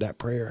 he answered that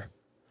prayer.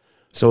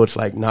 So it's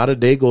like, not a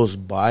day goes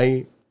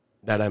by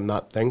that I'm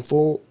not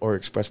thankful or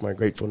express my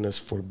gratefulness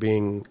for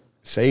being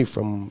saved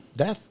from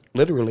death,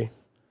 literally.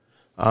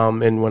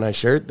 And when I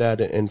shared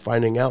that and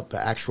finding out the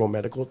actual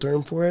medical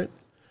term for it,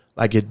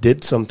 like, it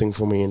did something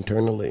for me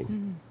internally.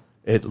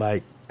 It,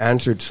 like,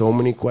 answered so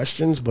many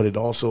questions, but it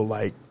also,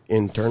 like,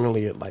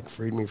 internally, it, like,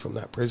 freed me from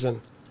that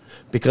prison.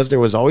 Because there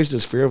was always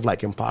this fear of,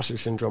 like, imposter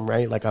syndrome,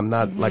 right? Like, I'm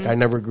not, like, I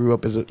never grew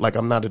up like,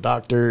 I'm not a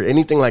doctor,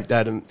 anything like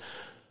that. And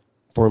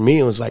for me,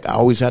 it was like, I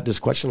always had this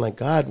question, like,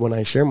 God, when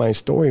I share my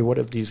story, what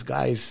if these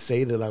guys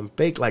say that I'm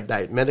fake? Like,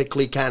 that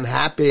medically can't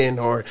happen,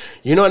 or,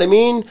 you know what I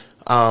mean?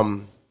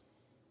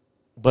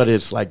 But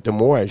it's like, the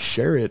more I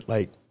share it,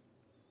 like,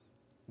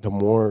 the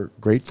more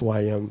grateful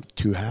I am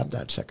to have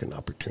that second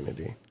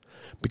opportunity.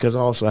 Because I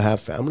also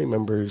have family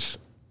members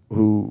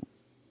who,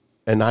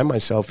 and I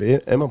myself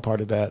am a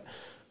part of that,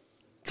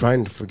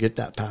 trying to forget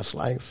that past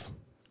life.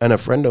 And a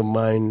friend of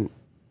mine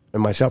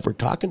and myself were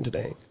talking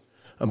today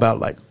about,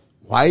 like,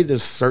 why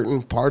this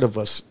certain part of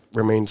us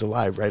remains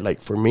alive, right?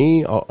 Like, for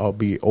me, I'll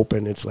be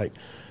open. It's like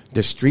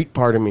the street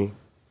part of me,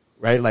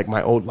 right? Like,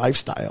 my old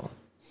lifestyle,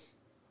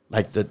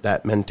 like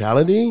that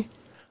mentality.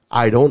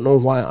 I don't know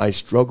why I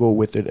struggle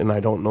with it, and I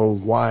don't know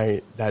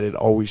why that it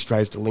always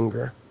tries to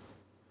linger.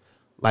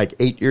 Like,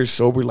 8 years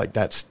sober, like,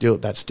 that's still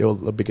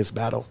the biggest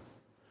battle.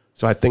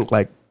 So I think,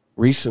 like,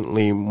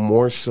 recently,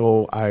 more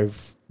so,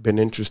 I've been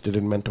interested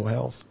in mental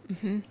health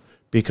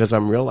because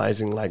I'm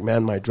realizing, like,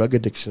 man, my drug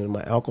addiction and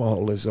my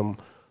alcoholism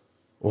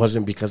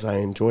wasn't because I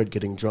enjoyed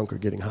getting drunk or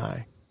getting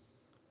high.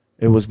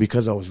 It was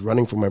because I was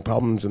running from my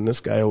problems. And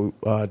this guy,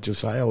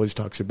 Josiah, always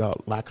talks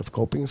about lack of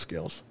coping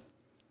skills.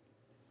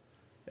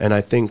 And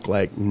I think,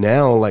 like,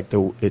 now, like,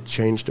 it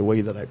changed the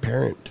way that I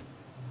parent.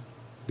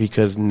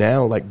 Because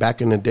now, like,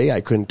 back in the day,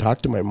 I couldn't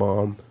talk to my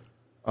mom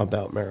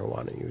about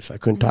marijuana use. I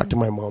couldn't talk to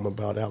my mom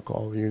about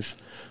alcohol use.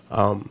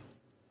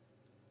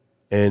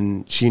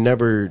 And she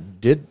never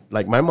did.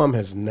 Like, my mom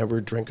has never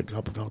drank a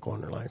drop of alcohol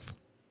in her life.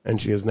 And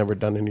she has never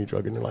done any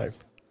drug in her life.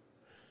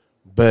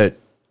 But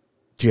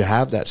to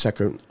have that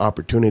second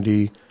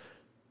opportunity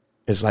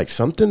is, like,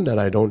 something that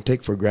I don't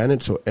take for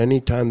granted. So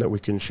anytime that we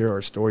can share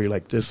our story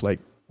like this, like,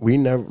 we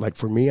never, like,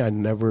 for me, I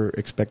never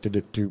expected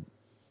it to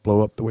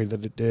blow up the way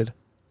that it did.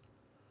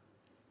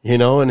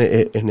 And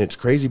it's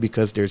crazy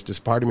because there's this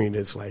part of me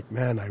that's like,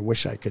 man, I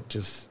wish I could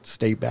just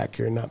stay back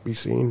here and not be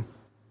seen.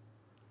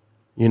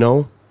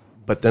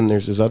 But then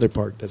there's this other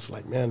part that's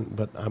like, man,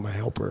 but I'm a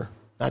helper.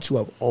 That's who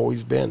I've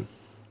always been.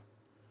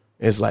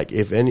 It's like,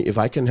 if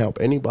I can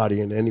help anybody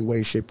in any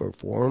way, shape, or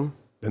form,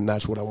 then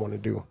that's what I want to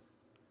do.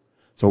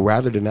 So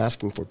rather than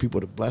asking for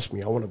people to bless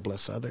me, I want to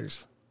bless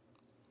others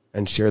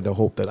and share the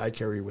hope that I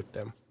carry with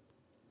them.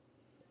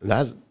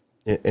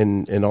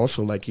 And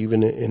also, like,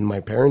 even in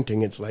my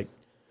parenting, it's like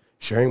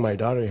sharing my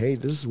daughter, hey,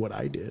 this is what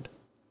I did.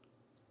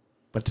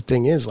 But the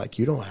thing is, like,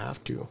 you don't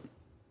have to.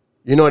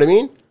 You know what I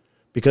mean?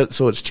 Because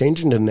so it's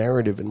changing the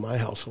narrative in my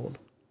household.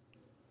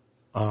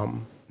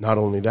 Not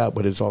only that,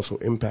 but it's also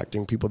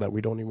impacting people that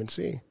we don't even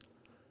see.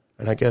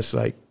 And I guess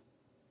like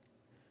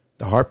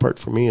the hard part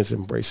for me is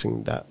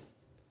embracing that,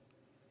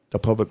 the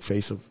public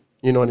face of,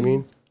 you know what I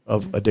mean,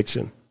 of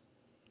addiction.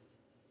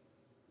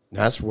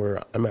 That's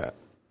where I'm at.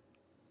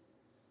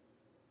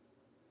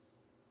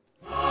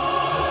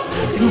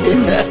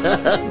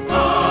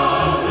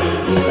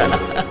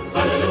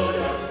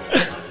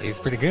 He's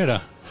pretty good, huh?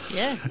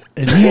 Yeah.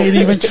 And he ain't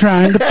even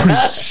trying to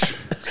preach.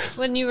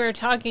 When you were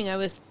talking, I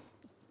was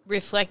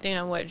reflecting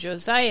on what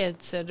Josiah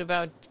had said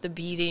about the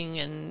beating,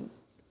 and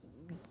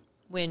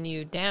when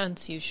you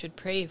dance, you should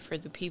pray for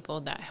the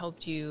people that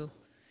helped you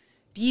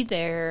be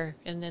there,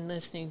 and then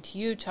listening to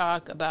you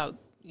talk about,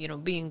 you know,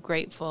 being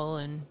grateful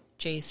and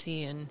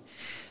JC, and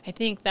I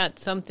think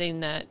that's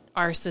something that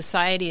our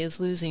society is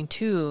losing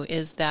too,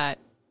 is that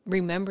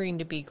remembering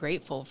to be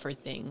grateful for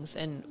things,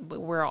 and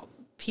we're all,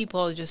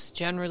 people just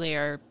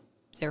generally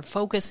they're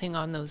focusing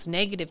on those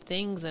negative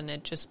things, and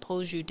it just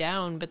pulls you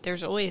down. But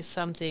there's always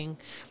something.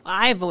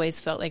 I've always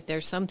felt like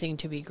there's something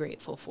to be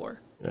grateful for.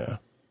 Yeah.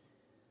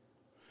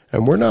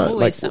 And we're not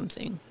Always like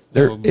something.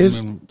 there is.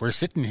 I mean, we're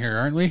sitting here,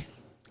 aren't we?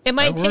 It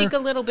might We're- take a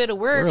little bit of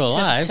work we're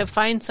alive. to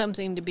find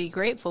something to be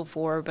grateful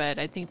for, but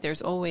I think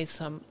there's always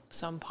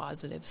some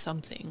positive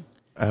something.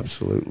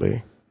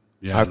 Absolutely.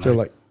 Yeah, I and feel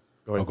like.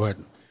 Go ahead.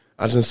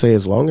 I was going to say,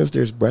 as long as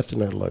there's breath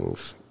in our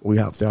lungs, we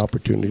have the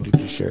opportunity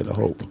to share the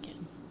hope.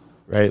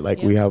 Right? Like,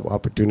 we have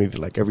opportunity,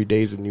 like, every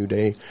day is a new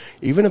day.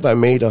 Even if I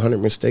made 100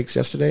 mistakes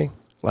yesterday,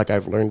 like,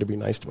 I've learned to be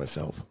nice to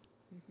myself.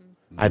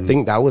 I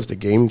think that was the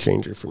game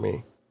changer for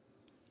me.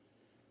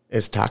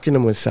 Is talking to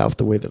myself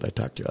the way that I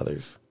talk to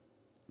others.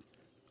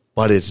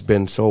 But it's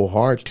been so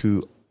hard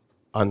to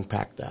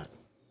unpack that.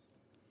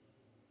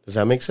 Does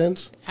that make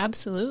sense?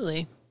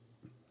 Absolutely.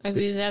 I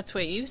mean, that's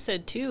what you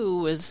said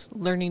too, was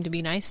learning to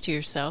be nice to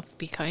yourself,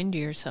 be kind to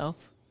yourself.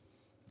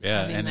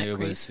 Yeah, having and that it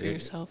grace was for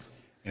yourself.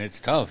 and it's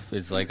tough.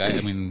 It's like I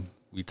mean,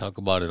 we talk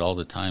about it all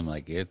the time.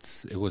 Like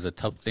it was a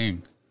tough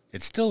thing.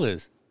 It still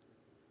is.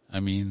 I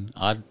mean,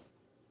 I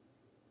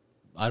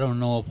don't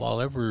know if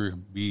I'll ever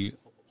be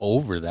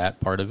over that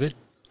part of it,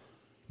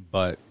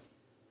 but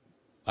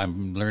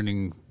I'm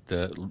learning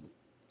the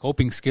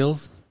coping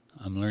skills.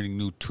 I'm learning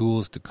new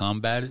tools to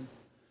combat it,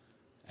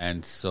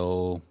 and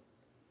so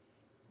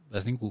I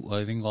think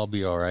I'll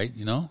be all right.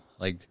 You know,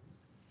 like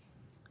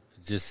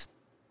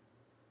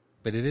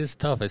but it is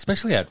tough,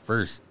 especially at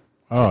first.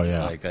 Oh,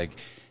 yeah. Like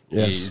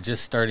Yes. you're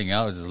just starting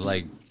out is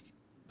like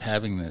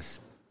having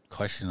this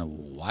question of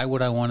why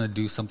would I want to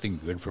do something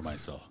good for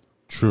myself?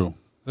 True.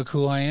 Look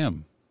who I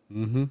am.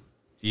 Mm-hmm.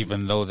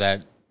 Even though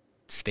that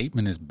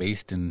statement is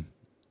based in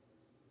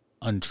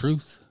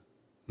untruth.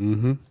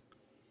 Mm-hmm.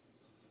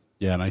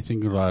 Yeah, and I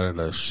think a lot of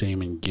the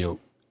shame and guilt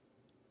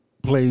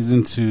plays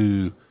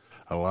into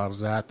a lot of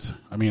that.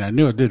 I mean, I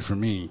knew it did for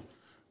me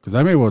because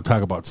I'm able to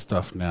talk about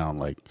stuff now,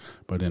 like,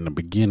 but in the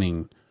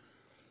beginning,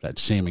 that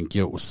shame and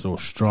guilt was so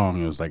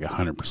strong, it was like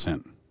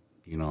 100%.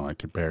 You know, I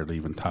could barely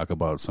even talk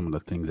about some of the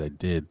things I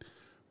did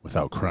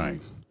without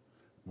crying.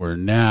 Where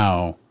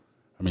now,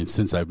 I mean,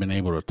 since I've been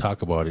able to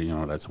talk about it, you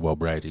know, that's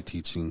well-branded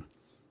teaching.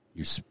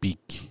 You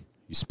speak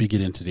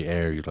it into the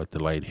air, you let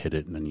the light hit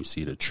it, and then you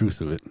see the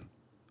truth of it.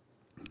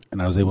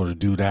 And I was able to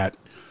do that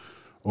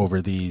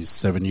over these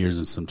 7 years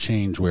and some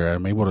change, where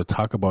I'm able to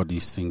talk about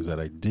these things that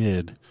I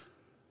did,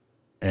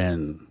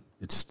 and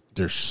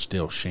there's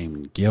still shame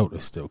and guilt.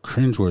 It's still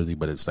cringeworthy,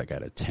 but it's like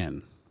at a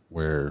 10,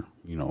 where,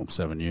 you know,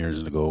 7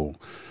 years ago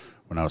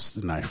when I was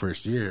in my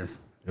first year,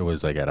 it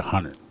was like at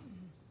 100,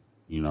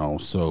 you know,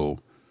 so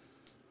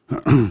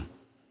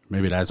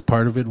maybe that's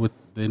part of it with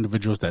the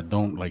individuals that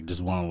don't like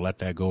just want to let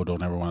that go,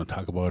 don't ever want to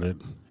talk about it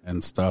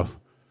and stuff.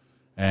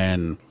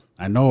 And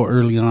I know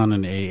early on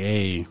in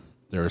AA,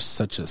 there was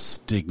such a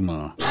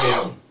stigma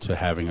to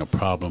having a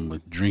problem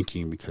with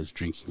drinking because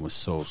drinking was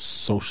so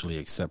socially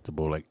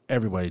acceptable. Like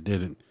everybody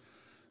did it.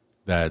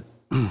 That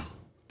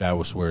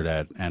was where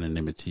that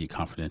anonymity,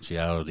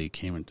 confidentiality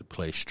came into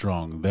play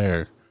strong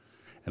there.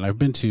 And I've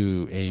been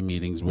to AA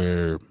meetings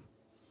where,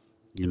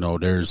 you know,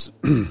 there's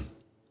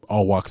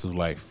all walks of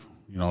life.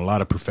 You know, a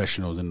lot of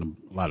professionals in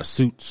a lot of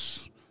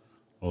suits,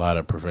 a lot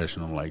of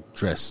professional, like,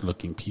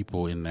 dressed-looking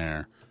people in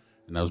there.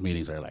 And those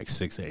meetings are like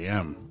 6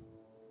 a.m.,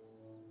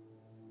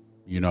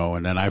 you know,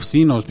 and then I've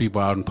seen those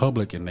people out in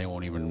public and they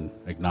won't even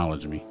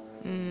acknowledge me,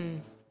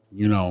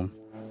 you know,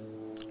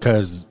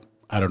 because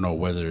I don't know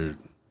whether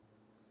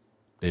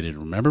they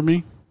didn't remember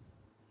me,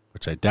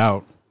 which I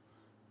doubt.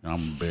 I'm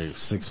a big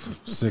 6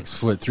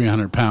 foot,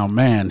 300-pound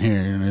man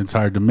here, and it's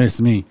hard to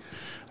miss me.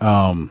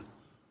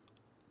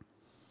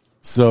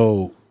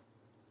 So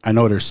I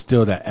know there's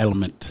still that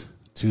element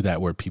to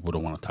that where people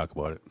don't want to talk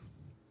about it.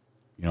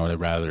 You know, they'd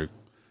rather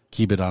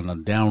keep it on the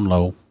down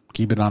low,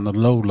 keep it on the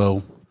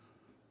low,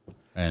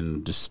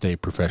 and just stay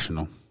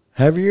professional.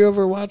 Have you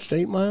ever watched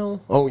 8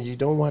 Mile? Oh, you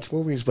don't watch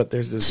movies, but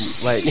there's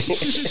this, like...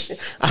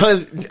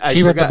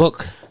 She read the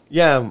book.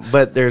 Yeah,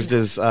 but there's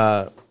this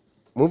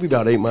movie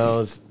about 8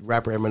 Miles.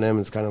 Rapper Eminem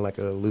is kind of like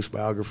a loose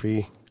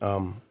biography.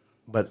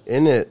 But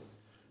in it,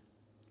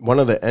 one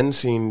of the end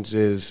scenes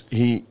is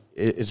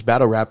it's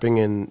battle rapping,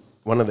 and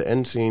one of the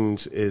end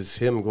scenes is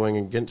him going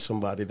against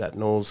somebody that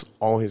knows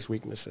all his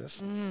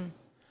weaknesses.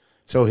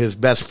 So his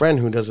best friend,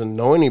 who doesn't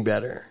know any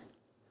better,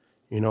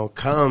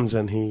 comes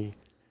and he,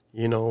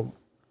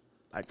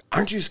 like,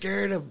 aren't you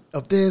scared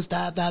of this,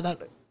 that,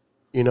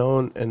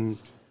 and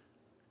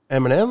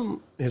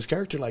Eminem, his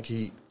character, like,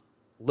 he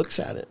looks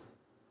at it.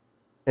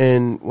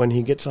 And when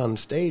he gets on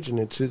stage and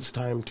it's his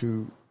time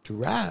to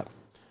rap,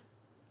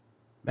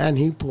 man,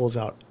 he pulls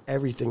out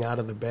everything out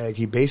of the bag.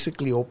 He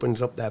basically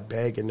opens up that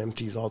bag and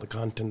empties all the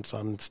contents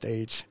on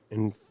stage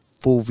in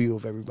full view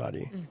of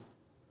everybody.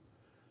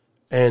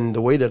 And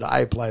the way that I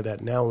apply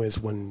that now is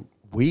when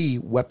we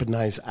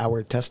weaponize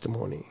our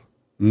testimony,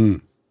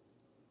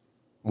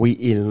 we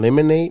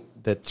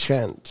eliminate the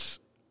chance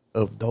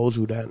of those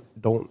who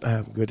don't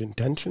have good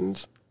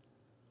intentions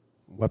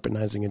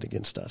weaponizing it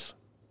against us,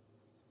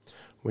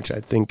 which I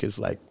think is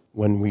like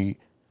when we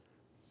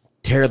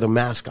tear the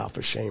mask off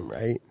of shame,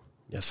 right?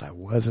 Yes, I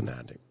was an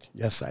addict.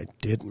 Yes, I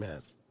did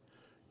meth.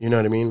 You know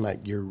what I mean?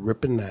 Like, you're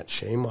ripping that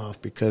shame off,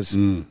 because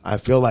I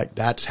feel like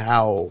that's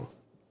how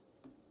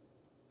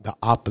the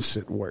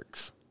opposite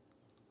works,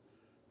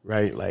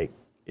 right? Like,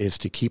 is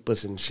to keep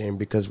us in shame,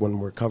 because when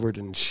we're covered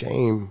in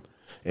shame,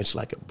 it's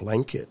like a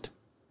blanket,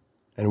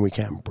 and we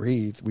can't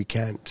breathe, we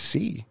can't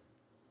see.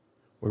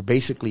 We're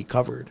basically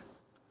covered.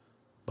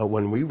 But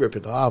when we rip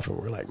it off and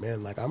we're like,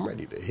 man, like, I'm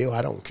ready to heal.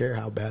 I don't care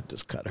how bad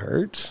this cut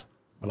hurts,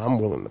 but I'm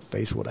willing to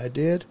face what I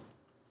did,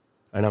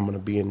 and I'm going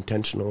to be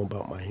intentional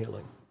about my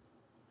healing.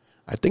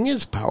 I think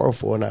it's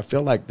powerful, and I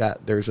feel like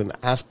that there's an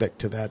aspect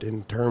to that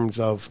in terms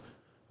of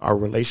our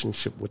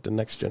relationship with the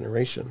next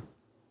generation,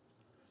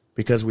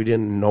 because we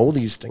didn't know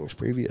these things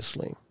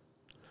previously.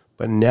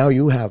 But now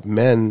you have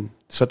men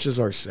such as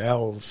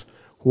ourselves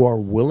who are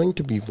willing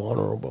to be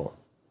vulnerable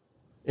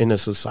in a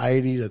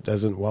society that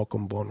doesn't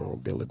welcome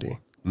vulnerability.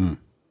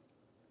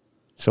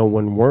 So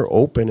when we're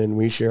open and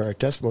we share our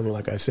testimony,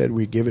 like I said,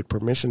 we give it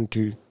permission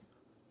to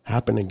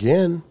happen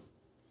again.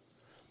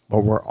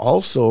 But we're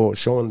also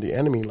showing the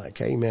enemy, like,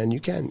 hey, man, you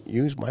can't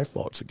use my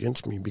faults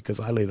against me because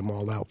I laid them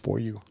all out for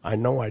you. I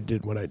know I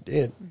did what I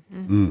did.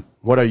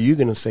 What are you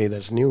going to say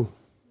that's new?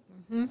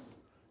 You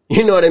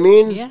know what I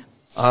mean? Yeah.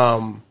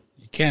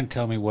 You can't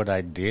tell me what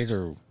I did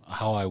or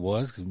how I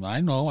was, 'cause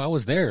I know I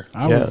was there.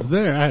 I was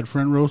there. I had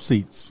front row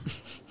seats.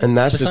 And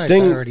that's Besides, the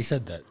thing. I already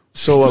said that.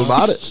 So a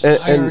lot of,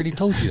 I already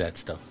told you that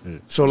stuff.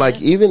 So,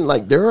 like, even,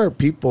 like, there are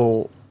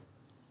people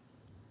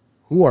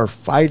who are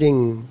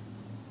fighting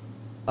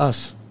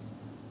us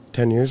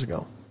 10 years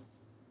ago.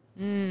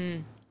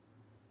 You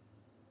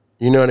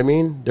know what I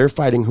mean? They're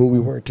fighting who we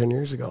were 10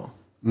 years ago.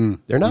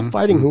 They're not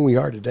fighting who we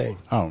are today.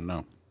 Oh,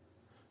 no.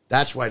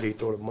 That's why they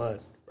throw the mud,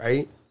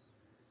 right?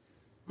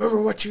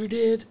 Remember what you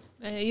did?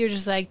 You're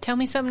just like, tell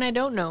me something I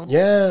don't know.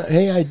 Yeah,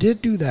 hey, I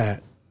did do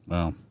that.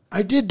 Well,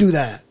 I did do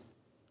that.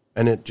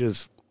 And it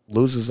just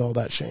loses all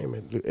that shame.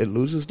 It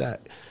loses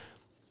that.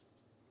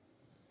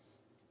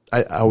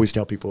 I always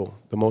tell people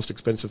the most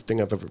expensive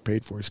thing I've ever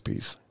paid for is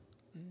peace.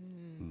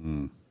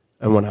 And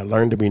when I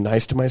learned to be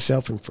nice to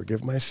myself and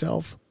forgive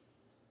myself,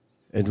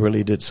 it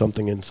really did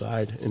something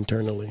inside,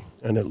 internally,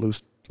 and it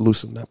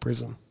loosened that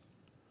prison.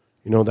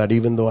 You know, that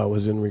even though I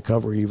was in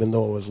recovery, even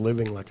though I was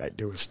living, like,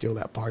 there was still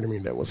that part of me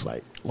that was,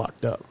 like,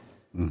 locked up.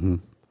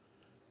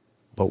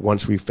 But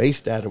once we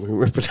face that and we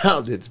rip it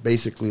out, it's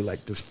basically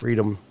like this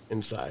freedom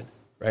inside,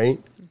 right?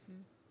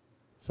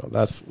 So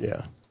that's,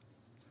 yeah.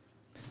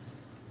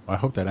 I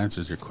hope that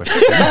answers your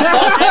question.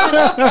 I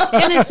was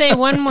going to say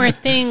one more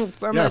thing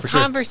from Yeah, a for sure.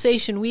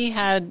 conversation we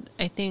had,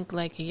 I think,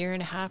 like a year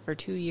and a half or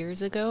 2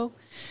 years ago.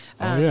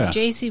 Yeah.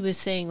 JC was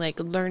saying, like,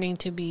 learning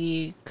to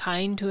be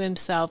kind to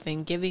himself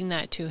and giving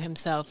that to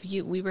himself.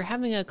 We were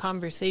having a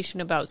conversation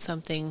about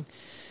something,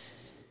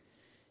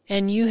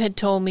 and you had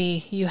told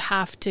me you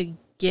have to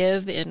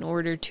give in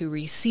order to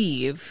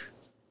receive.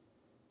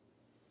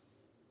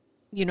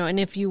 You know, and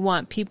if you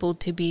want people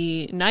to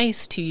be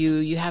nice to you,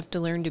 you have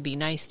to learn to be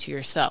nice to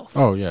yourself.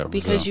 Oh, yeah.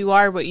 Because so, you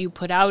are what you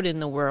put out in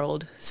the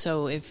world.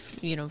 So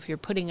if you're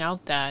putting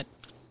out that,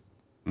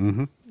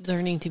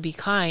 learning to be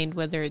kind,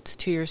 whether it's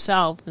to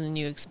yourself and then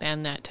you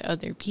expand that to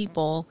other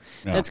people,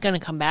 that's going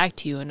to come back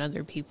to you, and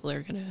other people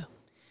are going to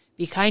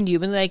be kind to you.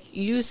 But like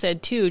you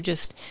said too,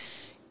 just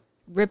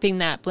ripping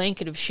that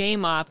blanket of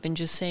shame off and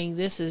just saying,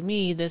 this is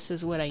me, this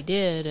is what I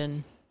did,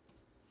 and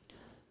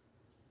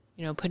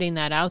putting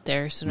that out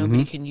there so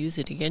nobody can use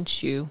it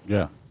against you.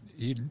 Yeah.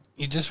 You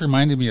just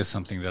reminded me of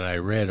something that I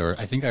read, or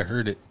I think I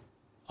heard it,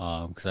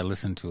 because I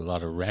listened to a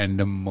lot of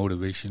random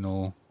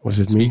motivational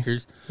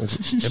speakers.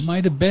 It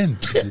might have been.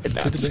 It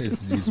could have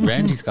been.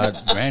 Randy's got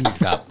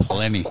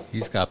plenty.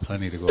 He's got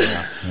plenty to go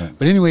around. Yeah.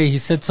 But anyway, he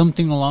said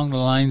something along the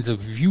lines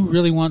of, if you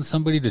really want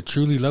somebody to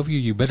truly love you,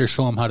 you better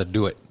show them how to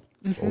do it.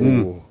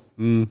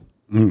 I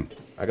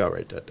gotta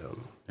write that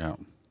down. Yeah.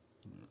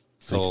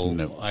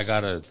 So I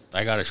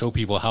gotta show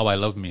people how I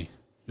love me.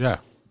 Yeah.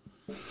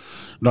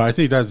 No, I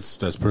think that's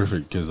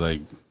perfect, because,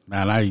 like,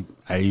 man, I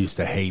used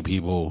to hate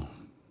people,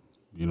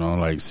 You know,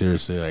 like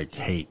seriously, like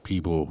hate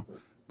people.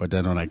 But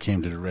then when I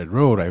came to the Red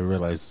Road, I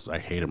realized I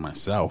hated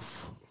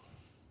myself.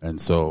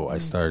 And so I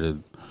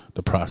started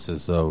the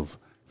process of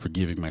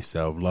forgiving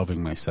myself,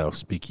 loving myself,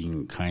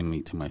 speaking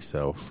kindly to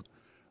myself,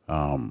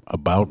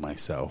 about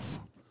myself.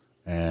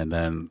 And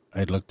then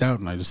I looked out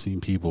and I just seen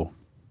people,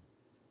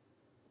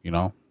 you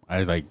know,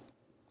 I like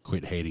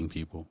quit hating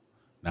people.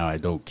 Now I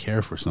don't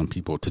care for some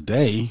people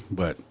today,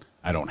 but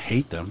I don't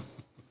hate them.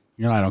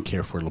 You know, I don't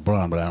care for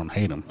LeBron, but I don't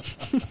hate him.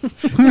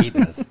 He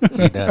does.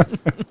 He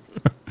does.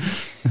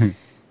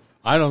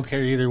 I don't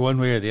care either one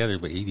way or the other,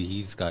 but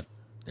he's got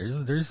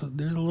there's a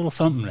little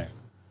something there.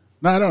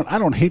 No, I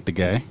don't hate the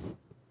guy.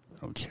 I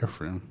don't care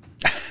for him.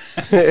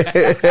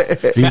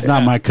 He's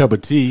not my cup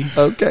of tea.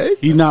 Okay.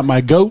 He's not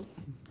my goat.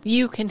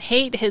 You can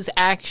hate his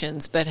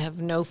actions, but have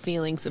no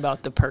feelings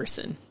about the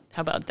person.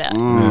 How about that?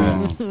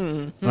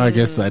 Well, I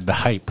guess the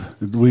hype.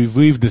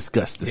 We've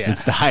discussed this. Yeah.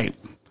 It's the hype.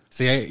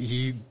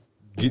 See,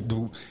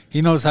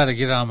 he knows how to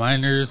get on my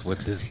nerves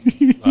with this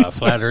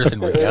flat Earth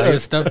and regalia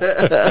stuff.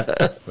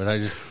 But I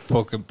just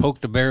poke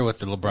the bear with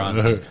the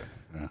LeBron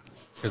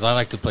because I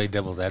like to play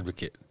devil's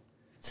advocate.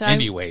 So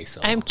Anyway,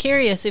 I'm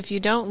curious if you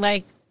don't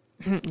like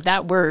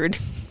that word.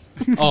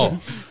 Oh,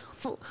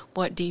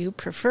 What do you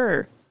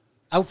prefer?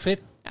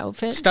 outfit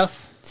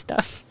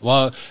Stuff.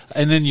 Well,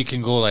 and then you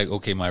can go like,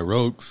 okay, my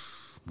road.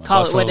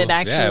 Call it what it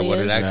actually what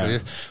is. it actually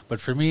is. But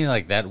for me,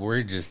 like that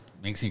word just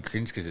makes me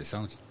cringe because it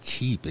sounds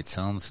cheap. It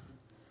sounds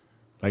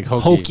Like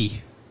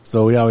hokey.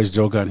 So we always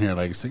joke on here,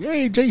 like, say,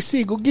 hey,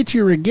 JC, go get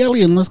your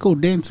regalia and let's go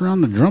dance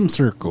around the drum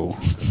circle.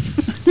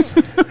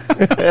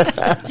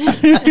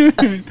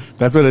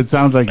 That's what it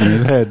sounds like in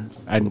his head.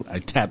 I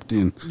tapped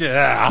in.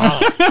 Yeah.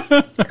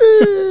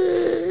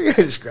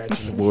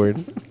 Scratching the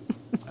board.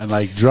 And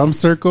like drum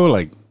circle,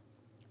 like,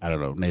 I don't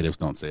know, natives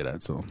don't say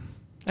that, so.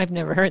 I've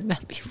never heard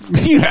that before.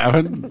 You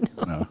haven't?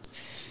 No.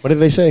 What did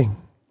they say?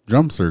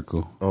 Drum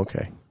circle.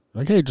 Okay.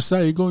 Like, hey,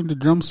 Josiah, you going to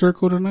drum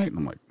circle tonight? And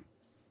I'm like,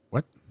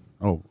 what?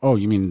 Oh,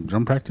 you mean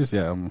drum practice?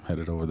 Yeah, I'm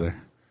headed over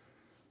there.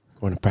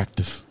 Going to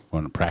practice.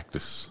 Going to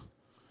practice.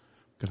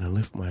 Gonna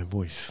lift my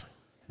voice.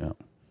 Yeah.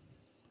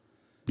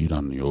 Beat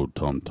on the old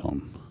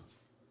tom-tom.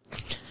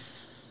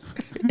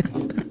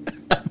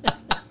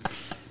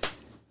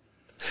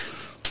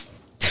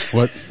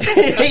 What?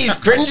 He's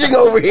cringing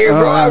over here,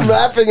 bro. I'm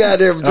laughing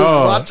at him just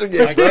watching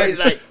it. Bro. He's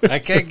like, I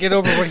can't get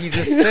over what he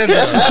just said.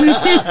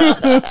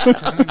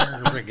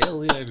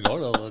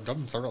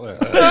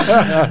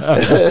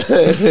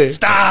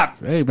 Stop!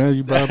 Hey, man,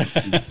 you brought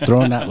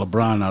throwing that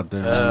LeBron out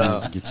there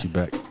man, to get you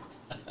back.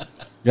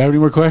 You have any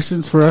more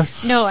questions for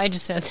us? No, I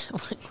just had that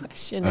one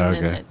question, and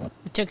Okay. then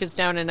it took us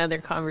down another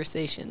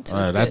conversation. So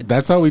All it's right, good.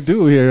 that's how we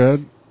do here,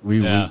 Ed.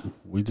 We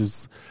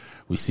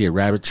see a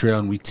rabbit trail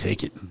and we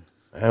take it.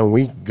 and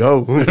we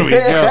go.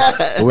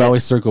 We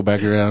always circle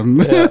back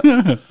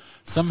around.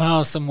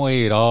 Somehow, some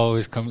way, it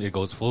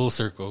goes full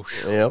circle.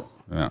 Yep.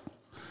 Yeah.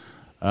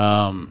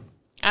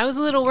 I was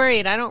a little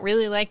worried. I don't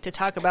really like to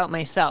talk about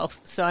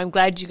myself, so I'm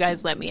glad you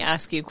guys let me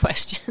ask you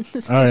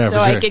questions Oh, yeah, so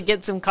for I sure. could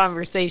get some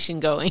conversation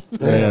going.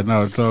 Yeah,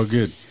 no, it's all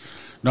good.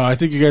 No, I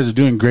think you guys are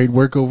doing great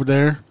work over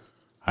there.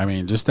 I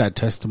mean, just that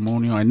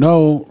testimonial. I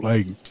know,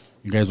 like,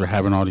 you guys are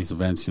having all these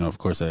events. You know, of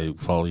course, I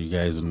follow you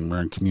guys, and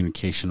we're in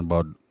communication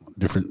about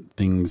different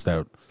things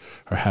that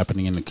are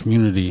happening in the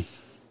community.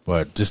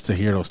 But just to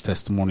hear those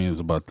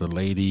testimonials about the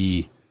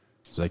lady,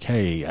 it's like,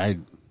 hey, I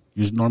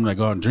normally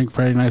go out and drink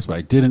Friday nights, but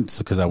I didn't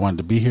because I wanted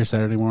to be here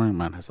Saturday morning.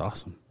 Man, that's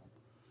awesome.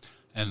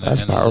 And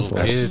That's and the powerful.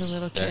 little kids, The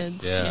little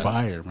kids, yeah.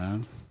 Fire,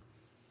 man.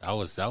 That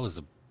was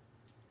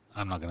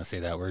I'm not gonna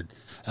say that word.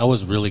 That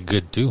was really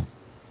good too.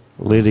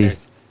 Liddy.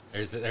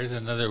 There's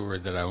another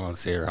word that I won't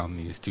say around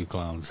these two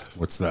clowns.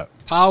 What's that?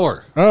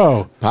 Power.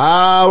 Oh,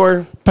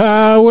 Power.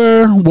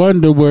 power,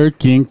 wonder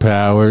working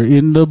power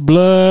in the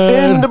blood.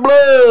 In the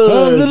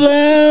blood. Of the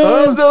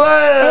Lamb. Of the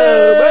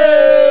Lamb.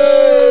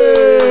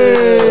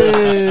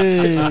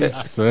 Hey.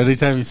 So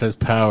anytime he says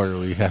power,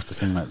 we have to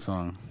sing that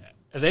song.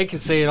 They can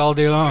say it all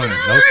day long.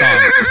 No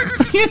songs.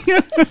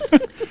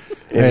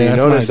 If Hey, you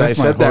that's notice, my I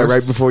said that horse.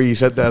 right before you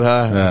said that,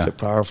 huh? Yeah. I said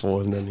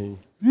powerful, and then he...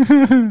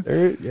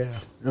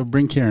 yeah.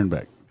 Bring Karen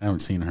back. I haven't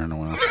seen her in a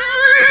while.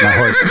 My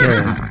horse,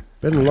 Karen.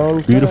 Been a long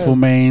time. Beautiful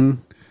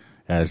mane.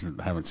 I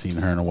haven't seen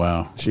her in a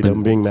while. She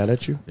done being mad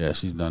at you? Yeah,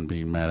 she's done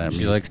being mad at She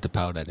me. likes to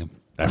pout at him.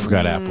 I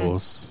forgot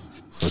apples.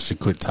 So she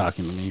quit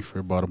talking to me for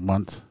about a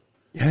month.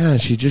 Yeah,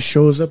 she just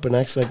shows up and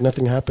acts like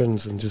nothing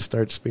happens and just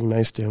starts being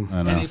nice to him. I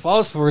And know. he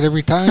falls for it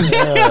every time.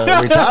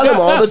 Yeah, we taught him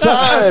all the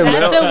time.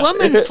 That's a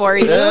woman for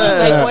you.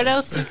 Like, what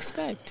else do you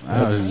expect?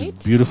 Right?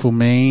 Beautiful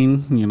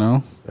mane, you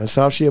know. That's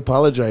how she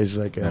apologizes,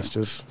 I guess.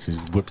 Just, She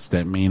whips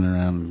that mane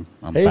around.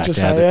 I'm hey, back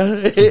at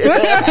it.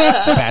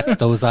 Josiah. Pats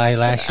those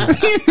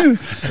eyelashes.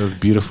 Those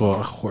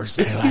beautiful horse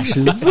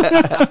eyelashes.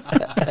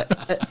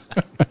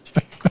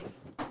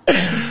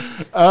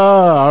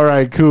 Oh, all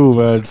right, cool,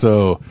 man.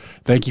 So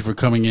thank you for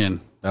coming in.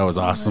 That was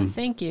awesome.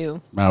 Thank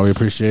you. Man, we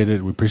appreciate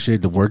it. We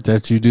appreciate the work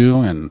that you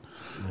do, and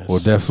we'll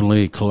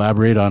definitely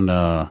collaborate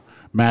on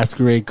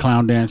Masquerade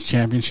Clown Dance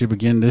Championship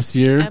again this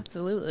year.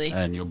 Absolutely.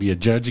 And you'll be a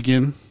judge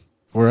again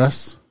for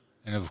us.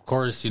 And of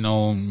course,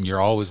 you're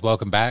always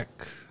welcome back.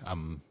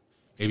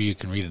 Maybe you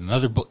can read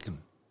another book and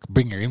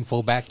bring your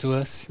info back to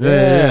us.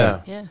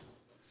 Yeah.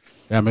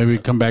 Yeah. Maybe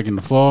come back in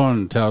the fall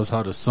and tell us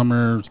how the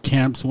summer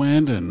camps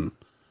went and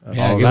all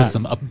give that. us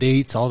some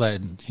updates, all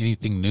that,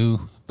 anything new.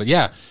 But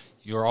yeah,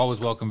 you're always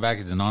welcome back.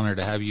 It's an honor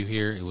to have you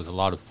here. It was a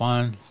lot of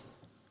fun.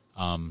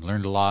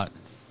 Learned a lot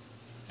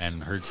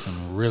and heard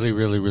some really,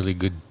 really, really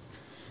good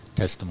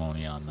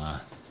testimony on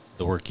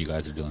the work you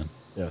guys are doing.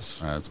 Yes.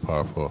 That's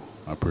powerful.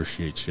 I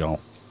appreciate y'all.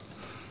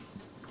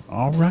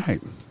 All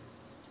right.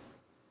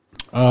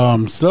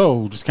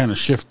 So just kind of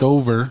shift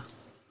over.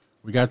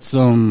 We got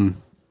some.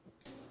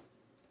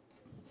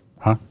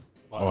 Huh?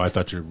 Oh, I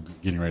thought you were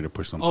getting ready to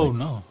push something. Oh,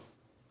 no.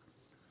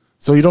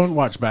 So you don't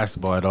watch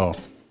basketball at all,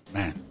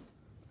 man.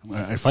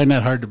 I find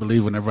that hard to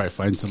believe whenever I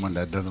find someone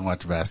that doesn't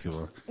watch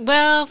basketball.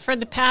 Well, for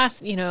the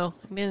past, I've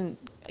been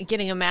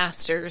getting a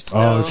master's. So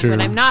Oh, true. when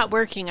I'm not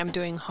working, I'm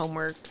doing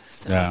homework.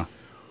 So. Yeah.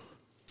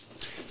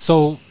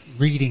 So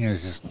reading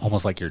is just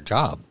almost like your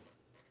job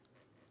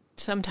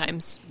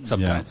Sometimes.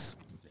 sometimes.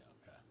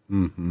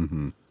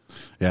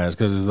 Yeah, it's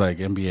because it's like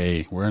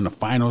NBA. We're in the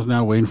finals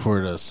now, waiting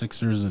for the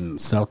Sixers and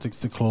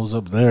Celtics to close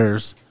up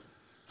theirs.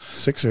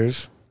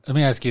 Sixers. Let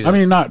me ask you this. I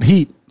mean, not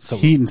Heat.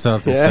 Heat and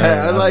Celtics. Yeah, Sorry.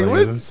 I I'm was like,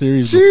 what it's a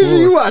series series before.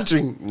 are you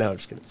watching? No,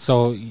 just kidding.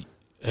 So,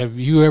 have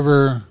you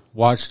ever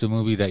watched a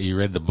movie that you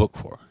read the book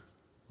for?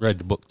 Read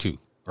the book to?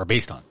 Or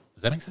based on?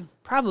 Does that make sense?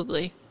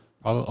 Probably.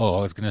 Oh,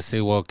 I was going to say,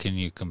 well, can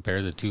you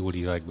compare the two? What do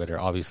you like better?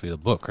 Obviously, the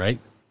book, right?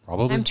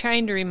 Probably. I'm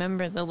trying to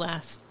remember the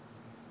last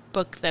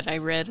book that I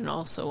read and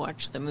also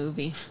watched the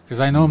movie.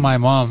 Because I know my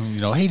mom,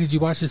 hey, did you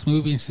watch this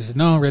movie? And she said,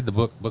 no, I read the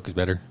book. Book is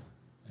better.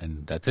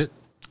 And that's it.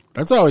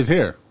 That's what I always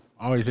hear.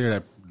 I always hear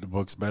that the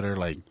book's better.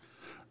 Like,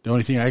 the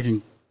only thing I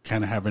can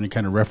kind of have any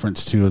kind of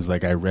reference to is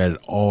like I read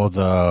all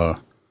the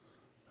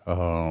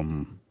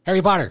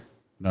Harry Potter.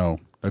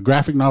 the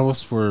graphic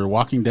novels for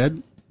Walking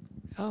Dead.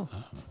 Oh.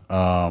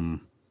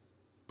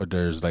 But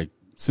there's like,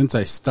 since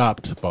I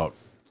stopped about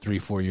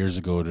 3-4 years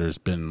ago, there's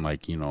been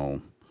like,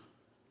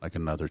 like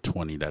another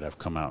 20 that have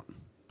come out.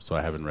 So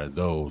I haven't read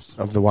those.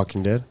 Of The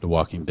Walking Dead? The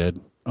Walking Dead.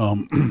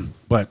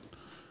 But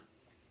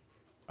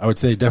I would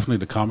say definitely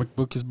the comic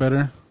book is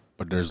better,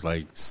 but there's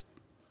like,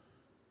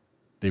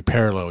 they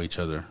parallel each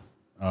other.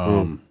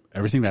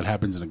 Everything that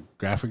happens in a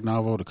graphic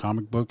novel, the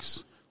comic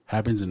books,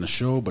 happens in the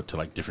show, but to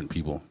like different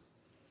people.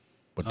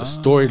 But the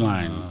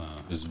storyline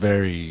is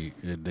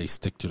they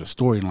stick to the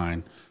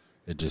storyline.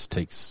 It just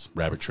takes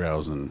rabbit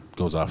trails and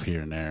goes off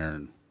here and there.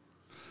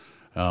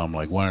 And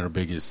like one of the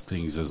biggest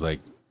things is like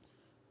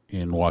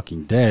in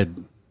Walking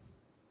Dead,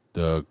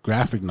 the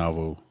graphic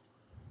novel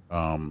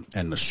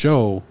and the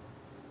show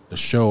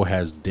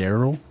has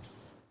Daryl.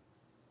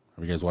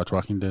 Have you guys watched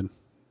Walking Dead?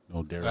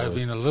 No, Daryl. I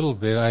mean, a little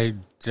bit.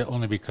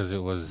 Only because it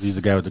was. He's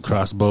the guy with the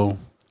crossbow.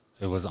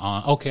 It was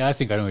on. Okay, I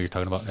think I know what you're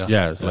talking about.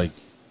 Yeah, like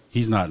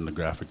he's not in the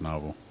graphic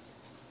novel.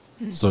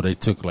 So they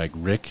took like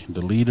Rick,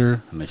 the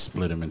leader, and they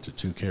split him into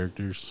two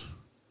characters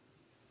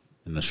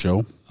in the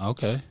show.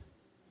 Okay.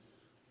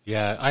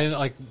 Yeah,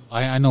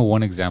 I know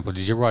one example.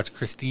 Did you ever watch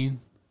Christine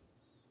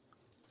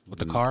with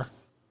the car?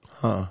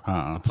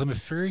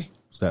 Plymouth Fury?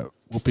 Is that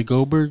Whoopi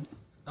Goldberg?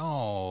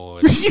 No,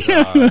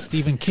 it's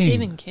Stephen King.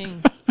 Stephen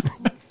King.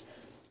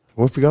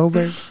 Whoopi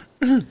Goldberg?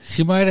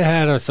 She might have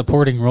had a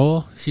supporting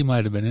role. She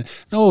might have been in.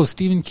 No,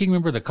 Stephen King.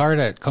 Remember the car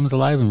that comes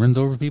alive and runs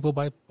over people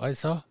by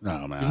saw?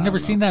 No, man. You've never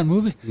seen that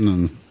movie?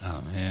 Mm.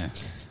 Oh man.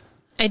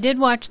 I did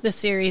watch the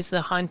series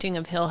The Haunting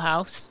of Hill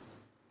House.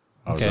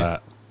 How was Okay.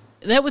 that?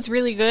 That was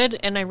really good,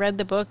 and I read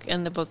the book,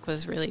 and the book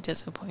was really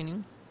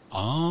disappointing.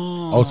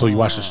 Oh, so you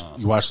watched the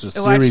I watched the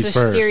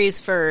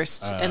series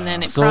first, and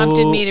then it So-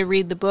 prompted me to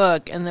read the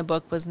book, and the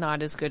book was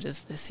not as good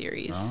as the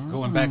series.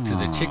 Going back to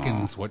the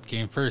chickens, what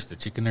came first, the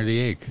chicken or the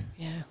egg?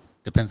 Yeah.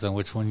 Depends on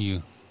which one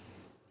you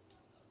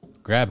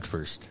grabbed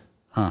first.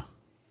 Huh.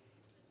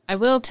 I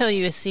will tell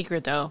you a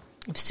secret, though.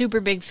 I'm a super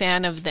big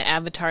fan of the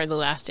Avatar: The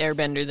Last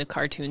Airbender, the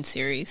cartoon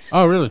series.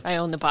 Oh, really? I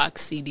own the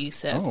box CD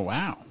set. Oh,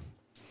 wow.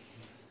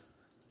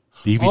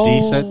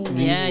 DVD set?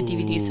 Yeah,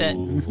 DVD set.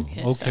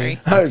 Yeah, Okay.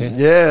 Sorry.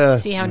 Yeah.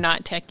 See how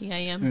not techie I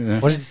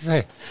am? What did you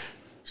say?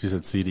 She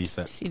said CD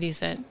set. CD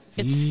set.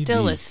 It's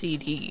still a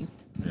CD.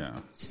 Yeah.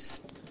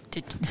 It's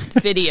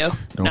video.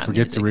 Don't not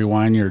forget music. to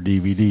rewind your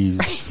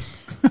DVDs.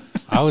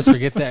 I always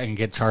forget that and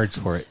get charged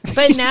for it.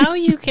 But now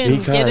you can Be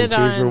get kind, it please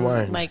on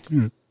rewind. like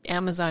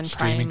Amazon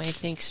Streaming. Prime, I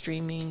think,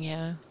 streaming.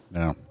 Yeah.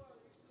 Yeah.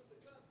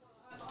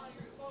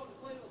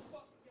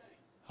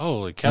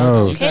 Holy cow!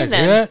 Oh. Did you Okay, guys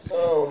then. hear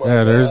that?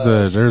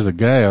 Yeah, there's a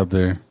guy out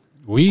there.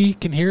 We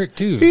can hear it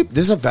too. Beep.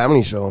 This is a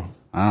family show.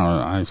 I don't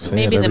know. I say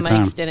Maybe it the every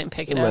time. mics didn't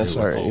pick it up.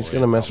 Sorry, he's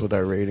gonna mess with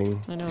our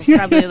rating. I know,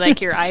 probably like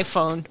your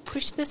iPhone.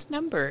 Push this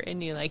number,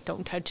 and you like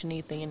don't touch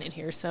anything, and it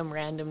hears some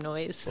random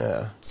noise.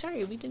 Yeah,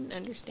 Sorry, we didn't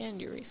understand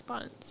your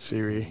response.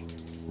 Siri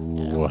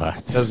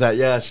What? does that.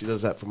 Yeah, she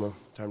does that from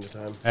time to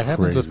time. That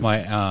happens with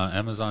Crazy. my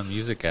Amazon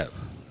Music app.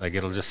 Like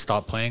it'll just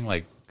stop playing.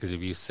 Like because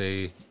if you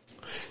say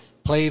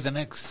play the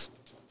next,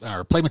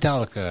 or play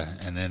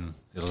Metallica, and then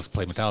it'll just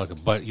play Metallica.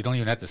 But you don't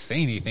even have to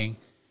say anything,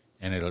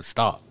 and it'll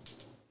stop.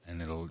 And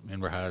it'll,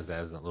 remember how it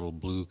has that little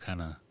blue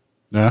kind of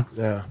Yeah.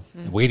 Yeah.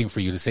 waiting for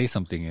you to say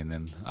something, and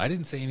then I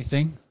didn't say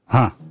anything.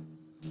 Huh.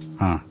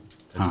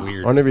 That's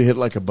weird. I wonder if you hit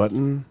like a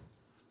button.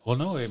 Well,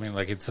 no, I mean,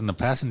 like, it's in the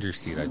passenger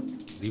seat. I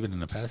leave it in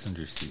the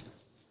passenger seat.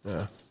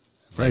 Yeah.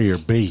 Probably your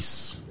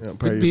base. Yeah, Could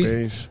probably be. your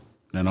base.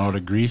 And all the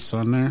grease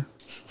on there.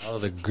 Oh,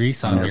 the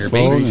grease on Your your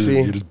phone, base. See?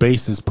 and your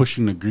base is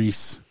pushing the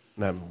grease.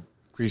 That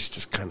grease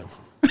just kind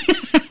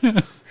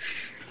of.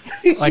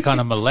 Like on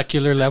a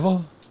molecular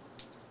level?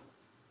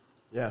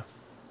 Yeah.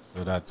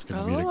 So that's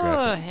going to be the Oh,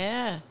 graphic.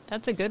 yeah.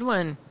 That's a good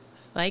one.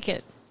 Like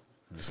it.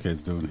 This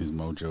guy's doing his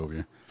mojo over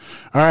here.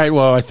 All right,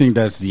 well, I think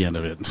that's the end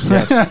of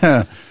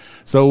it.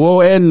 So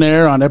we'll end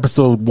there on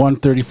episode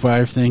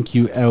 135. Thank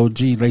you,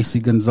 LG Lacey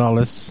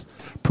Gonzales,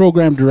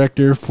 Program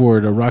Director for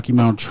the Rocky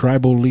Mountain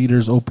Tribal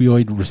Leaders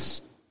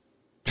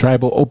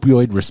Tribal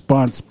Opioid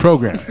Response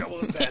Program.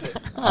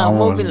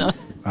 Moving on.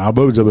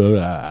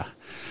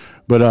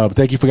 But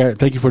thank you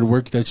for the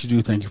work that you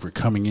do. Thank you for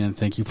coming in.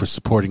 Thank you for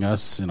supporting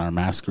us in our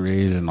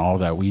masquerade and all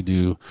that we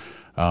do.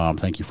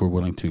 Thank you for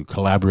willing to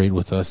collaborate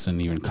with us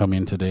and even come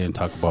in today and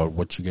talk about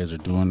what you guys are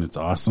doing. It's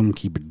awesome.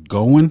 Keep it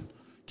going.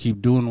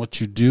 Keep doing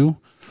what you do.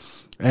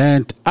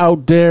 And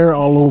out there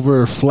all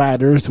over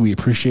Flat Earth, we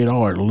appreciate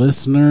all our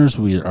listeners,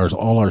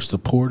 all our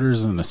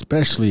supporters, and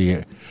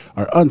especially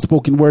our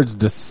Unspoken Words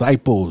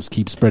disciples.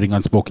 Keep spreading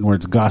Unspoken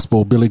Words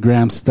gospel, Billy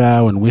Graham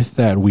style. And with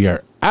that, we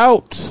are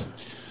out.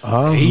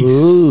 Oh,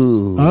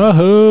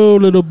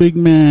 little big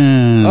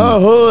man.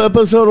 Oh,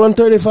 episode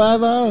 135.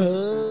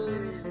 Oh.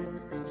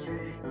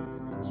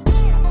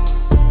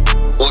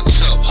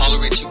 What's up?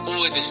 Holler at your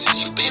boy. This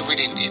is your favorite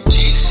Indian,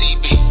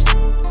 JCB.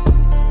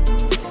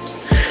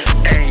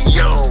 Hey,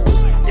 yo,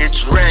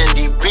 it's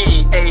Randy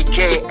B,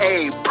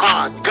 a.k.a.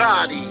 Pod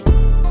Gotti.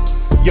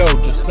 Yo,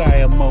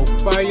 Josiah Mo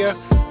Fire,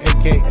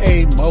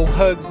 a.k.a. Mo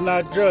Hugs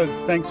Not Drugs.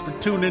 Thanks for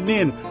tuning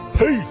in.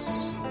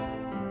 Peace.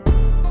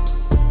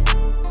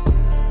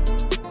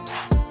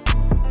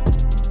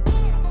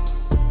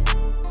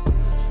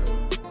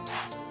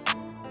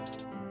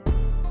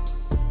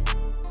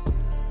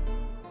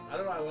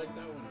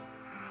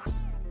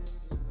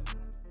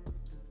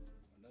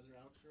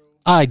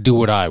 I do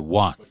what I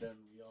want.